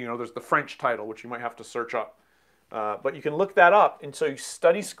 there's the French title, which you might have to search up. But you can look that up, and so you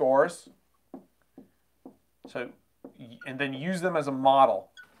study scores, and then use them as a model,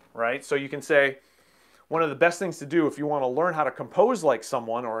 right? So you can say, one of the best things to do if you want to learn how to compose like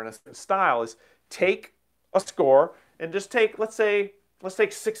someone or in a style is take a score and just take, let's take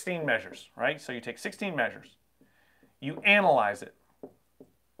 16 measures, right? So you take 16 measures. You analyze it.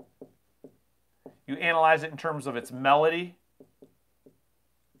 You analyze it in terms of its melody,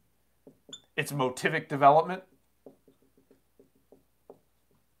 its motivic development,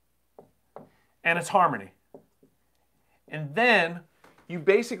 and its harmony. And then you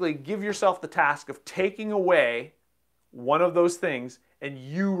basically give yourself the task of taking away one of those things and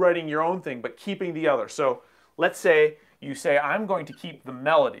you writing your own thing, but keeping the other. So let's say you say, I'm going to keep the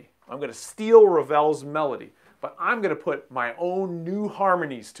melody. I'm going to steal Ravel's melody, but I'm going to put my own new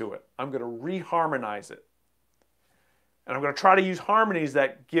harmonies to it. I'm going to reharmonize it. And I'm going to try to use harmonies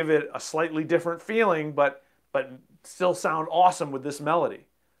that give it a slightly different feeling, but still sound awesome with this melody.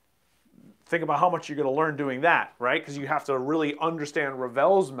 Think about how much you're going to learn doing that, right? Because you have to really understand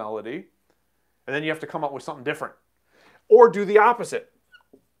Ravel's melody, and then you have to come up with something different. Or do the opposite,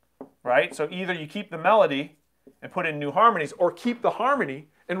 right? So either you keep the melody and put in new harmonies, or keep the harmony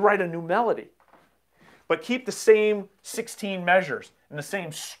and write a new melody. But keep the same 16 measures and the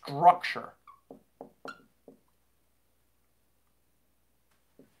same structure.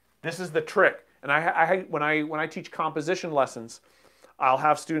 This is the trick. And when I teach composition lessons, I'll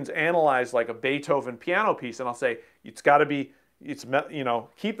have students analyze like a Beethoven piano piece, and I'll say, it's got to be,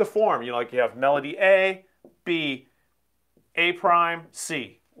 keep the form. Like you have melody A, B, A prime,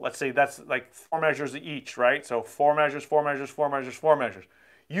 C. Let's say that's like 4 measures each, right? So 4 measures, 4 measures, 4 measures, 4 measures.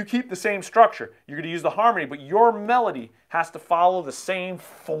 You keep the same structure. You're going to use the harmony, but your melody has to follow the same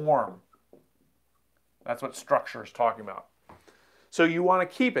form. That's what structure is talking about. So you want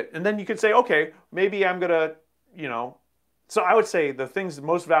to keep it. And then you can say, okay, maybe I'm going to, So I would say the things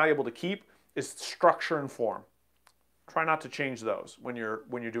most valuable to keep is structure and form. Try not to change those when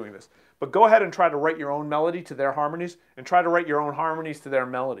you're doing this. But go ahead and try to write your own melody to their harmonies, and try to write your own harmonies to their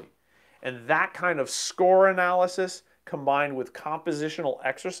melody. And that kind of score analysis combined with compositional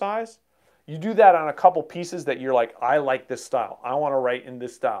exercise, you do that on a couple pieces that you're like, I like this style. I want to write in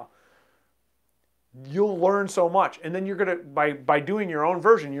this style. You'll learn so much. And then you're going to, by doing your own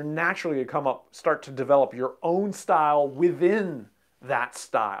version, you're naturally going to start to develop your own style within that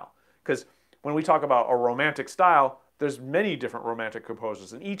style. Because when we talk about a romantic style, there's many different romantic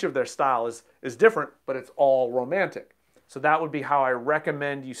composers, and each of their style is different, but it's all romantic. So that would be how I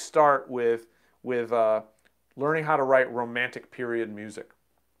recommend you start with learning how to write romantic period music.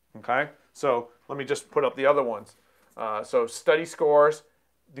 Okay? So let me just put up the other ones. So study scores,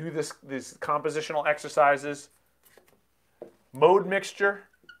 do these compositional exercises, mode mixture.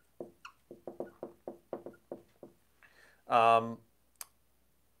 So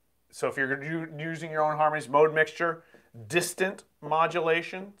if you're using your own harmonies, mode mixture, distant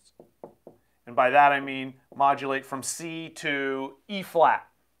modulations, and by that I mean modulate from C to E flat.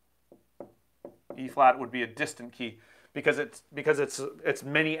 E flat would be a distant key because it's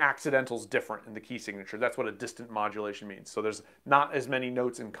many accidentals different in the key signature. That's what a distant modulation means. So there's not as many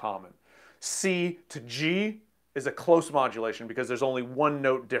notes in common. C to G is a close modulation because there's only one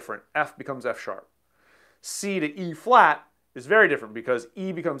note different. F becomes F sharp. C to E flat is very different because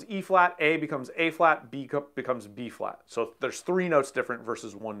E becomes E flat, A becomes A flat, B becomes B flat. So there's 3 notes different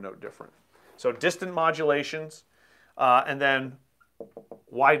versus 1 note different. So distant modulations, and then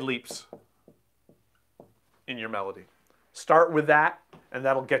wide leaps in your melody. Start with that, and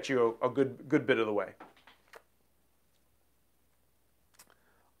that'll get you a good bit of the way.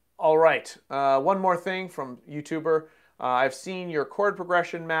 All right, one more thing from YouTuber. I've seen your chord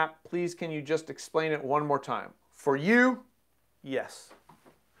progression map. Please, can you just explain it one more time? For you, yes.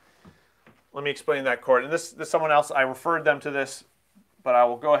 Let me explain that chord. And this someone else, I referred them to this, but I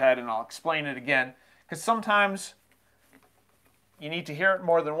will go ahead and I'll explain it again. Because sometimes you need to hear it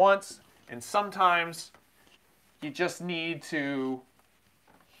more than once, and sometimes you just need to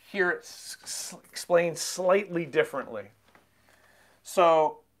hear it explained slightly differently.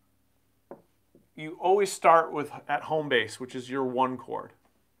 So you always start with at home base, which is your 1 chord.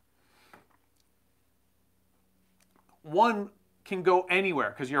 1 can go anywhere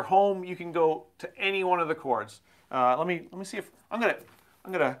because you're home. You can go to any one of the chords. Let me see if I'm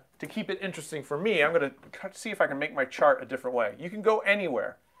gonna to keep it interesting for me. I'm gonna try to see if I can make my chart a different way. You can go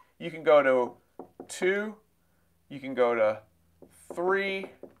anywhere. You can go to 2. You can go to 3.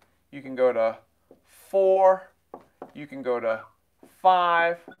 You can go to 4. You can go to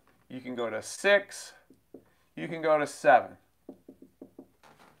 5. You can go to 6. You can go to 7.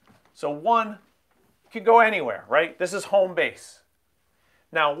 So 1 can go anywhere, right? This is home base.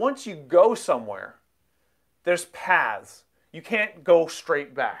 Now, once you go somewhere, there's paths. You can't go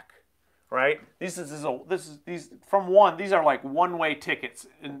straight back, right? These from 1. These are like one-way tickets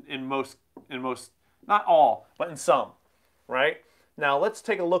in most, not all, but in some, right? Now let's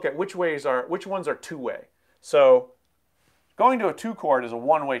take a look at which ones are 2-way. So going to a 2 chord is a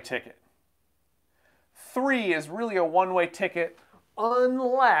one-way ticket. 3 is really a one-way ticket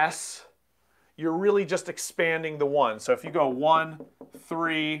unless you're really just expanding the 1. So if you go 1,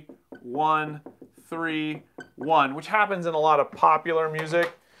 3, 1, 3, 1, which happens in a lot of popular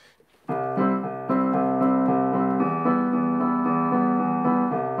music.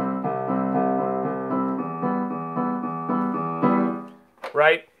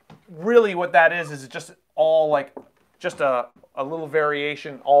 right? Really what that is just all like, just a little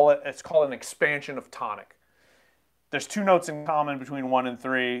variation. It's called an expansion of tonic. There's two notes in common between 1 and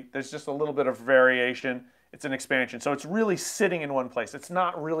 3. There's just a little bit of variation. It's an expansion. So it's really sitting in one place. It's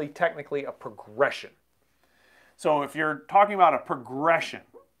not really technically a progression. So if you're talking about a progression,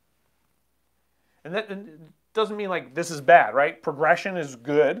 and that doesn't mean like this is bad, right? Progression is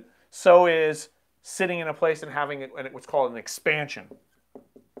good. So is sitting in a place and having what's called an expansion.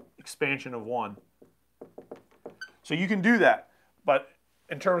 Expansion of 1. So you can do that. But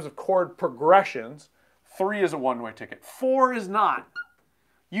in terms of chord progressions, 3 is a one-way ticket. 4 is not.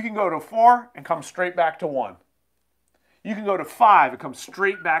 You can go to 4 and come straight back to 1. You can go to 5 and come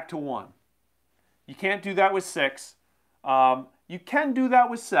straight back to 1. You can't do that with 6. You can do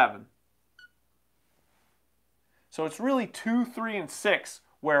that with 7. So it's really 2, 3, and 6,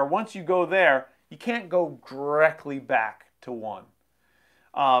 where once you go there, you can't go directly back to 1.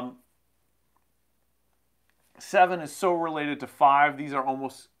 7 is so related to 5. These are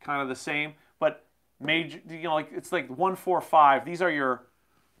almost kind of the same, but major, like it's like 1, 4, 5. These are your,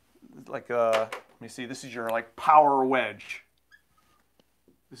 like, let me see. This is your like power wedge.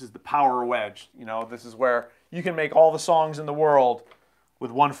 This is the power wedge. This is where you can make all the songs in the world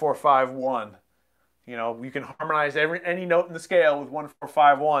with 1, 4, 5, 1. You can harmonize any note in the scale with 1, 4,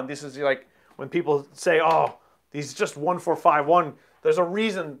 5, 1. This is like when people say, "Oh, these just 1, 4, 5, 1." There's a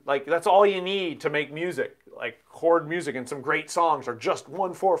reason. Like that's all you need to make music. Like chord music and some great songs are just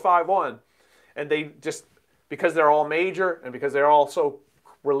 1, 4, 5, 1, and they just, because they're all major and because they're all so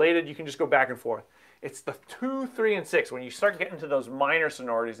related, you can just go back and forth. It's the 2, 3, and 6 when you start getting to those minor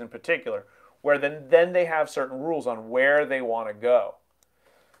sonorities in particular, where then they have certain rules on where they want to go.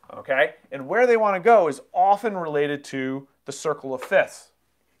 Okay, and where they want to go is often related to the circle of fifths.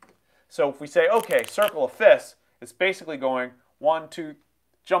 So if we say, okay, circle of fifths, it's basically going 1, 2,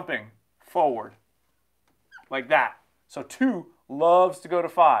 jumping forward, like that. So 2 loves to go to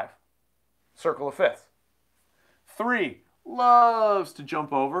 5, circle of fifths. 3 loves to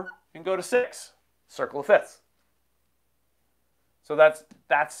jump over and go to 6, circle of fifths. So that's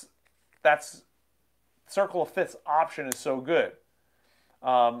circle of fifths option is so good.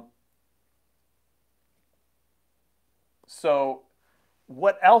 So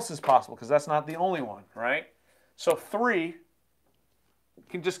what else is possible? Because that's not the only one, right? So 3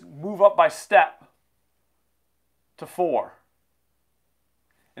 can just move up by step to 4.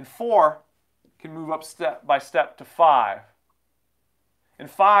 And 4 can move up step by step to 5. And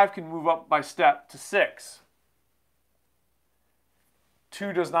 5 can move up by step to 6.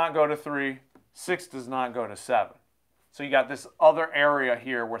 2 does not go to 3. 6 does not go to 7. So you got this other area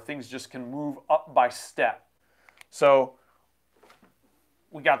here where things just can move up by step. So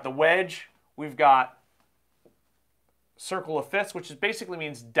we got the wedge. We've got circle of fifths, which basically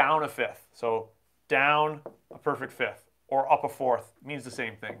means down a fifth. So down a perfect fifth or up a fourth means the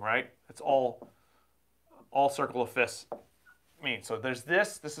same thing, right? It's all circle of fifths means. So there's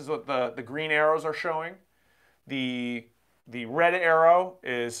this. This is what the green arrows are showing. The red arrow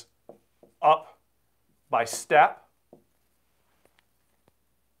is up by step.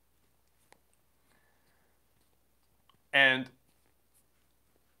 And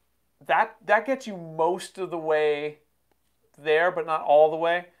that gets you most of the way there, but not all the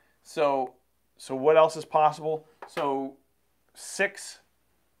way. So what else is possible? So 6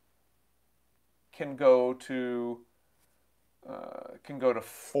 can go to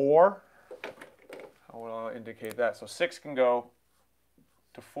 4. How will I indicate that? So 6 can go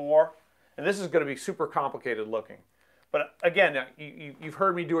to 4, and this is going to be super complicated looking. But again, you've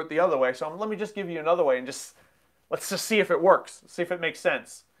heard me do it the other way, so let me just give you another way and let's just see if it works, see if it makes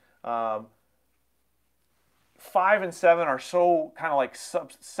sense. 5 and 7 are so kind of like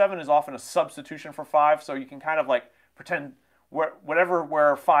 7 is often a substitution for 5, so you can kind of like pretend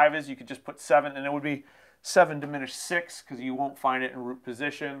where 5 is, you could just put 7, and it would be 7 diminished 6 because you won't find it in root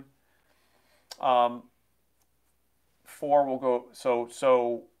position. 4 will go,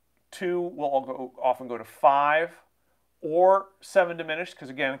 so 2 will often go to 5 or 7 diminished, because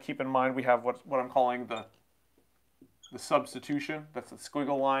again, keep in mind we have what I'm calling the substitution. That's the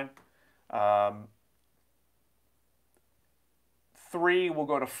squiggle line. 3 will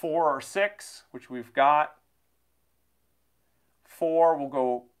go to 4 or 6, which we've got. 4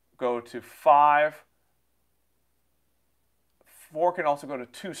 will go to 5. 4 can also go to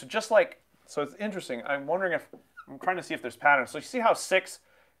 2. So so it's interesting. I'm trying to see if there's patterns. So you see how 6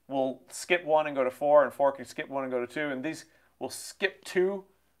 will skip 1 and go to 4, and 4 can skip 1 and go to 2, and these will skip 2.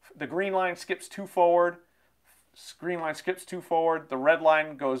 The green line skips 2 forward. Green line skips 2 forward. The red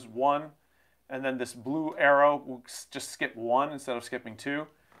line goes 1, and then this blue arrow will just skip 1 instead of skipping 2.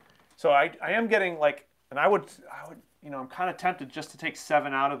 So I am getting like, and I would, I'm kind of tempted just to take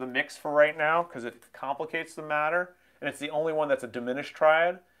 7 out of the mix for right now because it complicates the matter, and it's the only one that's a diminished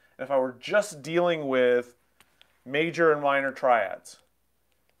triad. And if I were just dealing with major and minor triads,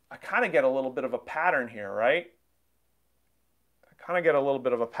 I kind of get a little bit of a pattern here, right? I kind of get a little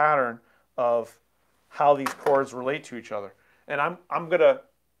bit of a pattern of how these chords relate to each other. And I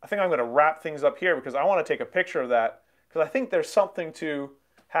think I'm gonna wrap things up here because I want to take a picture of that, because I think there's something to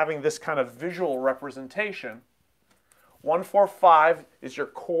having this kind of visual representation. 1, 4, 5 is your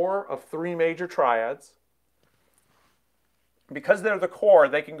core of 3 major triads. Because they're the core,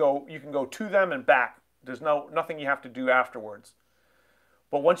 you can go to them and back. There's nothing you have to do afterwards.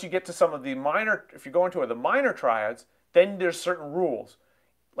 But once you get to some of the minor, if you go into the minor triads, then there's certain rules.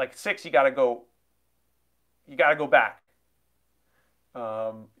 Like 6, you gotta go back.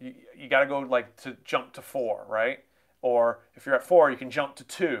 You gotta go like to jump to 4, right? Or if you're at 4, you can jump to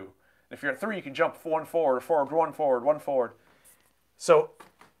 2. If you're at 3, you can jump 1 forward, forward, 1 forward, 1 forward. So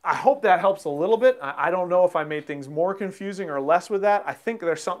I hope that helps a little bit. I don't know if I made things more confusing or less with that. I think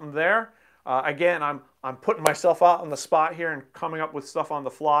there's something there. Again, I'm putting myself out on the spot here and coming up with stuff on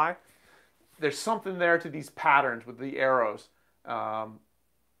the fly. There's something there to these patterns with the arrows,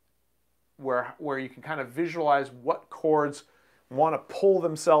 where you can kind of visualize what chords want to pull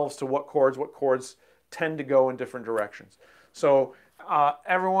themselves to what chords tend to go in different directions. So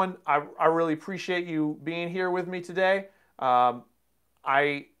everyone, I really appreciate you being here with me today. I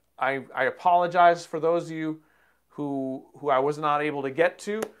apologize for those of you who I was not able to get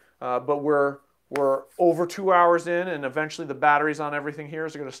to, but we're over 2 hours in, and eventually the batteries on everything here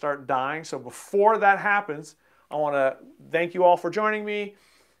is going to start dying. So before that happens, I want to thank you all for joining me.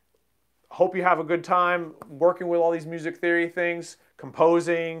 Hope you have a good time working with all these music theory things,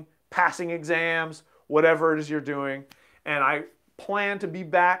 composing, passing exams, whatever it is you're doing. And I plan to be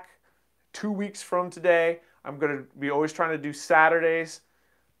back 2 weeks from today. I'm going to be always trying to do Saturdays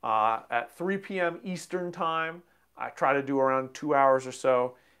at 3 p.m. Eastern time. I try to do around 2 hours or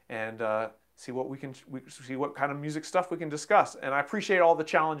so, and see what kind of music stuff we can discuss. And I appreciate all the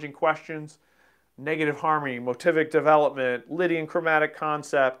challenging questions: negative harmony, motivic development, Lydian chromatic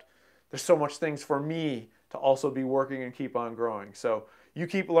concept. There's so much things for me to also be working and keep on growing. So you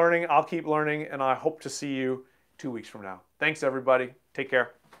keep learning, I'll keep learning, and I hope to see you 2 weeks from now. Thanks, everybody. Take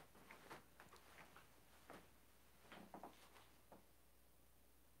care.